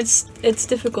 stuck, and it's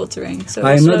difficult terrain. So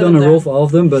I am slow not them going to roll down. for all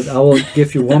of them, but I will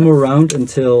give you one more round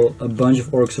until a bunch of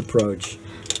orcs approach.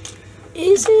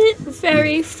 Is it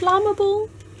very flammable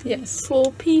Yes.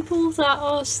 for people that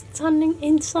are standing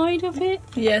inside of it?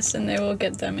 Yes, and they will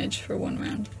get damage for one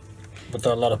round. But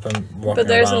there are a lot of them walking But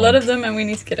there's a around. lot of them, and we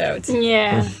need to get out.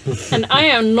 Yeah. And I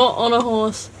am not on a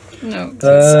horse. No.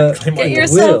 Exactly my Get goal.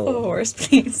 yourself Will. a horse,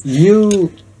 please.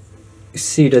 You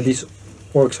see that these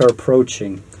orcs are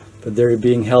approaching, but they're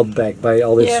being held back by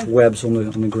all these Yeah. webs on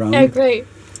the ground. Oh, great.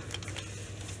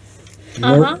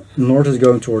 North is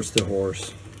going towards the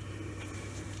horse.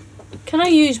 Can I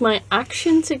use my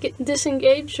action to get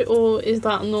disengage, or is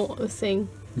that not a thing?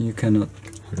 You cannot.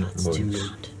 That's too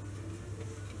bad.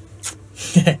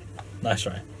 Nice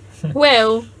try.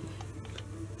 Well,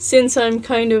 since I'm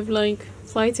kind of like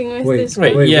fighting with Wait, this.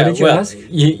 wait, one- yeah, what did you well, ask?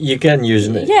 you can use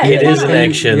it. Yeah, It is an okay.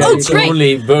 action. Yeah, It's Oh, great.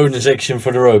 only bonus action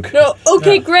for the rogue. No,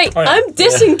 okay, Yeah. great. Oh, yeah. I'm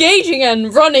disengaging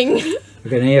and running.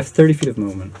 Okay, then you have 30 feet of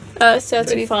movement.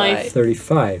 35.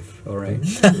 35, alright.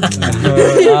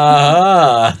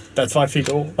 Ah, That's 5 feet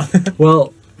tall.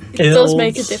 Well, It does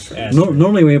make a difference. Yeah.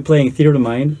 normally when you're playing Theater of the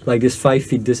Mind, like this 5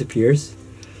 feet disappears.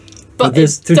 But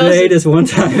this it today, doesn't- this one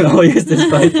time, I'll use this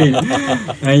 5 feet.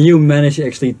 And you manage to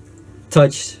actually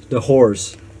touch the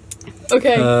horse.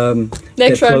 Okay, get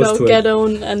next round close I'll to it. get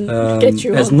on and get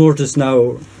you As on. Nord is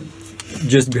now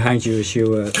just behind you as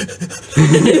you...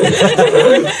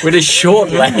 with his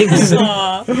short legs.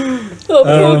 Oh,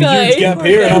 poor guy. Huge gap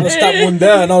here, another stab one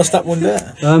there, another stab one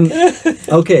there.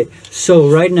 Okay, so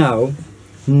right now,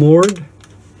 Nord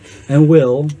and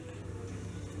Will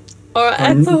Or are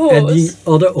at the at horse.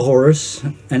 the other horse,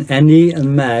 and Andy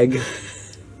and Mag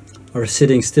are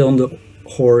sitting still on the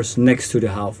horse next to the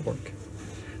half-orc.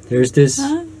 There's this...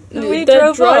 Huh? We They're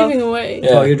drove driving off. away. Yeah.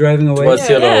 Oh, you're driving away? What's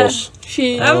the other Yeah. horse?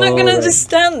 She. I'm not gonna Alright. just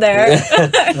stand there.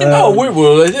 Oh, we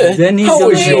will. Then he's How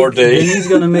gonna was your Then day? he's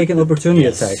gonna make an opportunity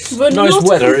attack. But Nice not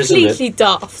weather, isn't it? completely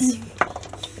daft.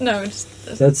 No, it's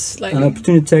That's Like- an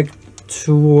opportunity attack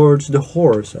towards the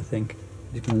horse, I think.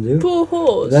 He's gonna do. Poor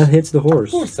horse. That hits the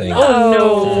horse. Poor thing. Oh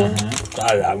no.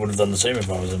 I would have done the same if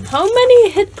I was him. How many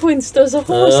hit points does a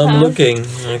horse I'm have? looking.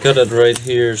 I got it right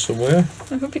here somewhere.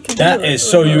 I hope you can That heal is it.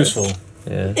 so useful.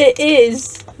 Yeah. It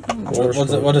is.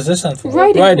 What does this stand for?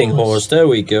 Riding Horse. There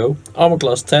we go. Armor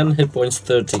class 10, hit points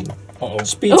 13. Uh-oh.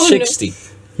 Speed Oh, no. 60.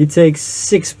 He takes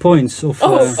 6 points of.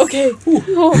 Oh, okay.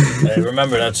 Oh, Hey,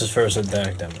 remember, that's his first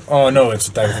attack damage. Oh no, it's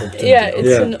attack for opportunity. yeah, it's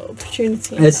Yeah. an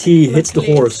opportunity. As he hits the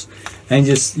Luckily. horse, and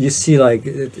just you see like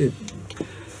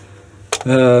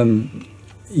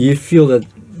you feel that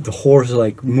the horse is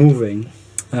like moving.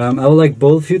 I would like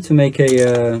both of you to make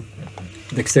a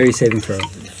dexterity saving throw.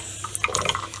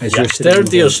 As you're sitting on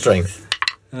the Dexterity or horse. strength?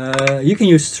 You can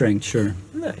use strength, sure.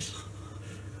 Nice.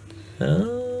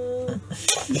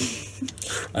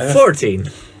 I have, 14.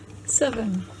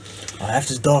 7. I have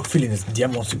this dark feeling that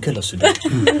DM wants to kill us today.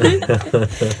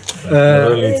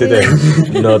 Not only today.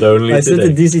 Not only I set the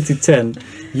today. DC to 10.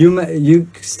 You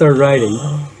start riding.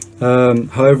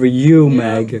 However, you,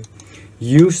 Mag,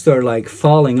 you start like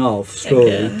falling off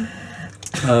slowly. Again.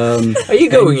 Are you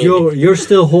going in? You're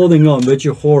still holding on, but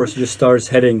your horse just starts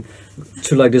heading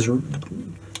to like this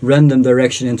random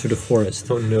direction into the forest.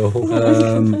 Oh no.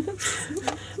 Um,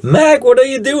 Mag, what are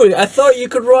you doing? I thought you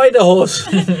could ride a horse.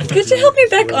 Could you help me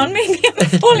back on? Maybe I'm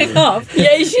falling off.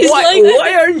 Yeah, she's why, like.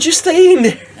 why aren't you staying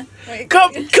there?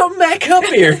 Come back up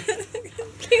here.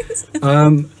 Please.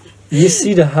 you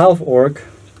see the half orc.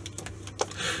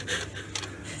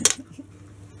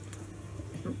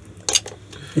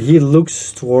 He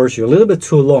looks towards you a little bit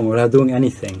too long without doing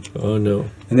anything. Oh no.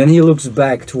 And then he looks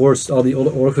back towards all the other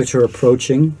orcs which are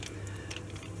approaching.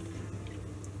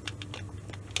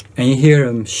 and you hear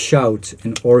him shout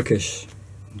in Orcish,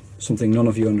 something none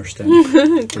of you understand.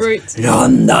 Great.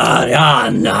 Yana,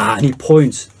 Yana, and he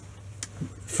points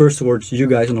first towards you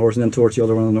guys on the horse and then towards the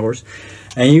other one on the horse.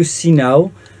 And you see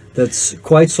now that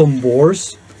quite some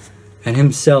boars and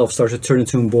himself starts to turn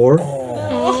into a boar.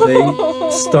 They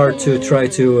start to try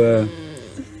to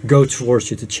go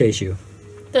towards you to chase you.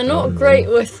 They're not great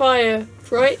with fire,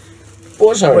 right?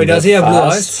 Boars are Wait, does he have blue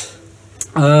eyes?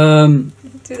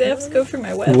 Do they have to go through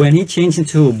my web? When he changed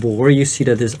into a boar, you see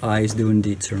that his eyes do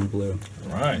indeed turn blue.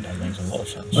 Right, that makes a lot of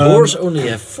sense. Boars only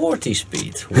have 40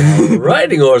 speed, while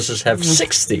riding horses have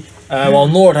 60. Well,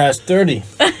 Nord has 30.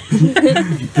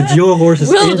 But your horse is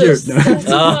Wilderness, injured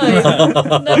now. that's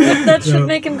fine. That should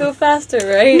make him go faster,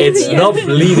 right? It's not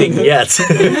bleeding yet.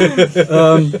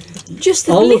 Just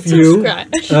a All little of you,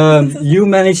 scratch. you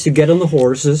managed to get on the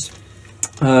horses,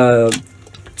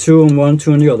 two on one,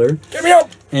 two on the other, Get me up!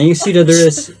 and you see that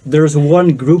there is one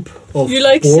group of You,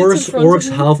 like, sit in boars, front of orcs,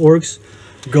 me? half orcs,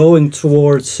 going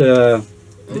towards the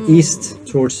east,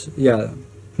 towards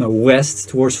west,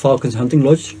 towards Falcon's hunting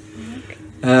lodge,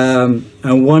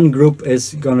 and one group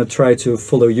is gonna try to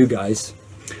follow you guys.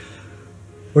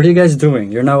 What are you guys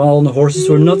doing? You're now all on the horses.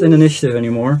 We're not in initiative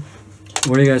anymore.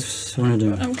 What do you guys want to do?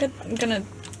 I'm gonna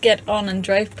get on and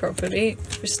drive properly,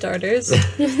 for starters.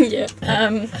 Yeah,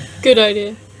 good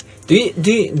idea. Do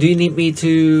you need me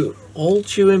to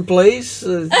hold you in place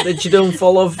that you don't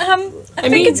fall off? I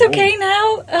think mean- it's okay now.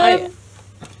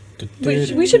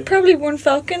 We should probably warn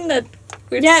Falcon that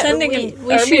we're Yeah, sending we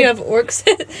an army should. of orcs.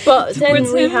 But then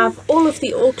Towards we him. have all of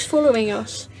the orcs following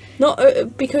us. Not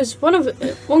because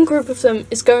one group of them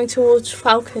is going towards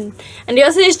Falcon, and the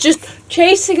other is just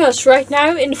chasing us right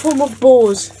now in the form of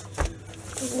boars.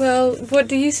 Well, what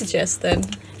do you suggest then?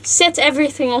 Set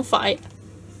everything on fire.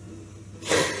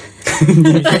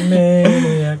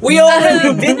 We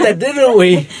already did that, didn't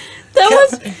we? That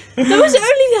was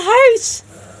only the house.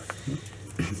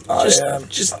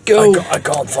 Just go. I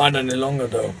can't find any longer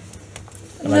though.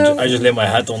 And No. I just lay my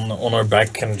head on her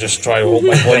back and just try to hold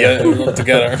my body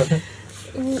together.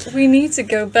 We need to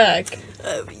go back.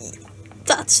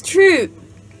 That's true,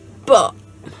 but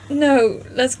No,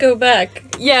 let's go back.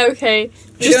 yeah, okay.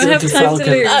 We don't have to time to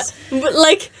Falcon. lose. But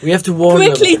like We have to warn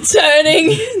quickly them. turning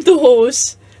the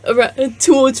horse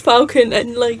towards Falcon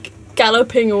and like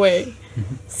galloping away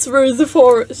through the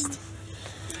forest.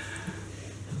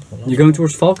 You going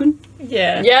towards Falcon?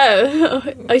 Yeah. Yeah,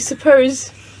 I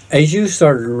suppose. As you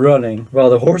start running, well,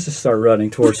 the horses start running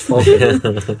towards Falcon.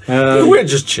 We're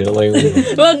just chilling.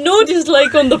 Well, Nord is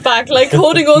like on the back, like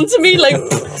holding on to me, like.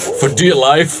 For dear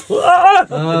life.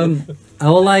 I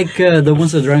would like the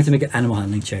ones that are trying to make an animal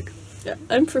handling check. Yeah,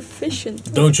 I'm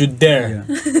proficient. Don't you dare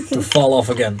to fall off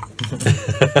again.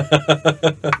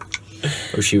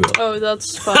 Oh, she will. Oh,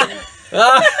 that's fine.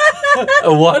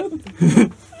 A what?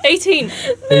 18.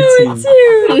 18.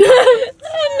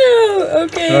 No,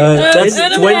 okay. That's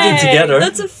 20 together.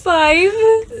 That's a 5.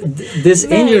 This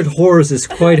injured horse is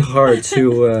quite hard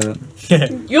to.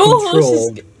 Your horse is.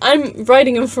 Control. I'm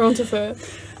riding in front of her.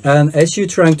 And as you're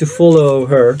trying to follow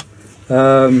her,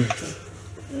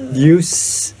 you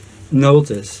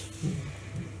notice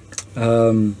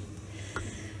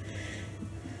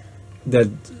that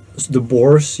the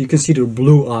boars, you can see their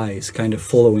blue eyes kind of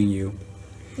following you.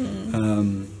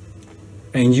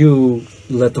 And you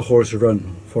let the horse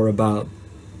run for about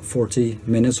 40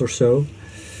 minutes or so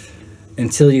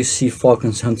until you see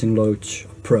Falcon's hunting lodge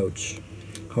approach.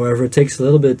 However, it takes a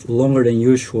little bit longer than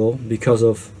usual because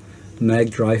of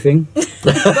Meg driving.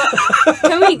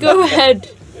 Can we go ahead?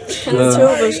 Can the two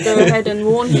of us go ahead and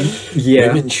warn him? Yeah.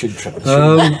 Women should try.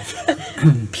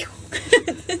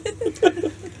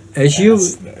 As you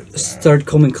start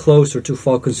coming closer to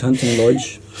Falcon's hunting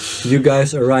lodge, you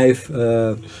guys arrive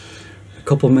a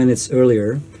couple minutes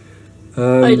earlier.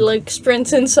 I like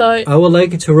sprint inside. I would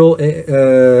like you to roll.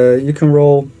 You can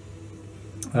roll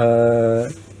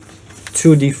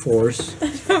 2d4s, I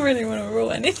don't really want to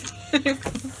roll anything.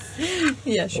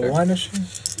 Yeah, sure. Why does she?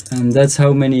 and that's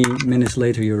how many minutes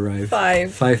later you arrive.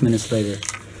 5. 5 minutes later.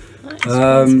 Nice,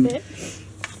 Um, that's a bit.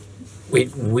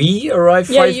 Wait, we arrive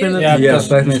Yeah, 5 you- minutes? Yeah, Yeah, because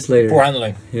 5 minutes Poor later.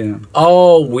 handling. Yeah.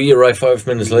 Oh, we arrive 5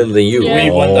 minutes later than you. Yeah.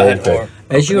 We went ahead okay.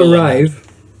 for. As you Well, arrive,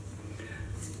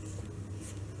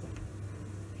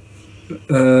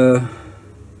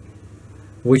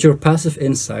 with your passive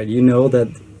insight, you know that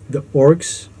the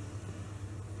orcs,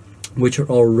 which are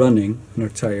all running and are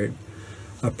tired,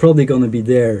 are probably going to be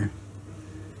there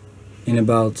in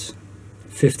about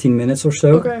 15 minutes or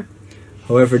so. Okay.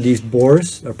 However, these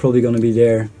boars are probably going to be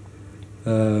there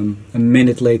a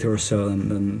minute later or so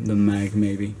than Mag,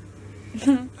 maybe.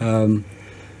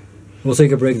 We'll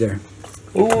take a break there.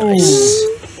 Ooh.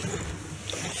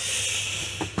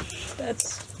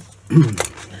 That's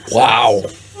Wow.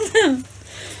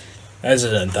 That's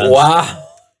an intense. Wow.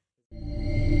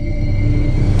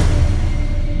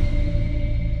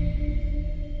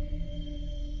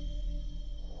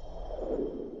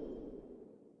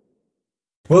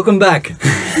 Welcome back.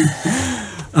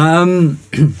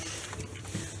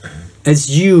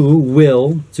 As you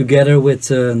will, together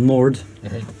with Nord,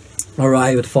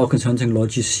 arrive at Falcon's Hunting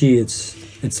Lodge, you see it's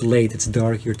late, it's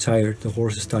dark, you're tired, the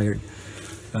horse is tired.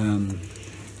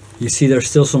 You see there's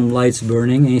still some lights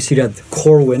burning, and you see that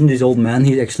Corwin, this old man,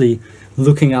 he's actually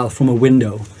looking out from a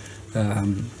window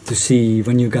to see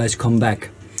when you guys come back.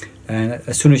 And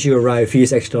as soon as you arrive, he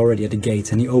is actually already at the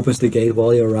gate, and he opens the gate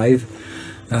while you arrive.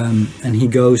 And he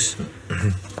goes,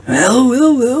 well,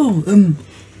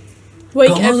 Wake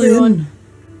come on everyone. in.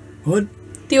 What?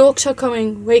 The orcs are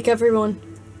coming. Wake everyone.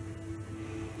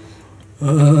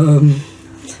 Alright.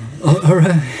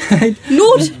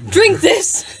 Nord, drink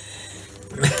this!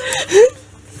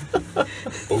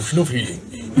 Potion of healing.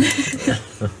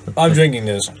 I'm drinking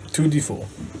this. 2d4.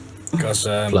 Because,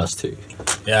 +2.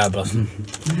 yeah, plus.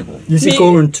 You see Me-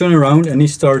 Corwin turn around and he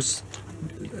starts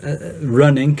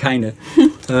running, kinda.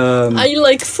 I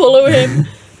like follow him,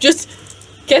 just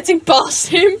getting past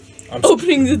him, I'm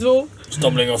opening the door.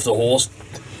 stumbling off the horse.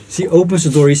 He opens the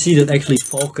door, you see that actually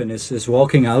Falcon is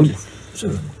walking out.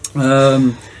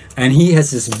 And he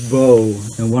has this bow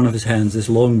in one of his hands, this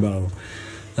long bow.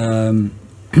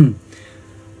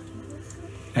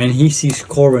 And he sees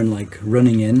Corwin like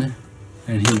running in,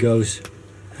 and he goes,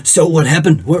 so what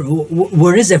happened?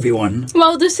 Where is everyone?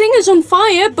 Well, the thing is on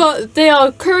fire, but they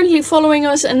are currently following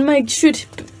us and should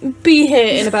be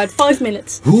here in about 5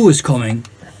 minutes. Who is coming?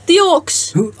 The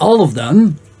orcs. Who? All of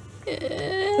them?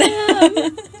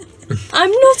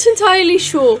 I'm not entirely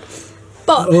sure,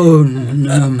 but Oh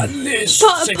no. At least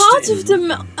part of them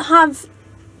have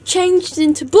changed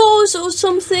into boars or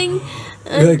something.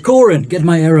 Corwin, get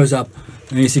my arrows up.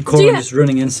 And you see Corwin you- just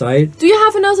running inside. Do you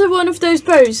have another one of those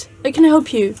bows? I can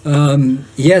help you.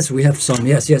 Yes, we have some.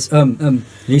 Yes. He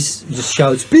just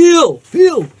shouts, Peel!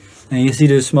 Peel! And you see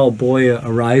the small boy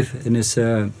arrive in his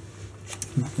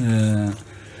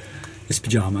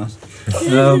pajamas.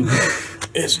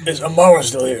 Is Amara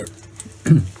still here?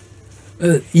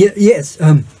 Yes.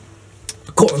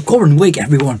 Corwin, wake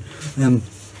everyone.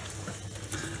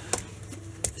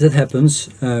 As that happens,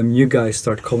 you guys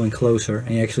start coming closer,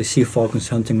 and you actually see Falcon's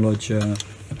Hunting Lodge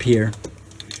appear.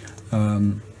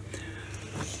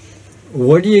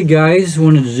 What do you guys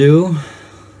want to do?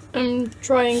 I'm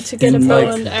trying to get a In bow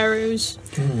like- and arrows.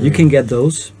 You can get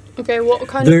those. Okay, what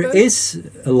kind There of bow? is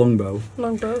a longbow.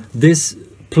 Longbow. This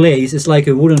place is like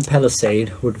a wooden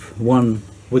palisade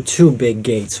with two big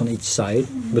gates on each side,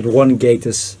 but one gate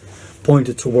is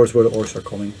pointed towards where the orcs are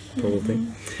coming, probably.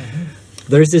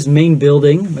 There is this main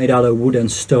building made out of wood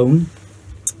and stone,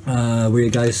 where you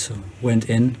guys went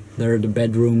in. There are the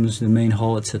bedrooms, the main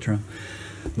hall, etc.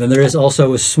 Then there is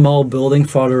also a small building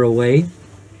farther away,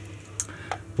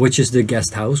 which is the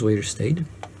guest house where you stayed.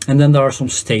 And then there are some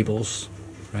stables,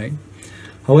 right?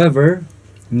 However,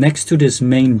 next to this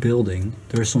main building,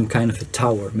 there is some kind of a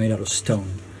tower made out of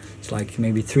stone. It's like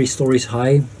maybe 3 stories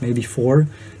high, maybe 4.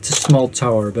 It's a small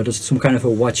tower, but it's some kind of a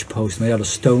watch post made out of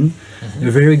stone. A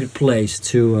very good place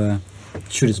to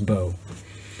shoot his bow.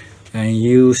 And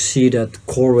you see that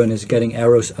Corwin is getting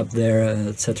arrows up there,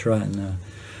 etc. And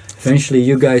eventually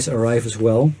you guys arrive as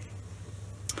well.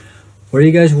 What do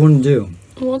you guys want to do?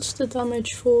 What's the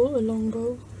damage for a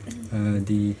longbow?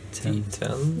 The 10.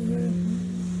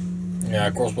 D10. Yeah,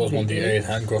 crossbow is 1d8,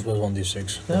 hand crossbow is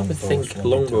 1d6. No, I think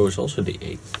longbow is also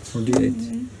D8. Or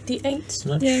D8. D8?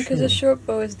 Not Yeah, because sure. a short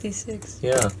bow is D6.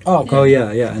 Yeah. Oh, okay. Oh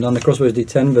yeah. And then the crossbow is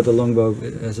D10, but the longbow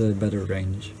has a better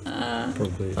range.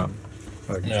 Probably. Oh.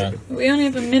 Hard to Yeah. check it. We only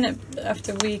have a minute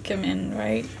after we come in,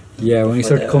 right? Yeah, when you For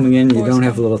start the coming in, you horse don't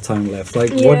have a come. lot of time left. Like,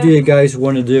 what Yeah. do you guys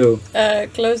want to do?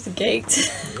 Close the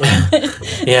gate.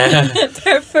 Yeah.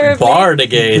 Preferably. Bar the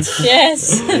gate.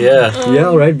 Yes. Yeah. Yeah,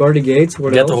 alright, bar the gates.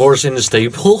 What Get else? the horse in the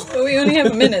stable. But we only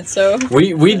have a minute, so.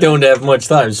 We don't have much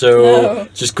time, so No.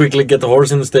 just quickly get the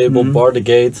horse in the stable, Mhm. bar the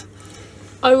gate.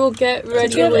 I will get Do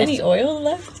ready you have with... any oil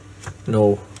left?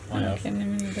 No, I have. Okay,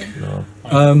 never neither. no.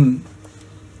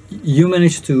 You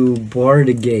managed to bar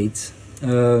the gate.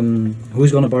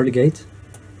 Who's gonna bar the gate?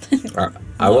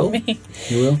 I will. Not me.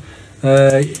 You will.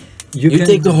 You You can,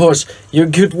 take the horse. You're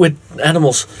good with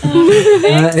animals.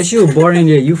 as you're barring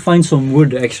it, you find some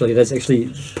wood actually that's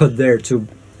actually put there to.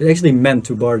 It's actually meant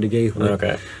to bar the gate with.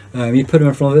 Okay. You put them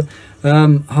in front of it.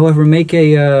 However, make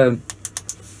a.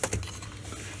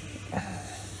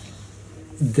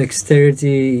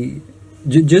 dexterity.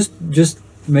 Just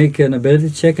make an ability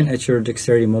check and add your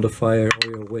dexterity modifier or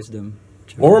your wisdom.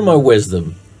 Or my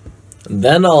wisdom. And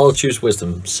then I'll choose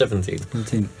wisdom. 17.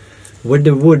 17. With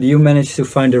the wood, you manage to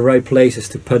find the right places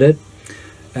to put it,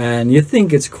 and you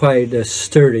think it's quite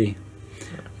sturdy.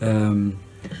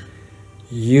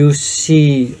 You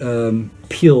see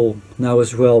Peel now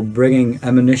as well, bringing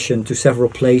ammunition to several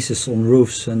places on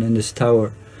roofs and in this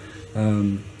tower.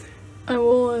 I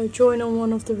will join on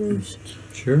one of the roofs.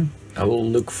 Sure. I will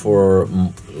look for,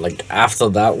 like, after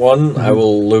that one, I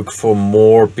will look for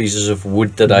more pieces of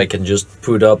wood that I can just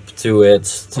put up to it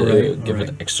to Alright, give alright.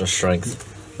 it extra strength.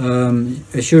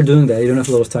 As you're doing that, you don't have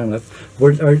a lot of time left.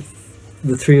 What are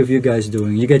the three of you guys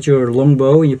doing? You get your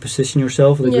longbow and you position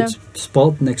yourself at a Yeah. good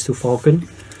spot next to Falcon.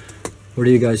 What do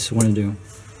you guys want to do?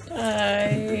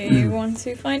 I want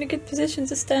to find a good position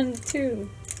to stand too.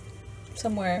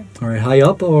 Somewhere. Alright, high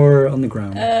up or on the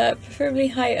ground? Preferably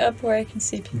high up where I can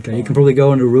see people. Okay, you can probably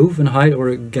go on the roof and hide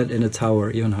or get in a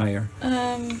tower even higher.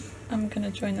 I'm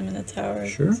gonna join them in the tower.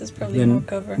 Sure. This is probably Then more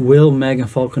cover. Will, Meg and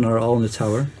Falcon are all in the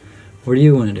tower. What do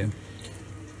you want to do?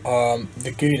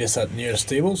 The gate is at near the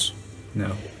stables.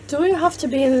 No. Do we have to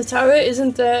be in the tower?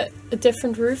 Isn't there a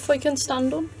different roof I can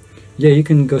stand on? Yeah, you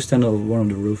can go stand on one of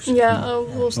the roofs. Yeah, I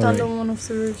will stand Alright. on one of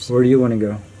the roofs. Where do you want to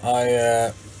go?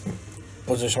 I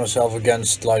position myself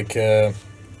against like the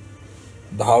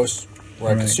house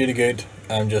where I can Right. see the gate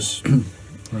and just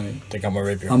Right. take out my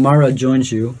rapier. Amara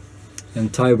joins you,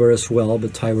 and Tiber as well,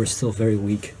 but Tiber is still very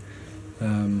weak.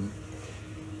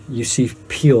 You see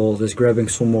Peel is grabbing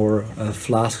some more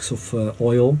flasks of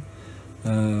oil.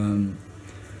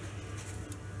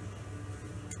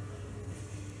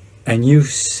 And you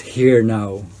hear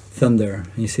now thunder,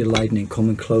 and you see lightning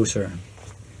coming closer.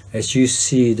 As you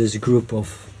see this group of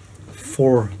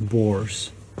 4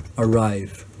 boars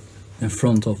arrive in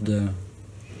front of the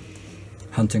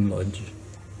hunting lodge.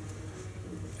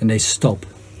 And they stop.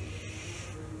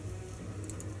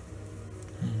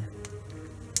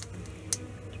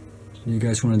 Do you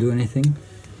guys want to do anything?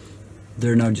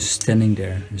 They're now just standing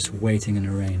there, just waiting in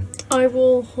the rain. I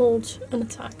will hold an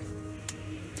attack.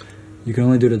 You can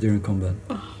only do that during combat.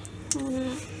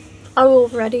 I will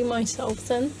ready myself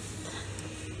then.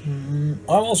 I'm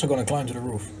also gonna climb to the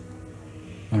roof.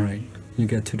 Alright, you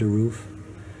get to the roof.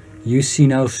 You see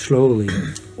now slowly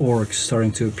orcs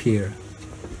starting to appear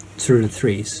through the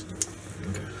trees.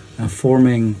 And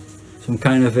forming some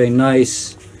kind of a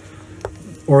nice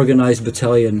organized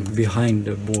battalion behind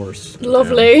the boars.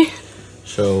 Lovely.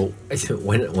 So,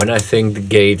 when I think the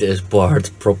gate is barred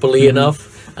properly enough,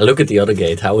 I look at the other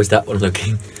gate. How is that one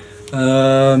looking?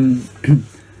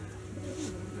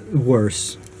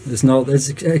 Worse. It's not.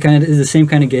 It's kind of the same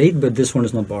kind of gate, but this one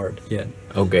is not barred yet.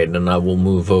 Okay, then I will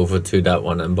move over to that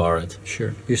one and bar it.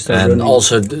 Sure. You start And running.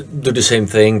 also do the same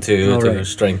thing to Alright.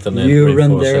 strengthen it, You run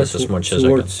reinforce there it as much as I can.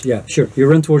 towards. Yeah, sure. You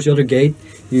run towards the other gate.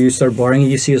 You start barring it.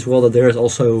 You see as well that there is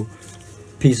also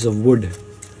pieces of wood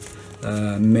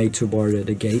made to bar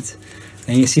the gate,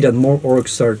 and you see that more orcs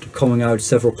start coming out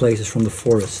several places from the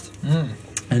forest,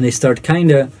 and they start kind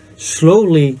of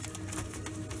slowly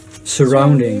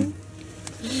surrounding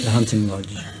the hunting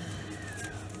lodge.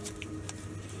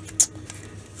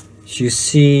 You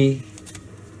see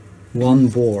one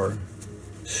boar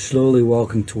slowly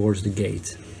walking towards the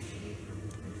gate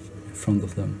in front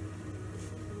of them.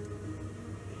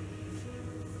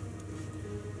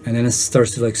 And then it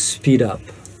starts to like speed up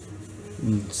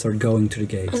and start going to the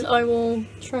gate. And I will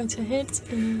try to hit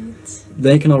it.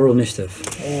 They can all roll initiative.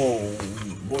 Oh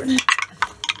boy.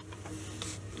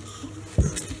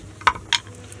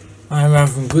 I'm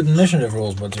having good initiative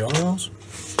rolls, but the other rolls?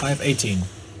 I have 18.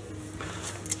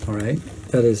 Alright.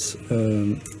 That is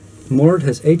Mord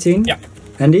has 18. Yeah.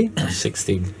 Andy?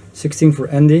 16. 16 for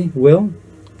Andy. Will?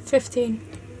 15.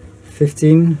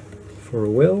 15 for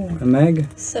Will. And Meg?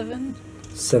 7.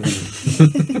 7.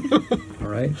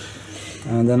 Alright.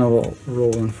 And then I will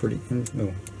roll one for the...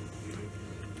 No.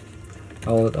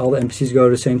 I'll let all the NPCs go at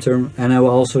the same turn, and I will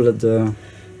also let the...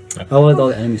 I'll let all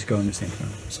the enemies go in the same turn.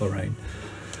 It's alright.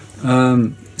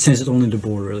 Since it's only the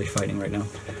boar really fighting right now.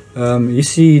 You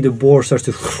see the boar starts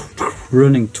to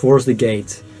running towards the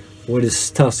gate with his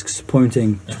tusks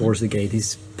pointing towards the gate.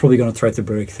 He's probably going to try to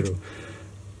break through.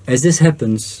 As this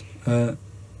happens,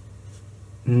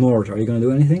 Nord, are you going to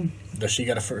do anything? Does she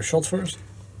get a first shot first?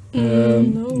 No.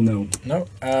 No. No.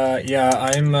 Yeah,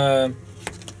 I'm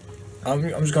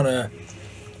just gonna.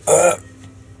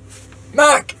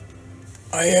 Mac,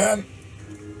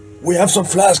 we have some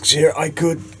flasks here. I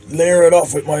could layer it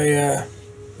off with my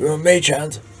mage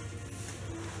hand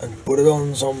and put it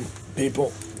on some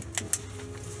people.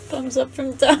 Thumbs up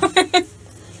from the tower.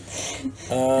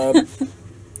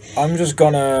 I'm just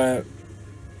gonna.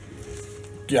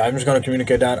 Yeah, I'm just gonna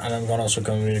communicate that, and I'm gonna also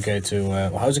communicate to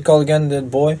how's it called again? The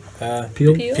boy,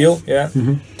 Peel. Peel. Yeah,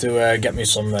 Mhm. to get me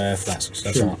some flasks.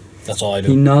 That's Sure. all. That's all I He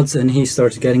do. nods and he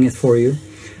starts getting it for you.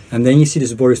 And then you see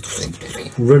this boy is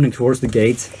running towards the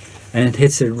gate, and it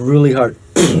hits it really hard.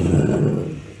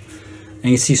 And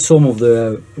you see some of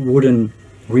the wooden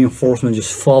reinforcement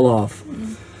just fall off.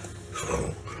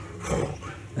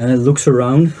 And it looks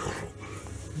around,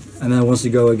 and then it wants to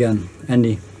go again.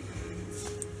 Andy.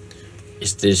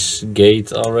 Is this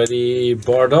gate already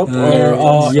barred up? Yeah,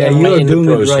 am I you're in the doing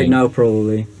it right processing? now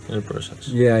probably. In the process.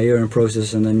 Yeah, you're in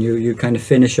process, and then you kind of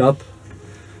finish up.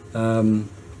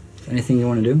 Anything you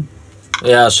want to do?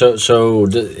 Yeah, so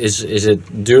is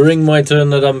it during my turn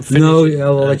that I'm finishing? No, I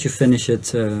will let you finish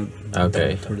it.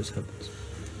 Okay. Before this happens.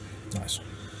 Nice.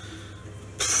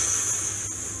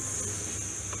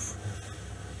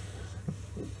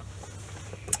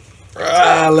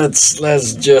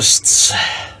 Let's just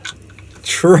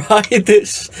try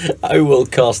this. I will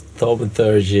cast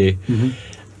Thaumaturgy Mhm.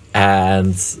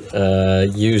 and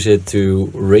use it to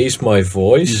raise my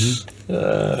voice. I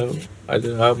don't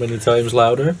know how many times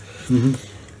louder. Mhm.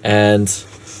 And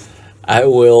I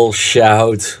will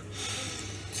shout,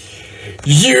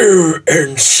 "You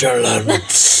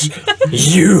insolent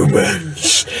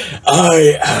humans!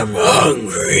 I am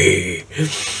hungry!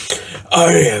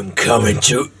 I am coming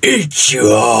to eat you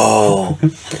all!"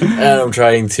 And I'm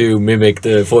trying to mimic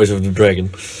the voice of the dragon.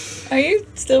 Are you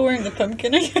still wearing the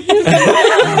pumpkin? He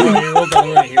rolled that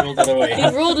away. He rolled that He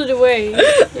away. rolled it away.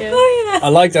 Yeah. I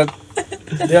like that.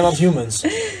 They're not humans.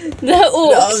 They're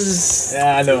orcs.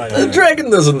 Yeah, I know. The dragon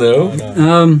doesn't know. I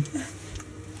know.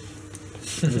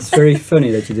 It's very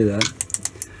funny that you do that.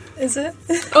 Is it?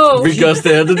 Oh. Because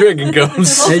there the dragon comes.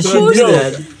 As you do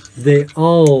that, they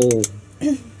all.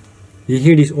 You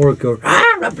hear these orcs go,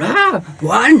 "Ah, blah, blah,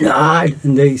 why not?"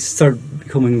 And they start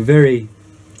becoming very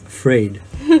afraid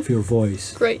of your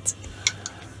voice. Great.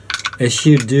 As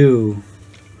you do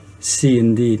see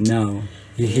indeed now,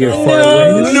 you hear far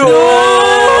away. No!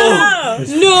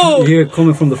 No! You hear it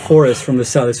coming from the forest from the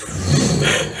south. It's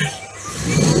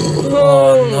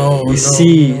Oh no! you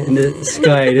see in the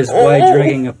sky this white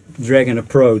dragon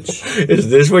approach. Is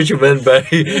this what you meant by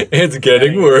it's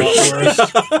getting worse?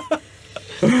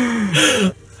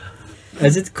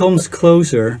 As it comes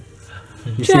closer,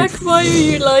 you see Jack, it why are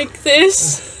you like this?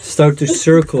 start to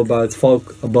circle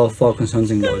above Falcon's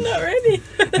hunting lodge. Not ready.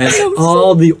 As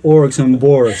all the orcs and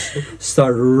boars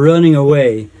start running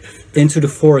away into the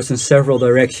forest in several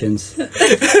directions. And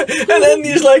then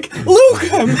he's like, "Look,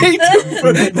 I made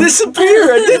him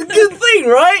disappear. I did a good thing,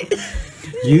 right?"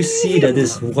 You see that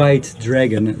this white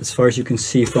dragon, as far as you can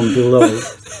see from below,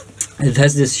 it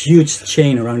has this huge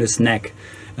chain around its neck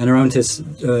and around his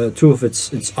two of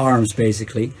its arms,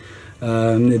 basically.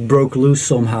 It broke loose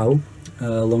somehow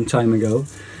a long time ago,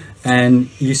 and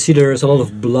you see there is a lot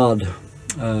of blood,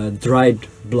 dried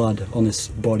blood on his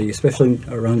body, especially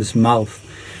around his mouth,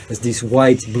 as these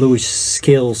white bluish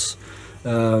scales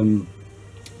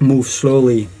move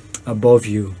slowly above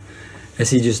you. As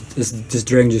this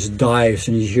dragon just dives,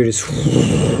 and you hear this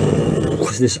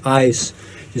ice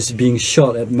just being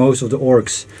shot at most of the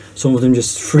orcs. Some of them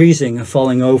just freezing and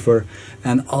falling over,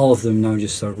 and all of them now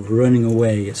just start running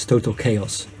away. It's total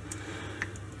chaos.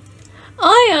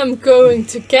 I am going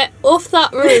to get off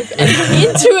that roof and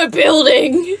into a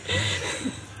building.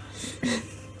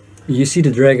 You see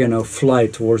the dragon now fly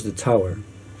towards the tower.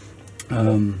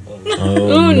 Oh,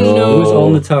 no. Who's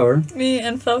on the tower? Me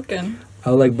and Falcon.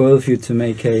 I'd like both of you to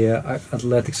make a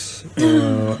athletics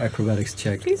or acrobatics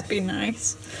check. Please be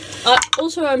nice.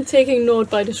 Also, I'm taking Nord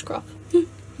by the scruff.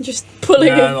 Just pulling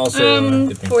Yeah, I'm him. also.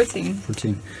 dipping. 14.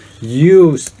 14.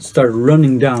 You start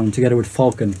running down together with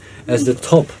Falcon as the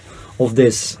top of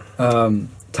this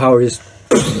tower is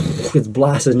gets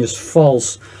blasted and just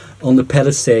falls on the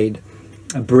palisade,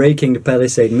 breaking the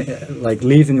palisade, like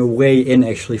leaving a way in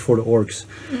actually for the orcs.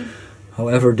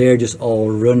 However, they're just all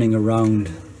running around,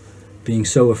 being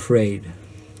so afraid.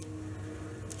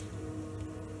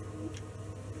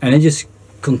 And it just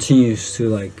continues to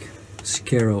like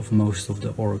scare off most of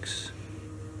the orcs.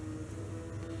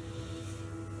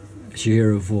 As you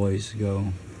hear a voice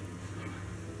go,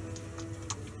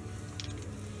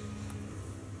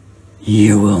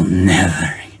 "You will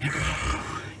never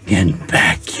get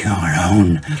back your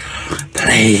own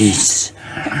place."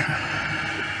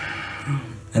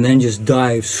 And then just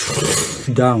dives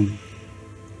down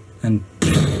and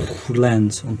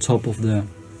lands on top of the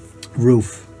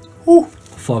roof of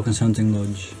Falcon's hunting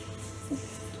lodge.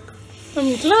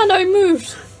 I'm glad I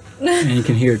moved. And you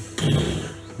can hear it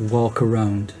walk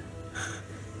around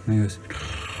And he goes,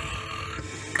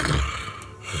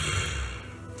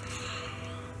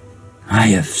 I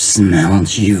have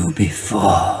smelled you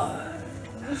before.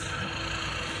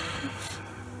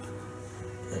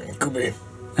 Could be.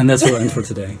 And that's our end for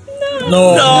today.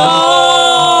 No!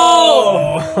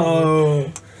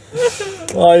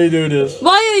 Why you do this?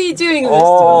 Why are you doing this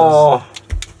Oh,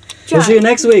 We'll see you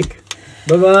next week.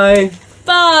 Bye-bye. to us?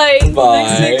 Bye! bye.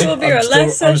 Next week will be our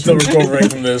last I'm still session. recovering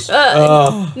from this.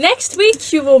 Next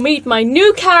week you will meet my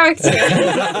new character.